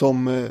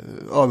som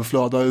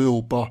överflödar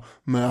Europa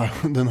med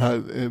den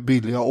här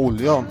billiga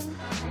oljan.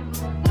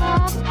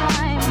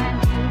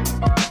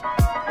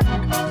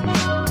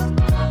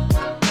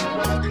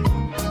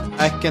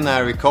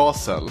 Achonry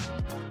Castle.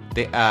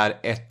 Det är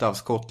ett av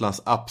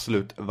Skottlands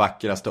absolut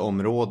vackraste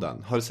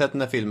områden. Har du sett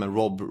den här filmen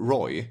Rob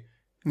Roy?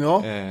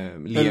 Ja,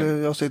 eller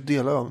jag har sett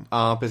delar av den.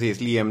 Ja,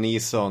 precis. Liam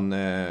Neeson,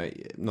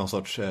 någon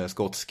sorts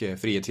skotsk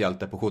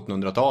frihetshjälte på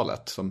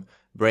 1700-talet. Som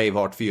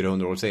Braveheart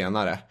 400 år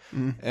senare.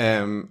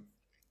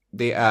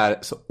 Det är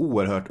så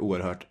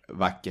oerhört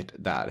vackert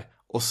där.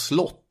 Och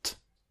slott,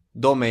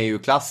 de är ju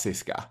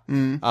klassiska.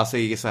 Alltså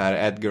i så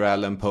här Edgar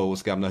Allan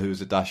Poes gamla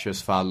huset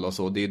Ushers fall och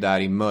så. Det är där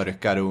i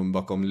mörka rum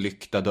bakom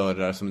lyckta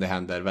dörrar som det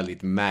händer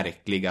väldigt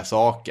märkliga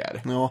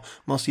saker. Ja,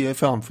 man ser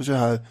framför sig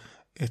här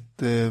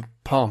ett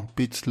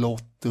pampigt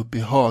slott uppe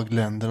i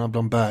högländerna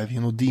bland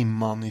bergen och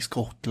dimman i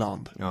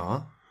Skottland.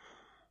 Ja.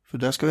 För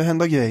där ska det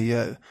hända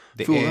grejer.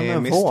 Det är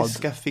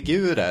mystiska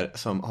figurer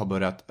som har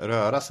börjat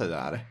röra sig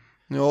där.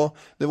 Ja,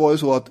 det var ju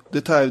så att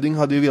Detävding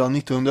hade ju redan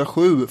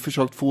 1907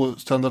 försökt få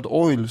Standard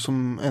Oil,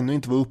 som ännu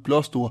inte var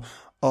upplöst då,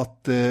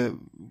 att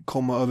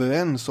komma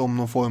överens om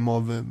någon form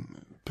av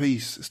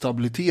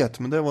prisstabilitet.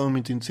 Men det var de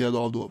inte intresserade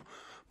av då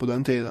på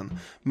den tiden.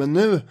 Men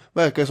nu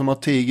verkar det som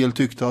att Tegel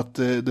tyckte att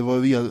det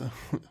var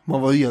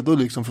man var redo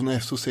liksom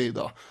från SOs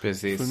sida.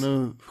 Precis. För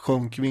nu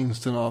sjönk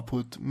vinsterna på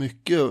ett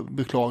mycket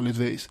beklagligt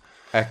vis.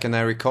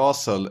 Achonry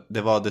Castle,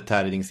 det var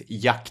Detävdings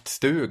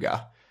jaktstuga.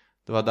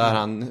 Det var där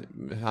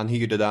han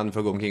hyrde den för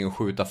att gå omkring och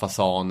skjuta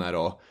fasaner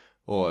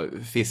och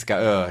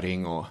fiska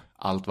öring och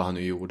allt vad han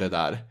nu gjorde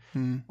där.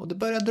 Och det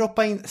började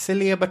droppa in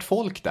celebert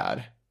folk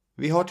där.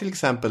 Vi har till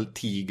exempel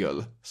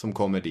Tegel som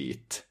kommer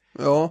dit.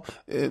 Ja,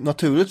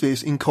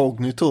 naturligtvis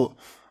inkognito.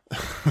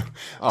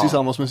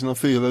 Tillsammans med sina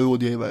 4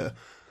 rådgivare.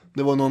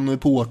 Det var någon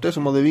reporter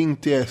som hade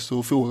ringt till SO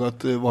och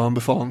frågat var han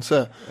befann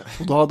sig.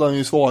 Och då hade han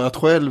ju svarat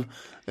själv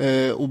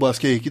och bara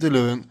skrikit i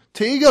luren: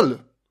 Tegel!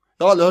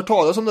 Jag har aldrig hört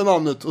talas om det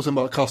namnet och sen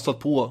bara kastat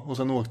på och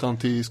sen åkte han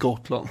till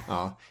Skottland.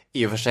 Ja,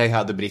 i och för sig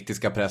hade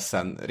brittiska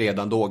pressen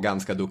redan då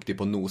ganska duktig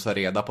på att nosa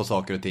reda på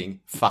saker och ting,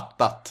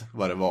 fattat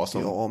vad det var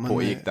som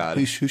pågick där.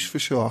 Hysch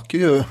försöker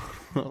ju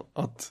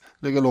att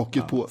lägga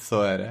locket på.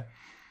 Så är det.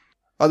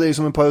 Ja, det är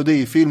som en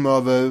parodifilm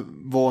över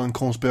vad en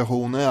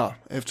konspiration är,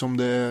 eftersom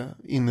det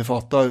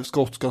innefattar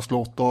skotska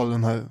slott och all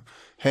den här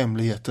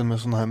hemligheten med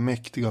sådana här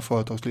mäktiga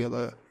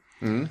företagsledare.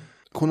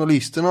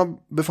 Journalisterna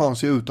befann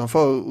sig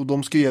utanför och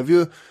de skrev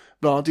ju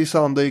bland annat i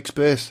Sunday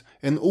Express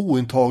en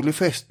ointaglig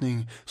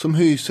fästning som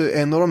hyser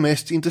en av de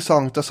mest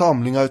intressanta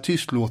samlingar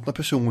tystlåtna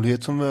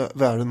personlighet som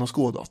världen har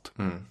skådat.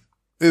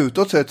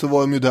 Utåt sett så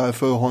var de ju där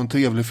för att ha en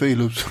trevlig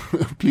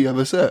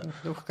friluftsupplevelse.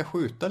 De ska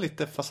skjuta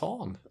lite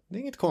fasan. Det är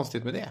inget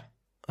konstigt med det.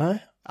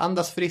 Nej.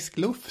 Andas frisk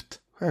luft.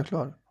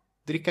 Självklart.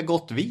 Dricka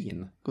gott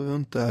vin. Gå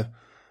runt där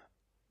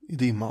i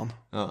dimman.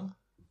 Ja.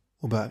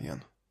 Och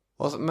bergen.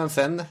 Men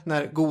sen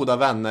när goda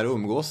vänner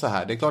umgås så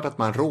här, det är klart att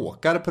man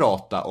råkar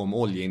prata om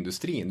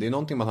oljeindustrin. Det är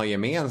någonting man har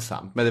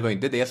gemensamt, men det var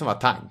inte det som var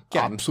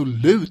tanken.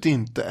 Absolut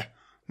inte.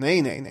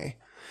 Nej.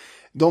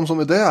 De som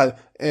är där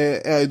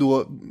är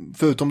då,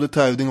 förutom det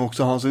Terding,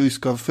 också hans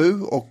ryska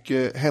fru och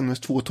hennes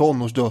 2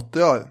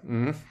 tonårsdöttrar.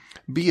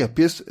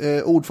 BP:s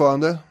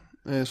ordförande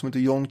som heter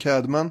John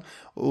Cadman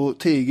och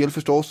Tegel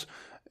förstås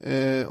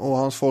och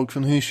hans folk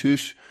från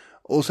Hysch.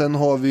 Och sen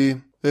har vi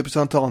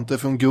representanter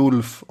från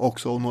Gulf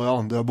också och några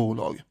andra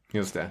bolag.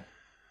 Just det.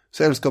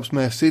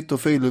 Sällskapsmässigt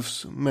och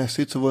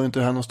friluftsmässigt så var det inte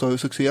det här någon större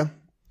succé.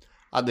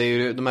 Ja, det är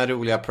ju de här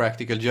roliga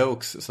practical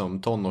jokes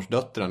som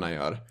tonårsdöttrarna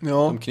gör. Ja.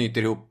 De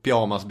knyter ihop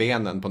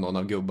pyjamasbenen på någon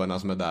av gubbarna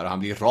som är där och han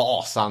blir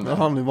rasande. Ja,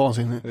 han blir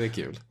vansinnig. Det är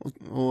kul.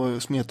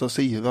 Och smetar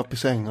sirap i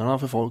sängarna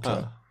för folk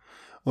här.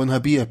 Och den här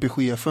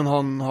BP-chefen,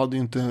 han hade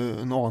ju inte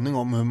en aning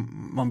om hur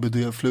man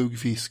bedrev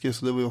flugfiske,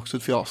 så det var ju också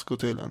ett fiasko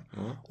till en.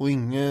 Och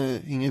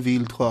ingen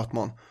vilt sköt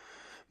man.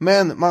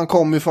 Men man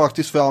kom ju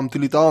faktiskt fram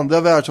till lite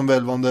andra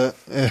världsomvälvande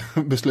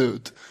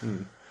beslut.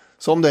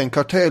 Som den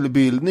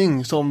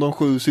kartellbildning som de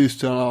 7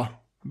 systrarna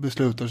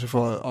beslutar sig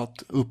för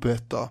att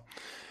upprätta.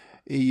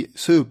 I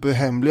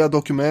superhemliga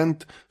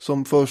dokument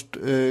som först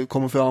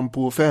kommer fram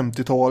på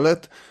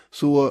 50-talet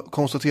så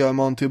konstaterar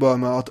man till att börja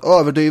med att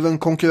överdriven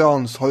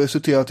konkurrens har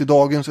resulterat i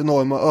dagens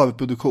enorma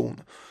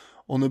överproduktion.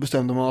 Och nu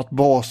bestämde man att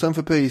basen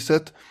för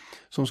priset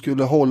som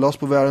skulle hållas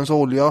på världens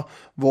olja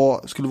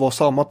skulle vara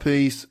samma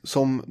pris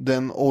som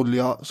den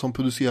olja som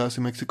produceras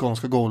i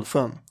Mexikanska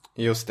golfen.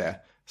 Just det.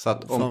 Så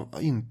att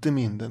inte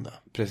mindre än det.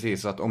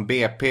 Precis, så att om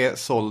BP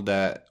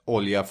sålde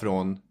olja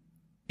från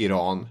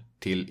Iran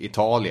till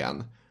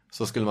Italien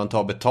så skulle man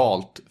ta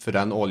betalt för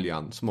den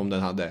oljan som om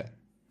den hade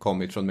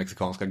kommit från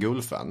Mexikanska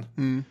gulfen.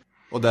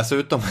 Och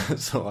dessutom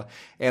så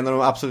en av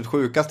de absolut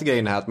sjukaste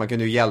grejerna är att man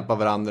kunde ju hjälpa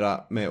varandra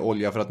med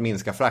olja för att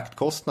minska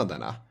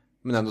fraktkostnaderna.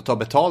 Men ändå ta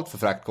betalt för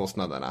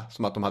fraktkostnaderna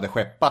som att de hade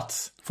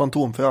skeppats.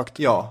 Fantomfrakt.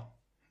 Ja,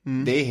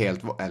 det är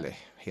helt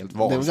vansinnigt.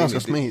 Det är väl ganska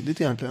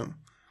smidigt egentligen.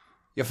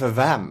 Ja, för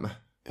vem?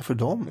 För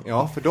dem.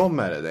 Ja, för dem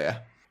är det.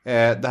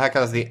 Det här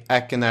kallas det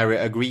Akinari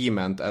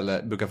Agreement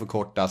eller brukar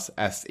förkortas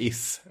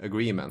As-Is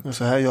Agreement. Ja,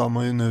 så här gör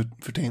man ju nu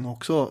för tiden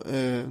också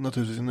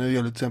naturligtvis när det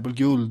gäller till exempel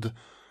guld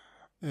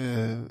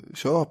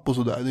köp och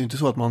sådär. Det är inte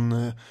så att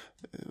man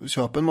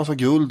köper en massa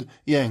guld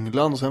i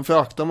England och sen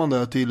fraktar man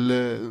det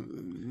till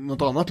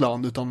något annat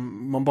land,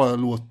 utan man bara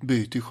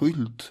byter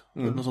skylt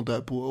eller något sånt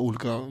där på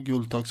olika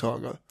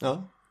guldtaxhögar.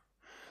 Ja.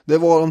 Det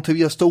var de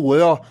 3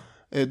 stora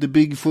The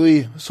Big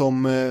Three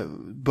som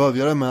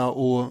började med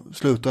att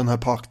sluta den här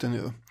pakten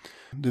ju.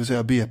 Det vill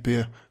säga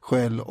BP,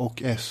 Shell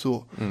och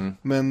Esso.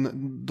 Men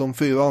de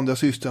 4 andra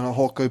systrarna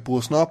hakar ju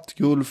på snabbt.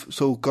 Gulf,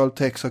 SoCal,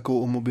 Texaco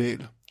och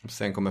Mobil.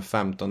 Sen kommer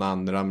 15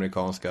 andra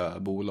amerikanska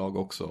bolag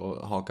också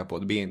och haka på.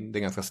 Det är en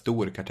ganska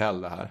stor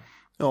kartell det här.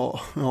 Ja.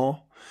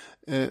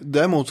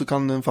 Däremot så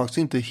kan den faktiskt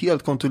inte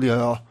helt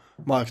kontrollera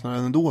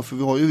marknaden ändå. För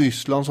vi har ju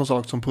Ryssland som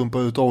sagt som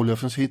pumpar ut olja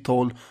från sitt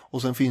håll.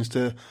 Och sen finns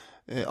det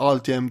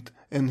alltjämt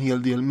en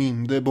hel del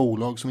mindre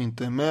bolag som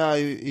inte är med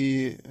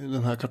i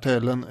den här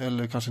kartellen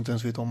eller kanske inte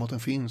ens vet om att den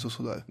finns och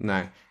sådär.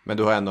 Nej, men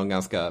du har ändå en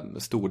ganska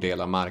stor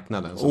del av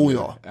marknaden som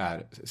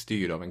är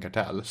styrd av en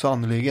kartell.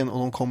 Sannoliken, och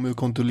de kommer ju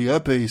kontrollera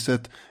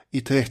priset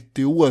i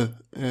 30 år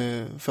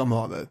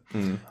framöver.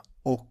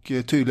 Och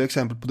tydliga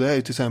exempel på det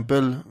är till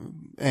exempel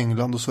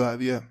England och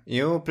Sverige.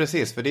 Jo,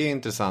 precis, för det är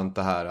intressant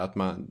det här att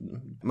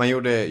man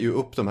gjorde ju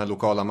upp de här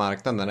lokala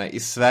marknaderna. I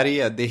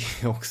Sverige, det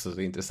är också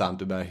så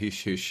intressant ur det här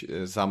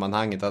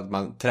hysch-hysch-sammanhanget att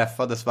man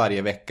träffades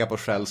varje vecka på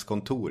Shells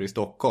kontor i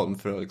Stockholm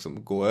för att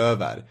liksom gå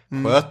över.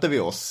 Sköter vi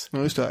oss? Ja,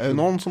 just det. Är det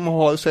någon som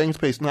har sänkt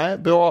pris? Nej,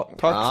 bra,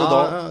 tack för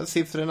idag.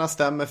 Siffrorna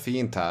stämmer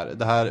fint här.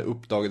 Det här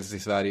uppdagades i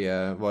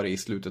Sverige var det i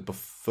slutet på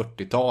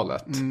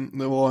 40-talet.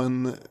 Det var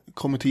en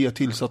kommitté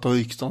tillsatt av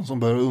riksdagen som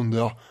började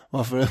undra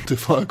varför det inte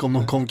förekom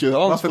någon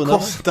konkurrens. Varför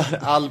kostar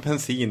all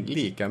bensin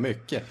lika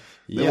mycket?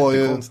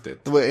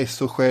 Det var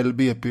Esso, Shell,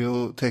 BP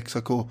och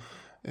Texaco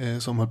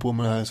som höll på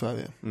med det här i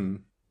Sverige.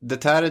 De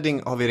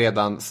Terding har vi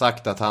redan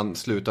sagt att han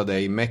slutade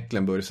i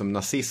Mecklenburg som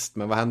nazist,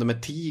 men vad hände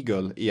med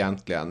Tegel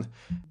egentligen?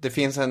 Det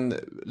finns en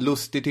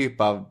lustig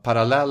typ av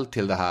parallell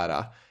till det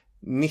här.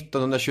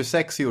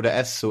 1926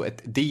 gjorde SO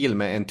ett deal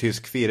med en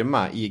tysk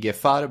firma, IG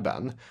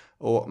Farben.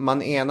 Och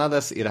man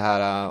enades i det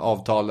här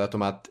avtalet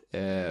om att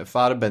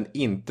Farben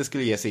inte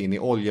skulle ge sig in i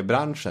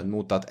oljebranschen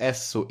mot att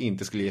SO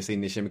inte skulle ge sig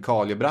in i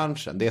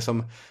kemikaliebranschen. Det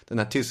som den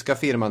här tyska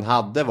firman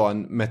hade var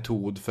en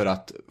metod för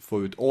att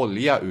få ut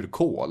olja ur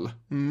kol.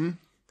 Mm.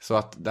 Så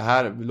att det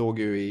här låg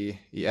ju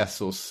i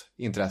SOs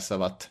intresse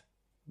av att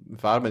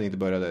Farben inte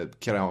började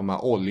krama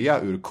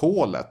olja ur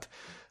kolet,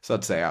 så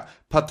att säga.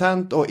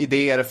 Patent och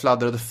idéer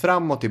fladdrade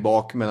fram och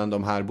tillbaka mellan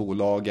de här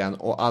bolagen,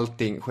 och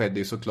allting skedde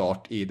ju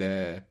såklart i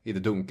det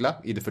dunkla,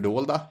 i det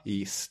fördolda,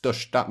 i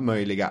största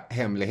möjliga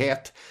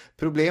hemlighet.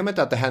 Problemet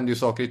är att det händer ju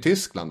saker i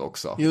Tyskland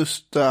också.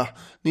 Just det.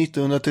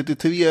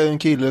 1933 är en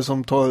kille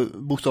som tar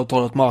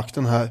bokstavligt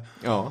makten här.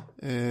 Ja.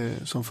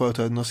 Som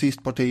företräder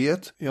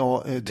nazistpartiet.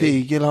 Ja,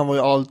 Tegel, han var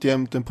ju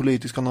alltjämt en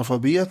politisk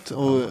analfabet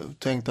och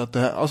tänkte att det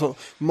här, alltså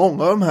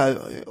många av de här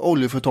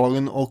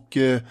oljeföretagen och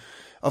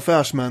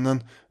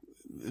affärsmännen,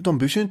 de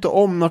bryr sig inte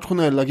om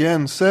nationella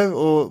gränser,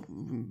 och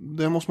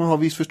det måste man ha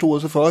viss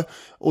förståelse för,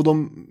 och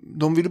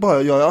de vill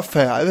bara göra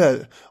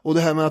affärer, och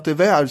det här med att det är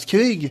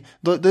världskrig,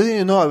 det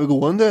är en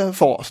övergående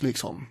fas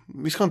liksom.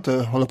 Vi ska inte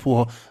hålla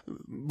på,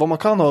 vad man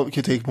kan ha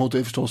kritik mot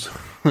är förstås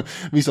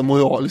vissa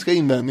moraliska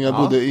invändningar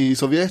både i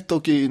Sovjet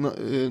och i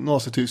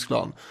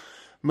Nazityskland,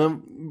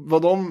 men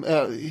vad de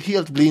är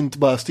helt blint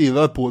bara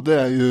stirrar på,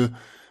 det är ju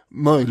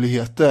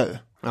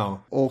möjligheter.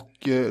 Ja. Och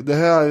det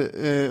här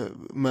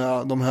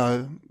med de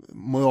här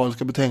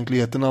moraliska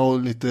betänkligheterna och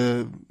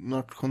lite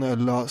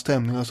nationella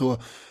stämningar, så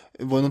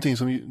var det någonting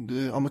som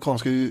det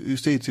amerikanska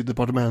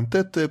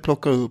justitiedepartementet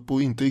plockade upp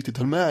och inte riktigt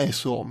höll med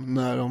SO om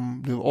när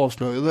de blev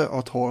avslöjade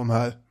att ha de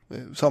här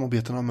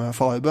samarbetena med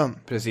Farben.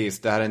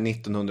 Precis, det här är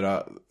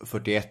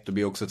 1941 och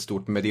blir också ett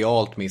stort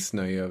medialt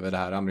missnöje över det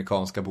här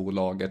amerikanska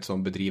bolaget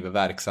som bedriver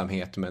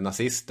verksamhet med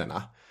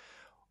nazisterna.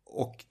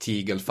 Och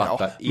Tegel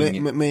fattar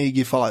ingen... Med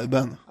IG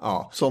Farben.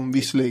 Ja. Som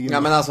visserligen...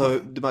 Ja, men alltså,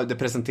 det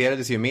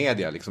presenterades ju i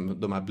media, liksom,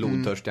 de här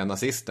blodtörstiga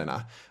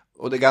nazisterna.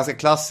 Och det är ganska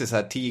klassiskt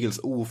här, Tegels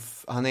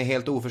han är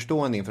helt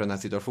oförstående inför den här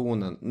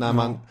situationen. När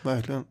man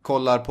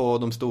kollar på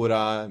de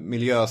stora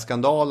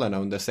miljöskandalerna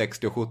under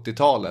 60- och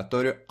 70-talet, då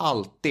är det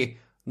alltid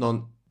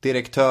någon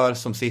direktör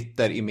som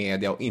sitter i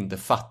media och inte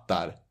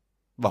fattar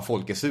vad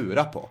folk är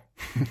sura på.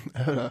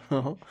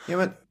 Ja,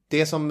 men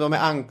det som de är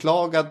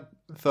anklagade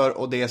för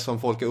och det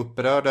som folk är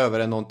upprörda över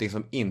är någonting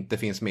som inte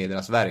finns med i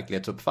deras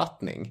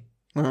verklighetsuppfattning.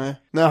 Nej,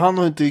 han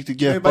har inte riktigt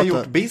greppat det. De har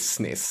bara gjort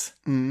business.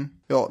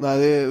 Ja,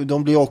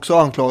 de blir också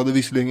anklagade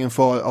visserligen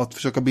för att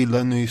försöka bilda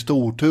en ny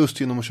stortrust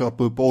genom att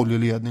köpa upp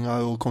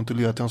oljeledningar och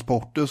kontrollera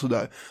transporter och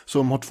sådär. Så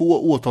de har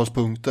 2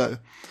 åtalspunkter.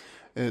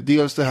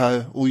 Dels det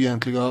här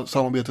oegentliga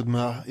samarbetet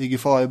med IG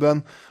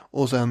Farben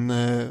och sen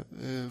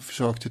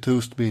försök till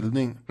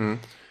trustbildning.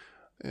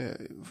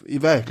 I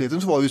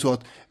verkligheten så var det ju så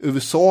att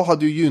USA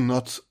hade ju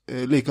gynnats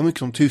lika mycket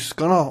som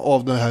tyskarna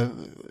av det här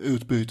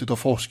utbytet av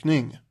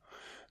forskning.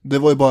 Det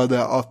var ju bara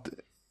det att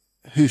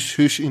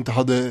Hysch inte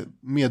hade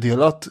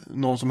meddelat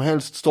någon som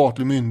helst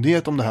statlig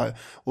myndighet om det här.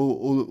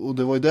 Och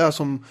det var ju det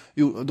som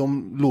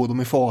de låg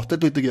dem i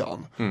fatet lite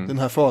grann. Den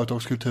här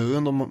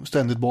företagskulturen de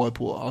ständigt bar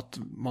på, att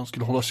man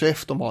skulle hålla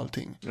käft om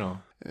allting. Ja.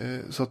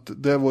 Så att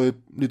det var ju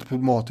lite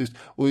problematiskt.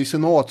 Och i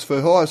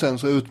senatsförhör sen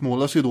så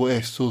utmålas ju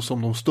då SO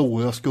som de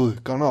stora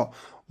skurkarna.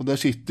 Och där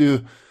sitter ju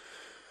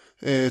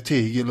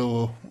Tegel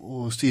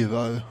och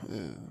stirrar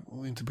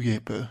och inte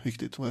begriper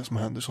riktigt vad det är som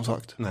händer, som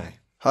sagt. Nej.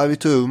 Harry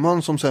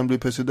Truman som sen blev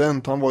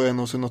president, han var ju en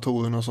av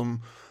senatorerna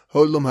som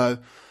höll de här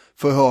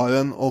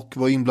förhören och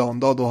var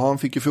inblandad, och han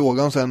fick ju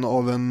frågan sen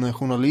av en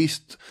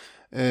journalist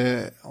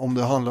om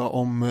det handlar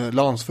om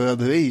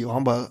landsförräderi, och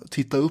han bara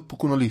tittade upp på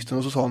journalisten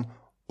och så sa han: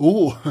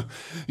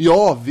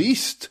 ja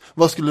visst,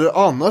 vad skulle det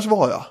annars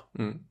vara?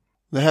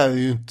 Det här är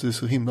ju inte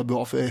så himla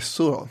bra för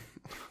SO då,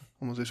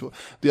 om man säger så.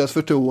 Deras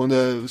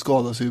förtroende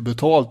skadas ju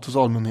brutalt hos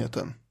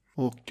allmänheten,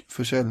 och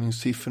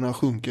försäljningssiffrorna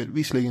sjunker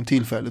visserligen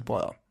tillfälligt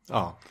bara.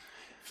 Ja,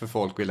 för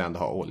folk vill ändå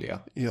ha olja.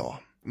 Ja,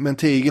 men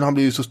Tegel, han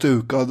blir ju så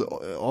stukad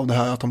av det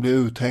här att han blir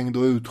uthängd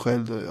och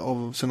utskälld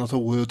av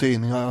senatorer och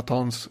tidningar att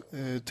hans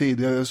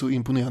tidigare så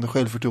imponerande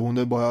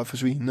självförtroende bara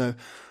försvinner.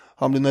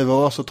 Han blir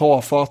nervös och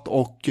tafatt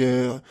och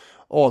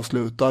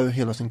avslutar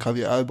hela sin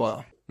karriär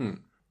bara.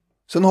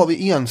 Sen har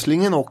vi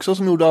Enslingen också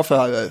som gjorde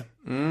affärer.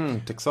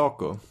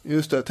 Texaco.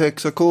 Just det,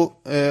 Texaco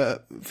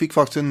fick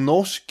faktiskt en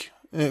norsk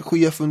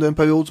chef under en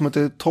period som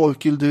heter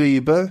Torkild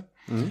Driber.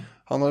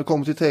 Han hade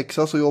kommit till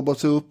Texas och jobbat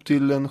sig upp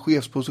till en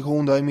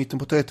chefsposition där i mitten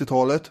på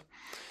 30-talet.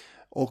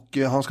 Och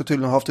han ska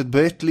tydligen ha haft ett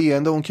brett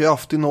leende och en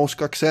kraftig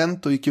norsk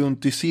accent och gick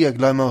runt i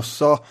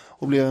seglarmössa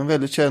och blev en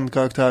väldigt känd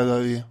karaktär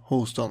där i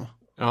Houston.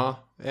 Ja,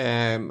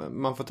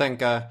 man får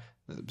tänka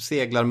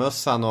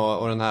seglarmössan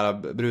och den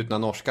här brutna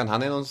norskan.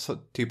 Han är någon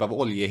typ av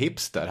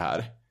oljehipster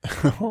här.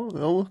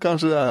 Jo,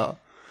 kanske det är, ja.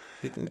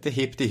 Lite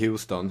hippt i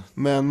Houston.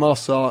 Med en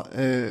massa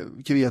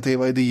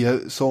kreativa idéer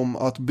som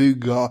att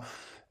bygga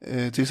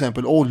till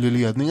exempel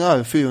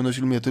oljeledningar 400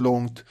 kilometer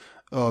långt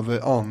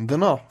över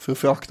Anderna för att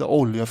frakta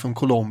olja från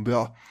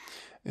Colombia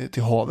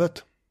till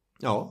havet.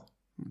 Ja.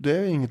 Det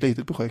är inget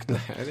litet projekt.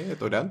 Nej, det är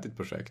ett ordentligt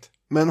projekt.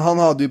 Men han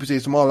hade ju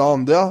precis som alla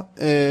andra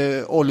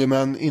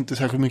oljemän inte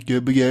särskilt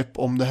mycket begrepp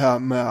om det här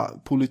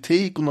med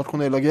politik och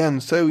nationella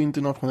gränser och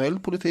internationell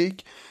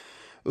politik.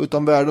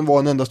 Utan världen var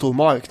en enda stor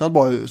marknad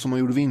bara som man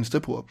gjorde vinster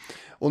på.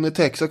 Och när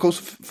Texacos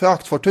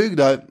fraktfartyg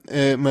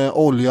där med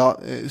olja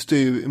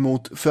styr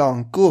mot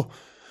Franco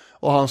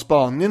och hans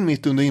Spanien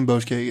mitt under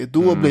inbördeskriget,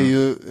 då blir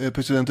ju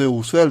president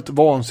Roosevelt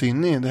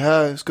vansinnig. Det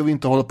här ska vi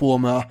inte hålla på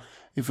med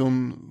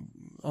ifrån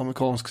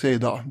amerikansk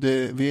sida.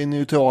 Vi är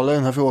neutrala i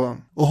den här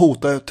frågan. Och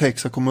hotar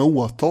Texaco med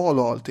åtal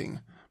och allting.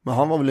 Men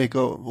han var väl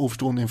lika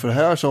oförstående inför det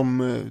här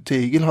som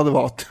Tegel hade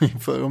varit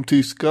inför de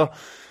tyska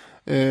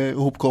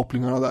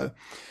ihopkopplingarna där.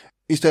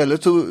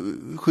 Istället så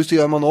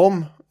justerar man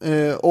om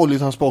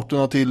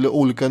oljetransporterna till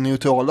olika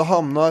neutrala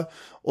hamnar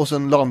och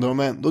sen landar de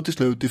ändå till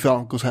slut i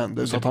Francos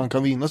händer så att han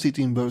kan vinna sitt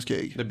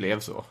inbördeskrig. Det blev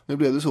så. Nu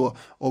blev det så.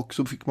 Och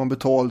så fick man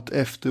betalt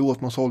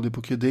efteråt. Man sålde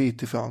på kredit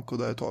till Franco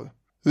där ett tag.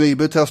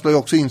 Weber trasslade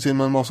också in sig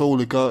med en massa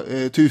olika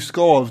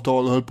tyska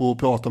avtal och höll på att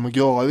prata med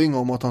Göring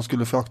om att han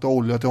skulle frakta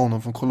olja till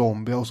honom från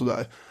Colombia och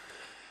sådär.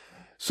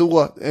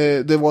 Så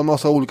det var en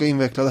massa olika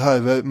invecklade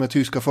härvor med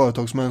tyska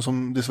företagsmän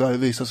som dessvärre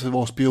visade sig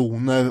vara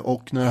spioner,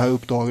 och när det här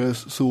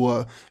uppdagades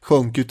så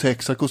sjönk ju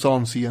Texacos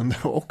anseende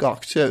och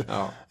aktier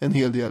en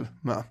hel del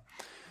med.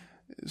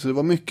 Så det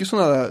var mycket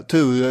sådana där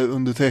turer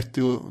under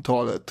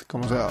 30-talet kan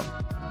man säga.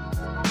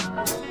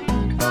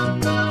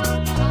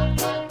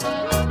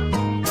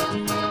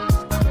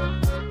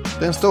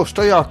 Den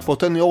största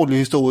jackpotten i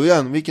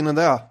oljehistorien, vilken är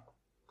det?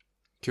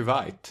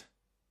 Kuwait.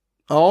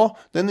 Ja,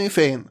 den är ju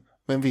fin.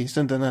 Men finns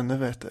det inte en ännu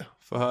bättre?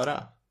 Få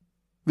höra.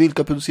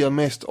 Vilka producerar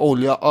mest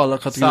olja alla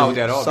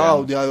kategorier?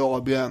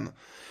 Saudiarabien.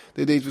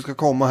 Det är dit vi ska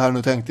komma här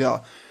nu, tänkte jag.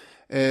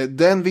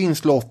 Den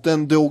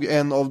vinstlotten drog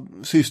en av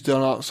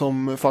systrarna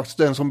som faktiskt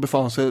den som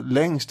befann sig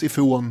längst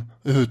ifrån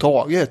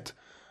överhuvudtaget.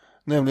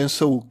 Nämligen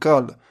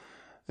Sokal.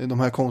 De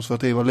här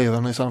konservativa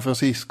ledarna i San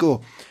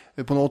Francisco.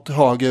 På något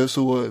höger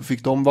så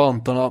fick de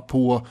vantarna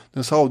på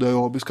den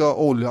saudiarabiska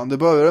oljan. Det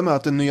började med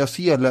att en nya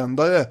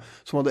zeeländare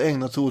som hade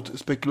ägnat sig åt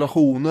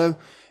spekulationer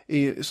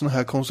i sådana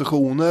här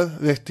koncessioner,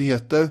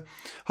 rättigheter,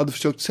 hade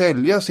försökt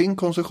sälja sin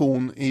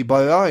koncession i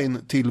Bahrain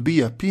till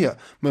BP.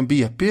 Men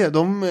BP,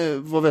 de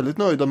var väldigt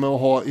nöjda med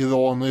att ha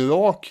Iran och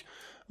Irak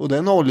och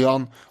den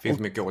oljan. Finns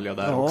mycket olja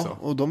där också.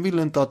 Och de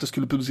ville inte att det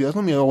skulle produceras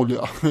någon mer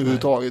olja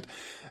överhuvudtaget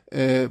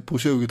på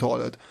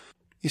 20-talet.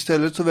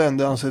 Istället så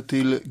vände han sig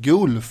till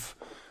Gulf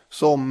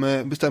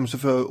som bestämde sig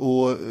för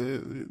att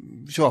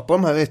köpa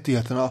de här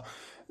rättigheterna.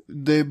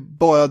 Det är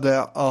bara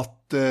det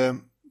att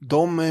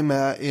de är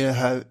med i det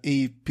här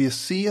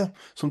IPC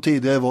som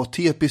tidigare var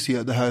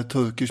TPC, det här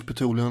Turkish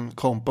Petroleum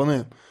Company,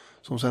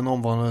 som sen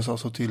omvandlades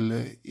alltså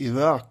till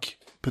Iraq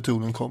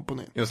Petroleum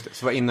Company. Just det,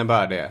 så vad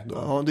innebär det då?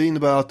 Ja, det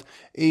innebär att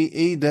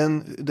i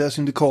det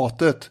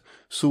syndikatet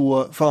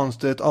så fanns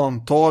det ett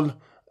antal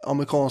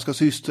amerikanska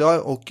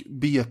systrar och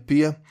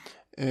BP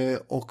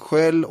och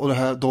Shell och det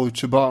här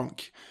Deutsche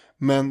Bank.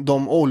 Men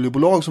de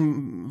oljebolag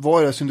som var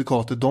i det här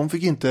syndikatet, de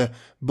fick inte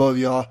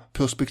börja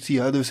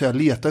prospektera, det vill säga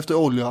leta efter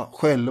olja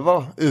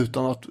själva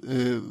utan att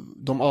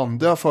de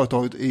andra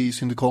företaget i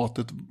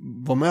syndikatet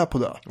var med på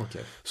det.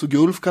 Okay. Så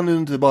Gulf kan ju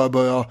inte bara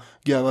börja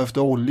gräva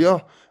efter olja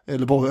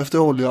eller borra efter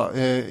olja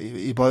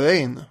i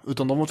Bahrain,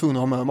 utan de var tvungna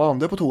att ha med de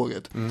andra på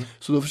tåget.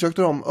 Så då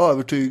försökte de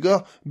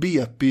övertyga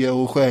BP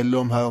och Shell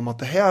och de här om att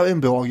det här är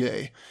en bra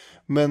grej.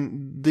 Men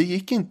det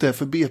gick inte,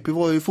 för BP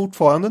var ju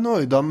fortfarande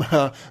nöjda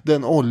med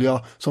den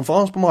olja som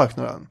fanns på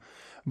marknaden.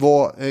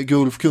 Vad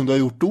Gulf kunde ha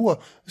gjort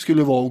då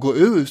skulle vara att gå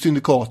ur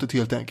syndikatet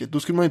helt enkelt. Då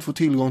skulle man inte få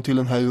tillgång till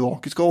den här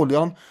irakiska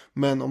oljan.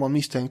 Men om man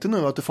misstänkte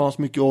nu att det fanns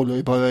mycket olja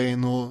i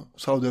Bahrain och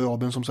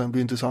Saudiarabien som sen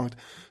blir intressant,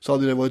 så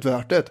hade det varit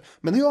värt det.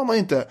 Men det gör man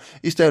inte.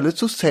 Istället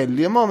så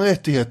säljer man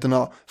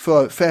rättigheterna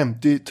för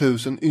 50 000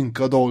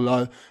 ynka dollar,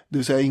 det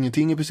vill säga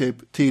ingenting i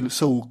princip, till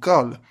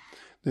Sokal.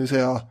 Det vill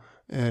säga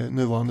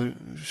nuvarande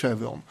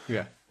Chevron.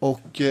 Yeah.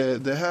 Och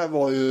det här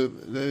var ju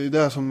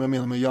det som jag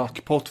menar med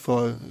jackpot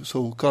för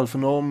Sokal. För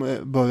när de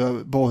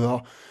börjar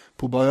borra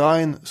på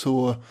Bahrain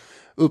så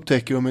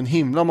upptäcker de en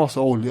himla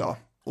massa olja.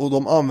 Och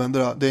de använder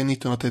det är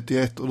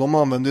 1931, och de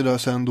använder det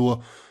sen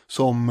då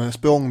som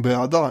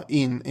språngbräda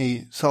in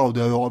i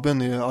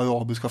Saudiarabien, i det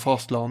arabiska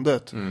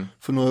fastlandet.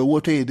 För några år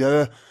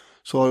tidigare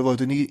så har det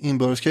varit en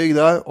inbördeskrig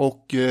där,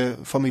 och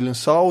familjen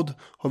Saud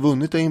har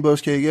vunnit det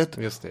inbördeskriget.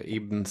 Just det,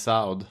 Ibn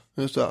Saud.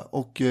 Just det,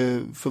 och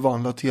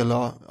förvandlat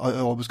hela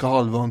arabiska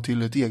halvön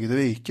till ett eget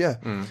rike.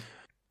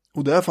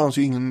 Och där fanns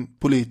ju ingen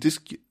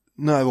politisk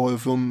närvaro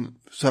från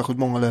särskilt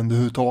många länder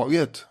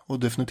överhuvudtaget, och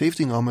definitivt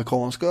inga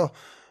amerikanska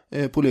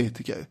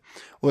politiker.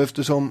 Och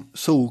eftersom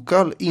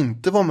Sokal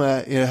inte var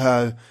med i det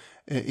här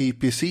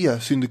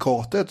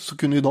IPC-syndikatet så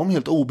kunde ju de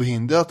helt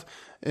obehindrat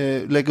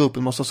lägga upp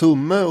en massa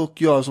summor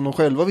och göra som de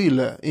själva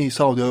ville i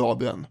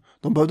Saudiarabien.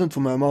 De behövde inte få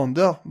med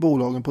andra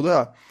bolagen på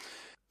det.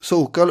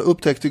 Sokal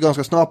upptäckte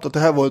ganska snabbt att det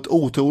här var ett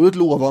otroligt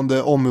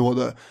lovande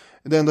område.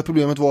 Det enda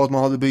problemet var att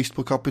man hade brist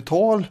på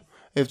kapital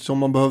eftersom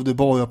man behövde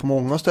borra på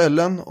många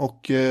ställen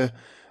och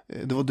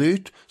det var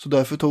dyrt. Så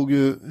därför tog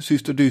ju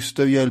syster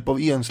Dyster hjälp av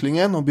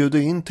Enslingen och bjöd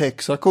in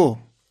Texaco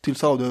till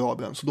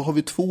Saudiarabien. Så då har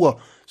vi 2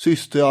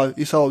 systrar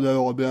i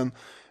Saudiarabien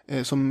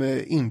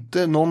som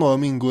inte, någon av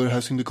dem ingår i det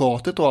här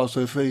syndikatet och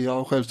alltså är fria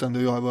och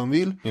självständiga och gör vad de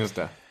vill. Just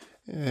det.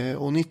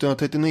 Och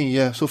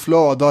 1939 så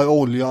flödar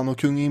oljan och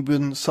kung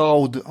Ibn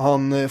Saud,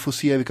 han får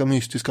se vilka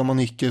mystiska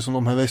manicker som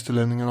de här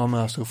västerlänningarna har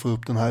med sig och får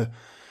upp den här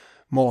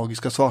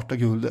magiska svarta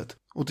guldet.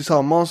 Och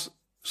tillsammans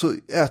så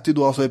äter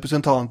då alltså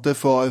representanter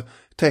för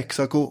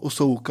Texaco och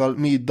Sokal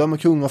middag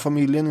med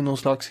kungafamiljen i någon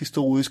slags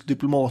historisk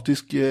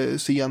diplomatisk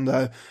scen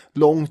där,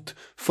 långt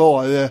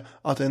före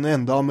att en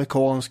enda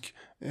amerikansk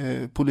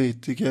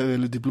politiker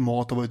eller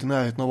diplomat har varit i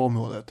närheten av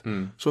området.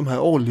 Så de här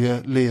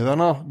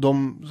oljelerarna,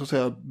 de så att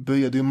säga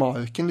bereder ju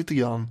marken lite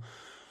grann.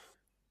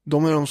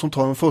 De är de som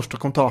tar de första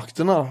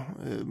kontakterna.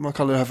 Man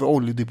kallar det här för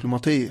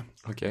oljediplomati.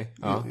 Okej.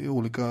 I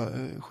olika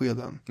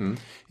skeden.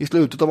 I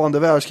slutet av andra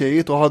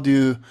världskriget då hade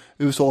ju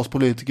USAs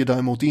politiker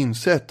däremot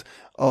insett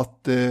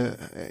att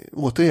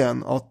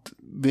återigen att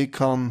vi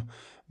kan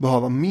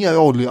behöva mer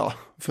olja.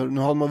 För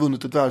nu hade man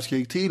vunnit ett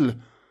världskrig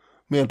till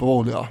med hjälp av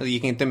olja. Det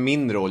gick inte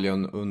mindre olja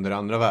under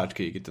andra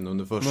världskriget än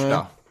under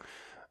första.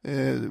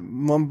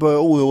 Man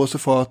började oroa sig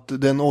för att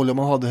den olja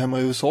man hade hemma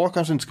i USA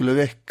kanske inte skulle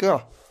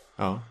räcka.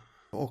 Ja.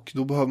 Och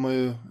då behöver man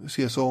ju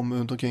se sig om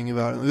runt omkring i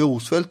världen.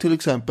 Roosevelt till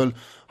exempel,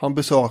 han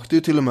besökte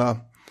ju till och med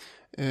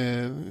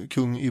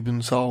kung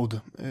Ibn Saud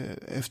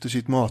efter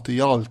sitt möte i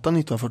Jalta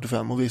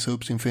 1945 och visade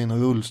upp sin fina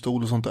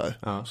rullstol och sånt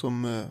där.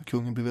 Som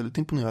kungen blev väldigt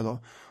imponerad av.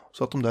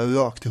 Så att de där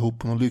rökte ihop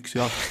på någon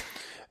lyxjakt.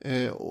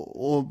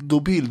 Och då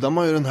bildar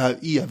man ju den här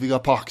eviga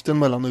pakten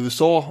mellan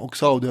USA och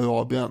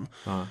Saudiarabien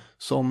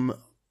som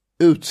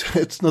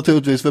utsätts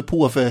naturligtvis för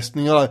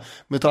påfrestningar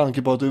med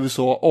tanke på att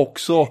USA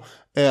också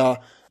är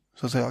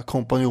så att säga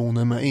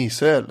kompanjoner med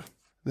Israel.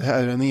 Det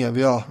här är den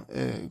eviga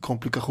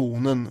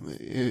komplikationen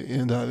i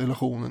den där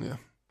relationen. Ja.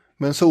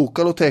 Men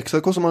Sokal och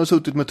Texaco som hade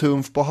suttit med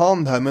trumf på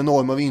hand här med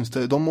enorma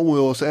vinster, de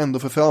oroar sig ändå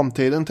för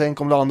framtiden.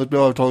 Tänk om landet blir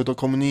övertaget av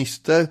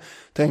kommunister.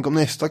 Tänk om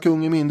nästa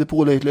kung är mindre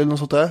pålitlig eller något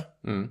sånt där.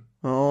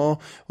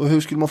 Ja, och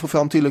hur skulle man få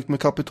fram tillräckligt med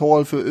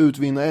kapital för att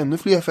utvinna ännu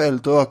fler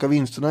fält och öka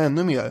vinsterna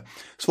ännu mer?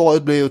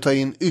 Svaret blir att ta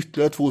in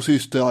ytterligare 2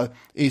 systrar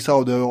i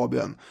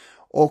Saudiarabien.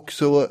 Och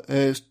så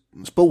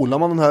spolar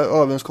man den här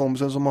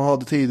överenskommelsen som man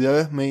hade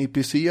tidigare med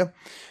IPC.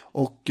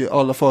 Och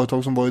alla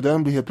företag som var i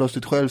den blir helt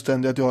plötsligt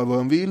självständiga att göra vad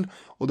de vill.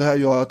 Och det här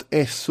gör att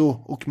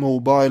Esso och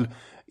Mobile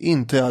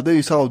inträder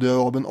i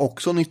Saudiarabien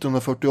också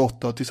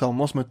 1948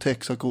 tillsammans med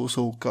Texaco och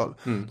Sokal.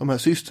 De här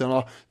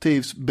systrarna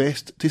trivs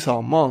bäst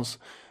tillsammans.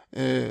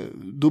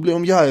 Då blir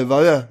de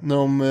djärvare när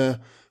de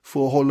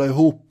får hålla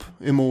ihop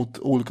emot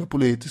olika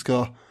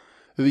politiska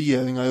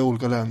regeringar i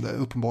olika länder,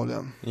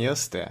 uppenbarligen.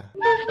 Just det.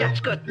 Jag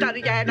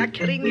skuttar gärna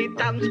kring i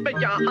dans,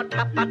 men jag har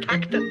tappat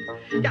takten.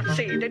 Jag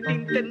ser den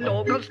inte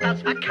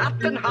någonstans, var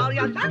katten har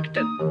jag lagt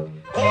den.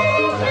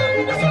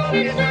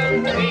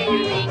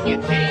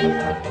 Ingenting.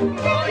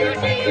 Vad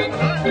gör det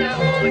 100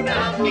 år när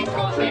allting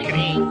kommer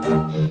kring?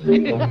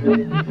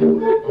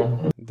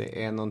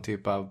 Det är någon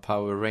typ av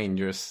Power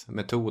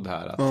Rangers-metod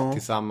här. Att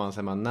tillsammans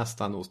är man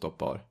nästan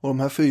ostoppbar. Och de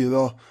här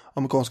 4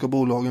 amerikanska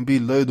bolagen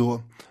bildar ju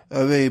då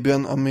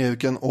Arabian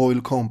American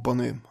Oil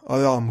Company,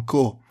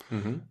 Aramco,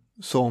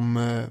 som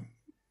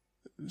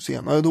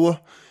senare då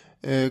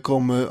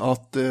kommer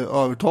att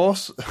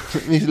övertas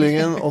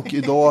visserligen, och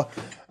idag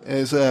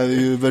så är det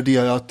ju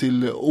värderat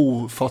till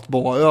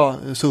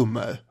ofattbara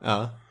summor.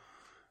 Ja.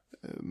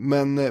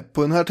 Men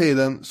på den här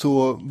tiden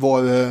så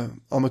var det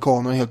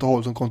amerikanerna helt och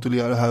hållet som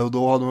kontrollerade det här, och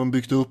då hade man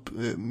byggt upp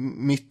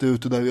mitt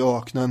ute där i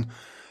öknen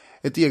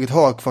ett eget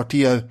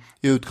högkvarter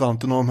i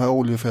utkanten av de här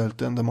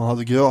oljefälten där man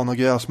hade gröna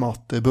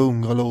gräsmattor,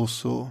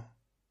 bungalows och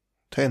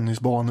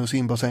tennisbanor och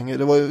simbassänger.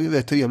 Det var ju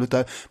rätt trevligt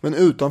där. Men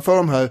utanför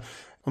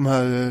de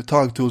här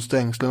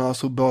taggtrådsstängslarna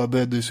så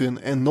började sig en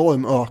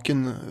enorm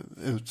öken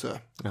ut sig.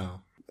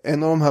 Ja.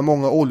 En av de här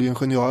många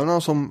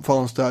oljeingenjörerna som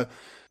fanns där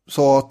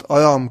sa att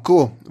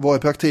Aramco var i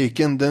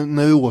praktiken det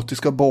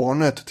neurotiska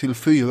barnet till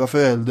 4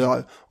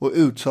 föräldrar och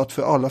utsatt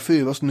för alla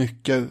 4:s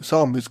nycker,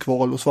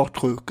 samvetskval och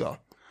svartsjuka.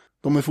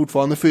 De är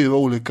fortfarande 4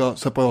 olika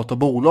separata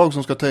bolag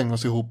som ska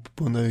trängas ihop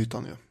på den där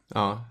ytan ju.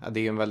 Ja, det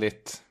är en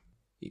väldigt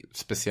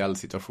speciell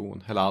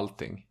situation, hela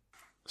allting.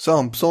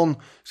 Sampson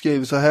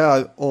skriver så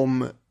här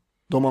om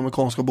de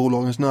amerikanska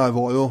bolagens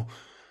närvaro.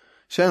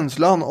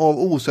 Känslan av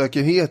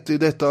osäkerhet i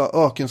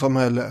detta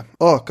ökensamhälle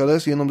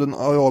ökades genom den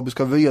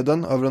arabiska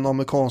vreden över den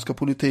amerikanska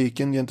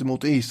politiken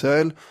gentemot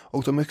Israel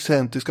och de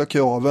excentriska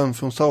kraven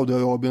från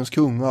Saudiarabiens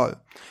kungar.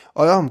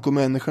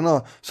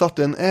 Aramco-människorna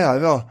satte en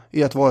ära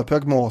i att vara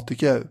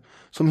pragmatiker,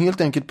 som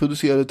helt enkelt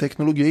producerade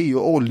teknologi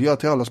och olja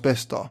till allas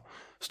bästa.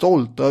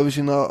 Stolta över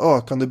sina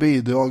ökande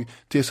bidrag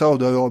till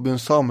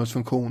Saudiarabiens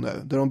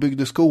samhällsfunktioner, där de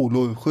byggde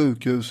skolor,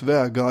 sjukhus,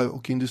 vägar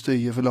och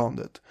industrier för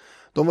landet.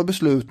 De var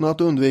beslutna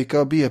att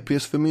undvika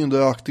BP:s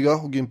förmyndaraktiga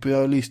och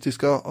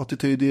imperialistiska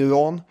attityd i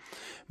Iran.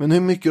 Men hur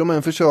mycket de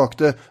än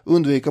försökte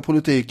undvika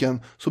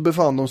politiken så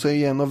befann de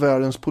sig i en av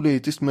världens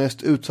politiskt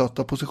mest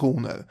utsatta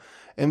positioner.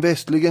 En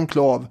västlig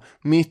enklav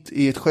mitt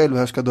i ett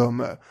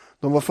självhärskardöme.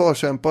 De var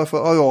förkämpar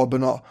för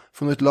araberna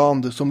från ett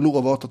land som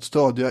lovat att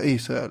stödja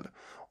Israel.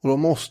 Och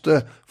de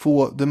måste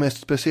få det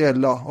mest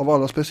speciella av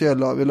alla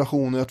speciella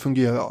relationer att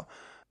fungera.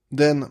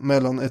 Den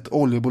mellan ett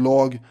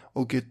oljebolag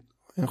och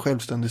en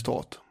självständig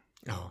stat.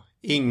 Ja,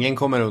 ingen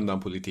kommer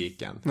undan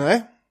politiken.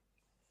 Nej.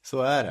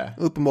 Så är det.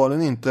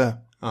 Uppenbarligen inte.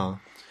 Ja.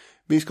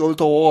 Vi ska väl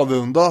ta och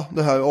avrunda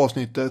det här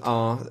avsnittet.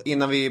 Ja,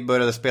 innan vi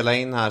började spela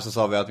in här så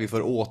sa vi att vi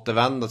får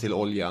återvända till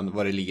oljan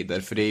vad det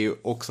lider. För det är ju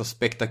också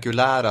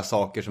spektakulära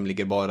saker som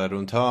ligger bara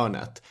runt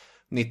hörnet.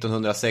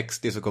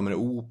 1960 så kommer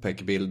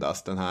OPEC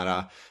bildas, den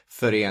här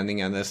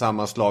föreningen,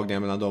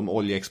 sammanslagningen mellan de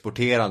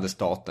oljeexporterande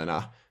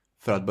staterna.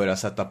 För att börja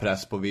sätta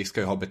press på, vi ska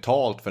ju ha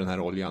betalt för den här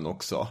oljan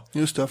också.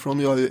 Just det, för de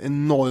gör ju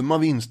enorma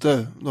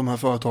vinster, de här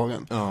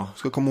företagen. Ja.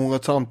 Ska komma ihåg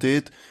att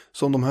samtidigt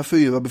som de här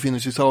 4 befinner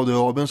sig i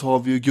Saudiarabien så har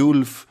vi ju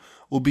Gulf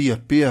och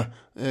BP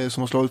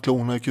som har slagit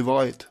klorna i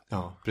Kuwait.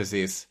 Ja,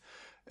 precis.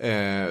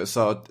 Så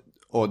att,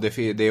 och det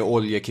är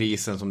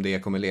oljekrisen som det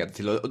kommer leda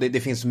till. Och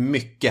det finns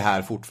mycket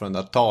här fortfarande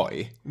att ta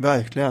i.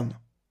 Verkligen.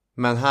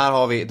 Men här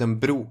har vi den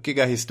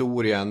brokiga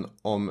historien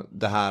om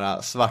det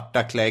här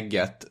svarta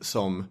klägget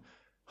som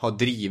har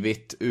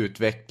drivit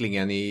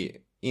utvecklingen i,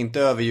 inte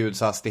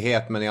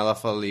överljudshastighet, men i alla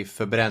fall i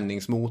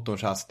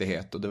förbränningsmotorns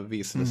hastighet. Och det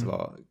visade sig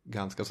vara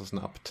ganska så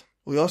snabbt.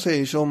 Och jag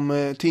säger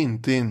som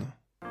Tintin.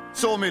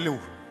 Så Milou,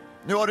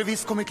 nu har det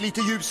visst kommit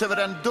lite ljus över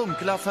den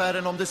dunkla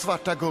affären om det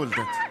svarta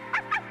guldet.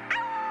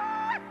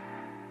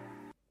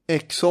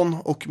 Exxon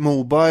och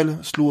Mobil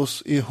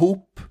slås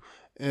ihop.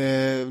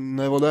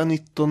 När var det?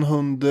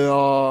 1900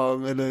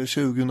 eller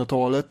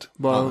 2000-talet.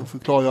 Bara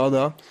förklara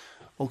det.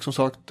 Och som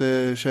sagt,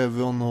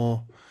 Chevron och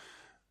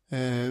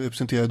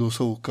representerar då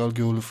SoCal,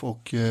 Gulf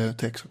och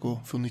Texaco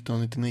från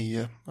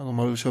 1999. De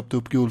har köpt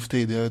upp Gulf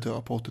tidigare tror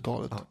jag, på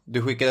 80-talet. Ja.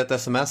 Du skickade ett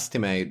sms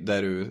till mig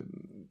där du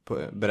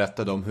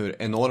berättade om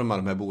hur enorma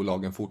de här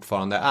bolagen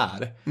fortfarande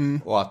är.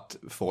 Och att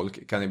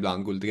folk kan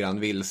ibland gå lite grann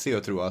vilse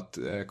och tro att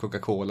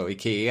Coca-Cola och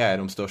Ikea är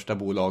de största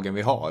bolagen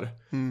vi har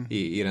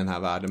i den här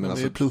världen. Men det är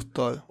alltså,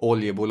 pluttar.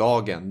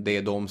 Oljebolagen, det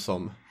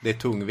är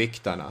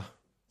tungviktarna.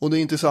 Och det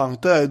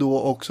intressanta är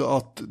då också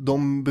att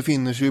de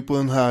befinner sig på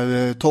den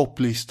här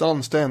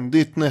topplistan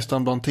ständigt,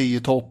 nästan bland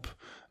 10 topp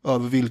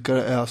över vilka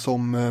det är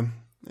som är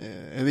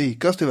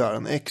rikast i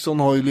världen. Exxon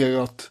har ju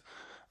legat,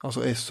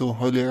 alltså Esso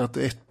har ju legat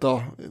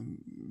etta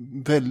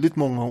väldigt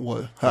många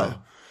år här. Ja.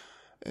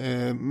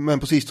 Men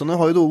på sistone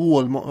har ju då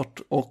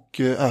Walmart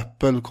och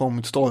Apple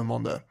kommit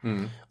stormande.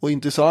 Och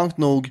intressant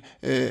nog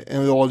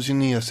en rad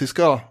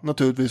kinesiska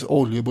naturligtvis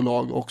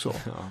oljebolag också.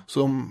 Ja. Så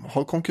de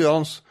har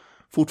konkurrens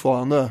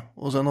fortfarande.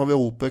 Och sen har vi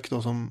OPEC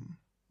då som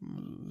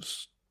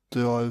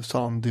drar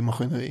sand i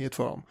maskineriet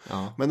för dem.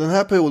 Ja. Men den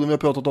här perioden vi har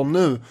pratat om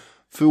nu,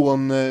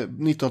 från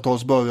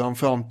 1900-talets början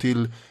fram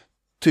till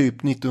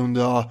typ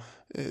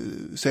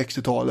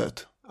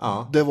 1960-talet.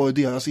 Ja. Det var ju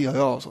deras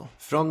era alltså.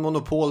 Från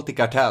monopol till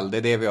kartell, det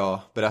är det vi har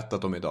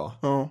berättat om idag.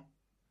 Ja.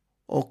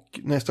 Och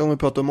nästa gång vi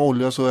pratar om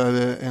olja så är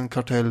det en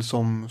kartell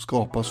som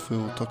skapas för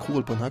att ta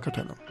koll på den här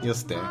kartellen.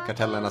 Just det,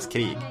 kartellernas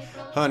krig.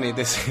 Hörni,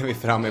 det ser vi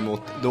fram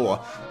emot då.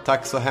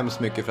 Tack så hemskt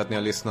mycket för att ni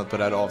har lyssnat på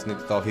det här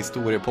avsnittet av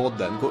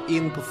Historiepodden. Gå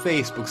in på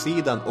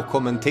Facebook-sidan och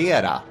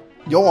kommentera.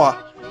 Ja!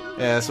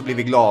 Så blir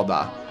vi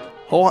glada.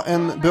 Ha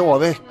en bra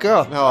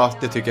vecka. Ja,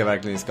 det tycker jag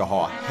verkligen ni ska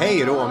ha.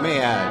 Hej då med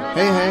er!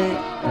 Hej, hej!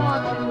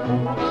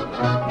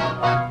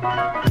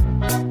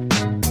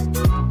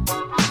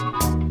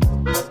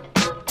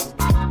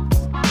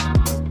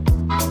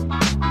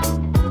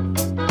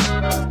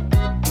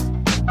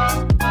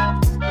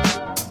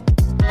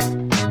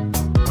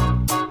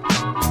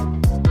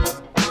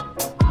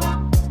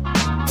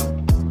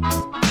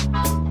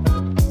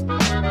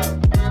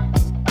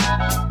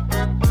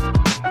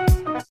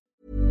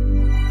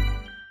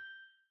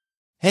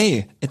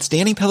 Hey, it's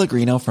Danny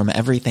Pellegrino from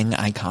Everything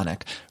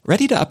Iconic.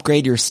 Ready to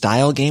upgrade your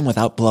style game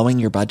without blowing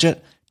your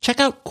budget?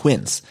 Check out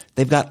Quince.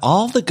 They've got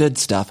all the good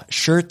stuff,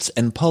 shirts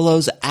and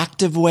polos,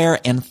 activewear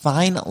and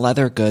fine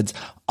leather goods,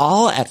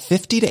 all at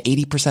 50 to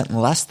 80%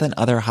 less than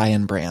other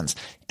high-end brands.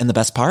 And the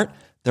best part?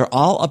 They're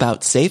all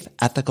about safe,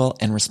 ethical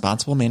and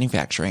responsible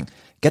manufacturing.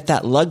 Get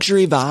that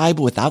luxury vibe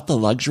without the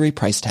luxury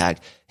price tag.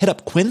 Hit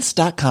up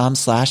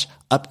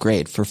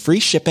quince.com/upgrade for free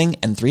shipping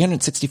and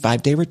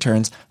 365-day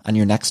returns on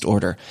your next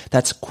order.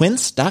 That's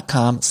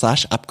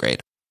quince.com/upgrade.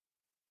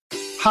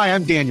 Hi,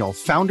 I'm Daniel,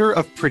 founder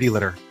of Pretty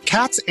Litter.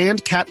 Cats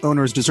and cat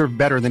owners deserve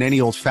better than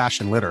any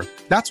old-fashioned litter.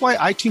 That's why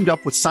I teamed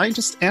up with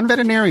scientists and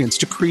veterinarians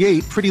to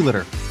create Pretty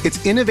Litter.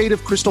 Its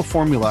innovative crystal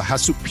formula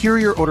has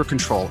superior odor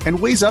control and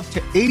weighs up to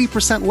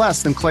 80%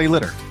 less than clay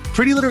litter.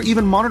 Pretty Litter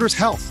even monitors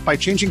health by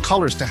changing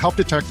colors to help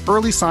detect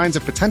early signs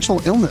of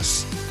potential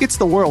illness. It's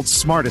the world's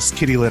smartest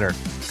kitty litter.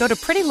 Go to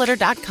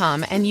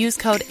prettylitter.com and use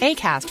code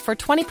ACAST for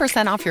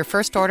 20% off your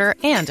first order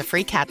and a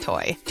free cat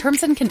toy.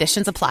 Terms and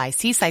conditions apply.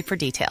 See site for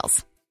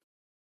details.